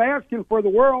 We're not asking for the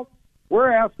world.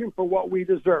 We're asking for what we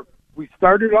deserve. We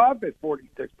started off at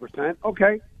 46%,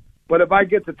 okay, but if I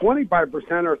get to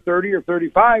 25% or 30 or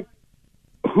 35,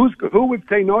 who would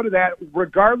say no to that?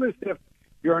 Regardless if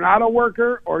you're an auto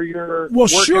worker or you're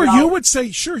you would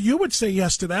say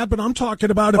yes to that. But I'm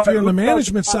talking about if you're on the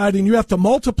management side and you have to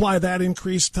multiply that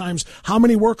increase times how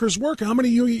many workers work. How many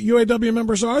UAW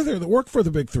members are there that work for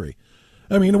the big three?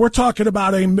 I mean, we're talking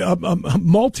about a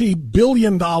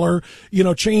multi-billion-dollar,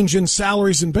 change in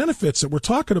salaries and benefits that we're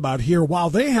talking about here, while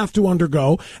they have to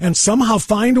undergo and somehow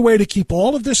find a way to keep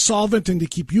all of this solvent and to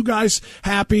keep you guys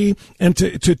happy and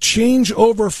to change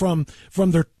over from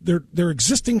their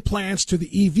existing plants to the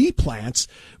EV plants,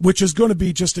 which is going to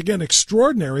be just, again,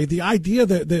 extraordinary. The idea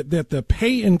that the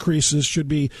pay increases should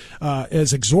be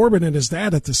as exorbitant as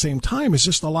that at the same time is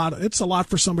just a lot. It's a lot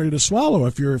for somebody to swallow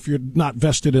if you're not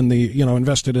vested in the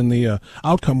invested in the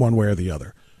outcome one way or the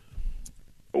other.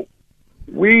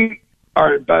 We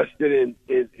are invested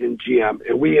in GM,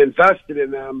 and we invested in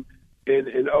them in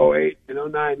 2008 and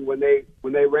 2009 when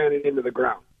they ran it into the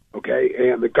ground. Okay,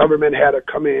 and the government had to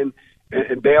come in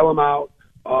and bail them out.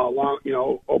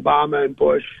 Obama and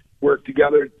Bush worked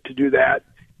together to do that,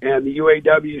 and the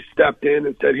UAW stepped in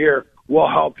and said, "Here, we'll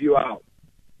help you out."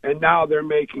 And now they're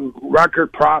making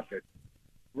record profits.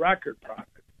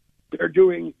 They're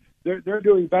doing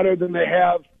better than they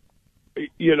have,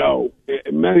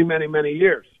 in many, many, many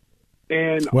years.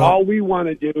 And all we want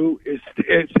to do is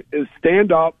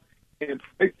stand up and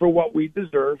fight for what we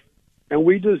deserve. And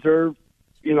we deserve,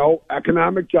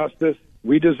 economic justice.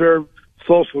 We deserve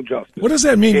social justice. What does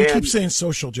that mean? You keep saying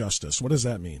social justice. What does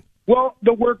that mean? Well,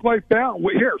 the work-life balance.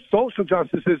 Here, social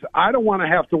justice is I don't want to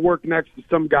have to work next to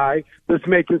some guy that's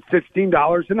making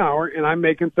 $16 an hour and I'm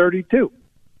making $32.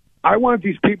 I want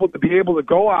these people to be able to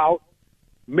go out,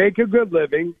 make a good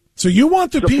living. So you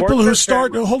want the people who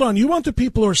start. Hold on. You want the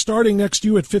people who are starting next to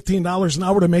you at $15 an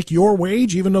hour to make your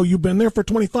wage, even though you've been there for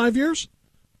 25 years?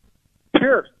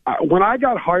 Sure. When I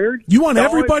got hired, you want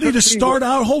everybody to start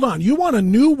out. Hold on. You want a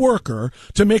new worker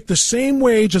to make the same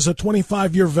wage as a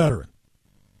 25-year veteran.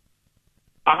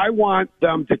 I want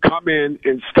them to come in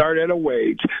and start at a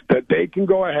wage that they can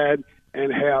go ahead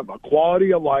and have a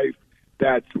quality of life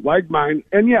that's like mine,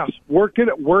 and yes, work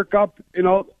up,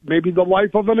 maybe the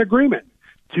life of an agreement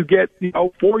to get,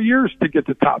 4 years to get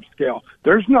the top scale.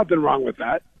 There's nothing wrong with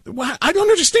that. Well, I don't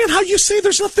understand how you say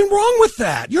there's nothing wrong with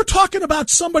that. You're talking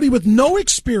about somebody with no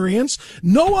experience,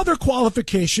 no other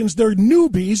qualifications. They're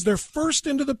newbies. They're first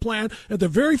into the plant at the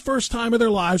very first time of their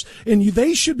lives, and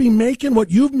they should be making what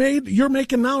you're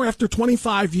making now after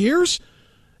 25 years.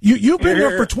 You've been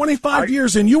there for 25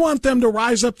 years, and you want them to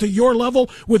rise up to your level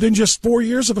within just 4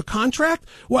 years of a contract?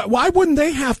 Why wouldn't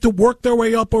they have to work their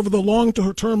way up over the long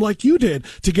term like you did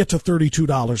to get to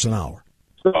 $32 an hour?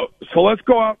 So let's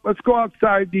go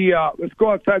outside the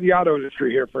auto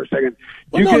industry here for a second.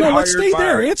 Let's stay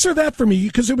there. Answer that for me,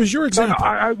 because it was your example. No,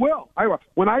 I will.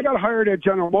 When I got hired at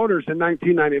General Motors in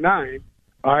 1999,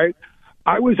 all right,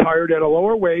 I was hired at a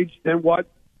lower wage than what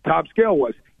top scale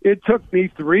was. It took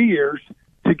me 3 years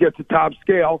to get to top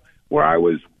scale, where I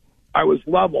was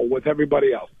level with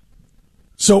everybody else.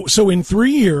 So in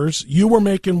 3 years, you were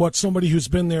making what somebody who's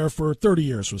been there for 30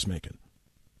 years was making.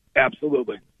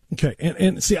 Absolutely. Okay,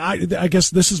 and see, I guess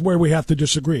this is where we have to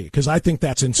disagree, because I think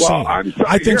that's insane. Well,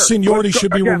 I think seniority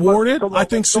should be rewarded. I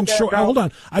think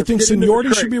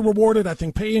seniority should be rewarded. I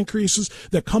think pay increases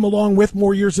that come along with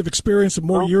more years of experience and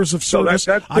more years of service.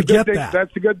 I get that.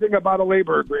 That's the good thing about a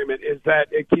labor agreement, is that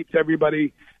it keeps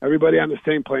everybody on the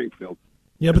same playing field.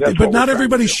 Yeah, but not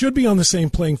everybody should be on the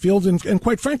same playing field. And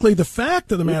quite frankly, the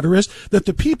fact of the matter is that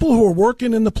the people who are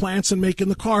working in the plants and making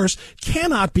the cars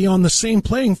cannot be on the same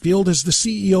playing field as the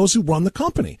CEOs who run the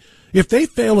company. If they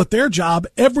fail at their job,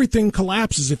 everything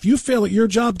collapses. If you fail at your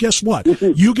job, guess what?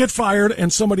 You get fired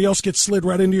and somebody else gets slid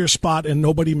right into your spot and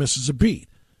nobody misses a beat.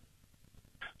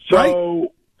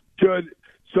 So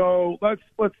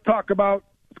let's talk about,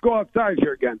 let's go outside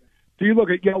here again. So you look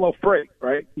at Yellow Freight,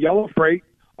 right? Yellow Freight.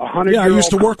 I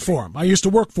used to work for him.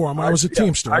 I was a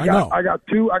Teamster. I know. I got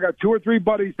two or three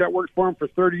buddies that worked for him for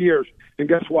 30 years. And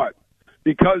guess what?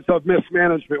 Because of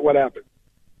mismanagement, what happened?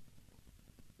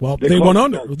 Well, they went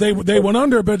under. They went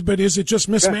under, but is it just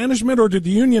mismanagement, or did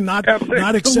the union not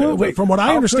accept? From what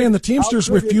I understand, the Teamsters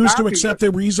refused to accept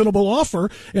a reasonable offer,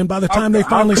 and by the time they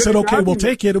finally said, "Okay, we'll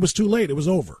take it," it was too late. It was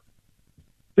over.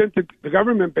 Then the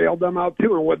government bailed them out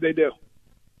too, and what'd they do?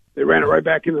 They ran it right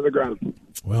back into the ground.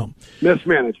 Well,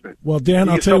 mismanagement. Well, Dan,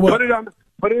 I'll tell you what.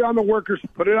 Put it on the workers.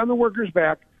 Put it on the workers'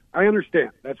 back. I understand.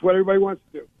 That's what everybody wants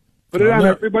to do. Put it on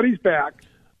everybody's back.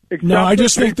 No, I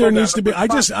just think there needs to be. I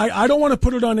don't want to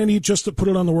put it on just to put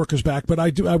it on the workers' back, but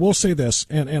I will say this,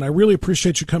 and I really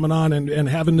appreciate you coming on and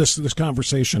having this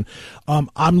conversation.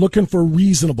 I'm looking for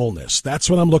reasonableness. That's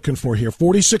what I'm looking for here.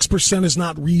 46% is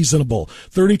not reasonable.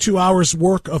 32 hours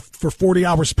work for 40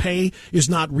 hours pay is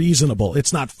not reasonable.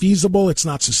 It's not feasible. It's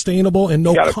not sustainable, and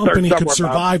no company could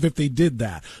survive if they did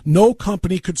that. No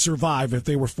company could survive if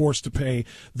they were forced to pay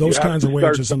those kinds of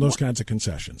wages and those kinds of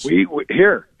concessions.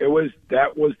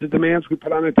 That was the demands we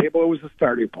put on the table. It was the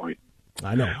starting point.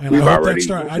 I know, and I hope that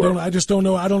start. I just don't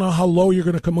know. I don't know how low you're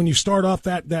going to come when you start off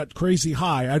that crazy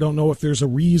high. I don't know if there's a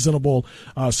reasonable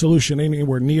solution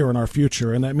anywhere near in our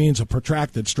future, and that means a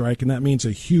protracted strike, and that means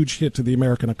a huge hit to the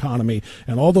American economy.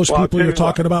 And all those people you're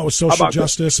talking about with social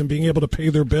justice and being able to pay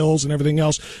their bills and everything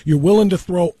else, you're willing to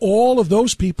throw all of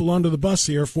those people under the bus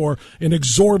here for an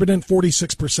exorbitant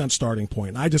 46% starting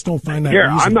point. I just don't find that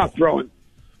reasonable. I'm not throwing.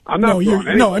 I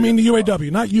mean the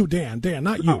UAW, not you, Dan. Dan,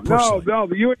 not you personally. No,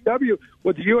 the UAW.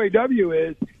 What the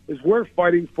UAW is we're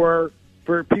fighting for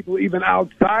people even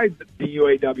outside the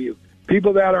UAW,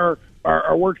 people that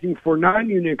are working for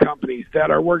non-union companies, that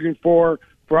are working for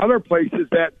other places,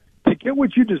 that to get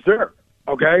what you deserve.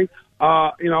 Okay,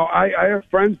 I have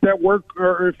friends that work,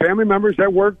 or family members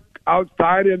that work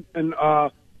outside and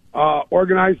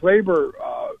organized labor.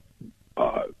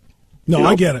 No,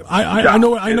 I get it. I know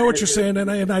what you're saying, and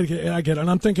I get it. And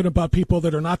I'm thinking about people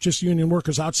that are not just union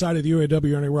workers outside of the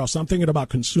UAW or anywhere else. I'm thinking about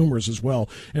consumers as well,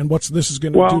 and what this is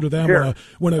going to do to them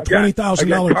when a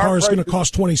 $20,000 car is going to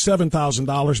cost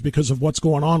 $27,000 because of what's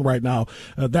going on right now.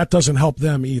 That doesn't help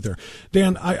them either.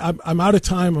 Dan, I'm out of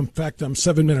time. In fact, I'm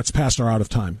 7 minutes past our out of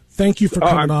time. Thank you for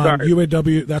coming on,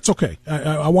 UAW. That's okay.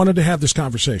 I wanted to have this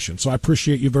conversation, so I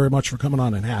appreciate you very much for coming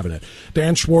on and having it.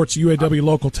 Dan Schwartz, UAW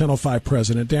Local 1005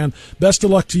 President. Dan, best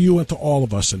of luck to you and to all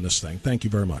of us in this thing. Thank you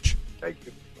very much. Thank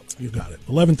you. You got it.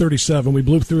 11:37. We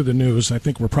blew through the news. I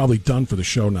think we're probably done for the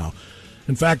show now.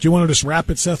 In fact, you want to just wrap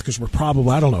it, Seth? Because we're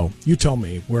probably, I don't know. You tell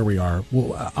me where we are.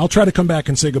 Well, I'll try to come back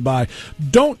and say goodbye.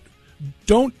 Don't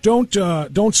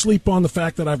sleep on the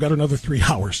fact that I've got another 3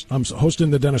 hours. I'm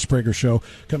hosting the Dennis Prager Show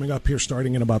coming up here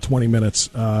starting in about 20 minutes.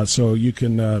 So you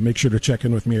can make sure to check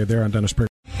in with me there on Dennis Prager.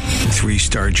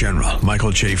 3-star General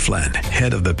Michael J. Flynn,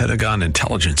 head of the Pentagon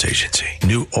Intelligence Agency,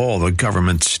 knew all the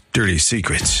government's dirty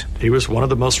secrets. He was one of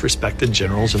the most respected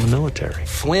generals in the military.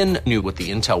 Flynn knew what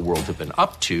the intel world had been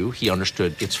up to. He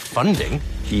understood its funding.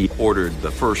 He ordered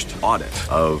the first audit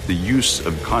of the use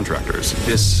of contractors.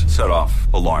 This set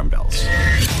off alarm bells.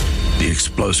 The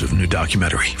explosive new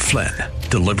documentary, Flynn,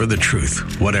 Deliver the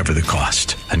Truth, Whatever the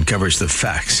Cost, uncovers the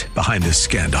facts behind this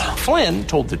scandal. Flynn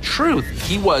told the truth.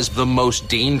 He was the most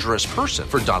dangerous person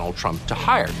for Donald Trump to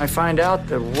hire. I find out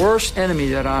the worst enemy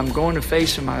that I'm going to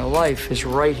face in my life is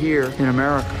right here in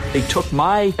America. They took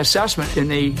my assessment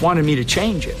and they wanted me to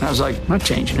change it. And I was like, I'm not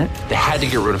changing it. They had to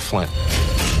get rid of Flynn.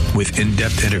 With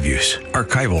in-depth interviews,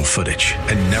 archival footage,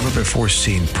 and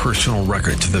never-before-seen personal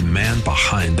records of the man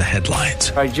behind the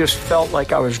headlines. I just felt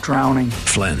like I was drowning.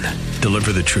 Flynn,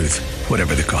 Deliver the Truth,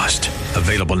 Whatever the Cost.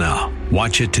 Available now.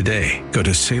 Watch it today. Go to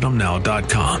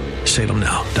salemnow.com.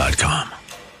 salemnow.com.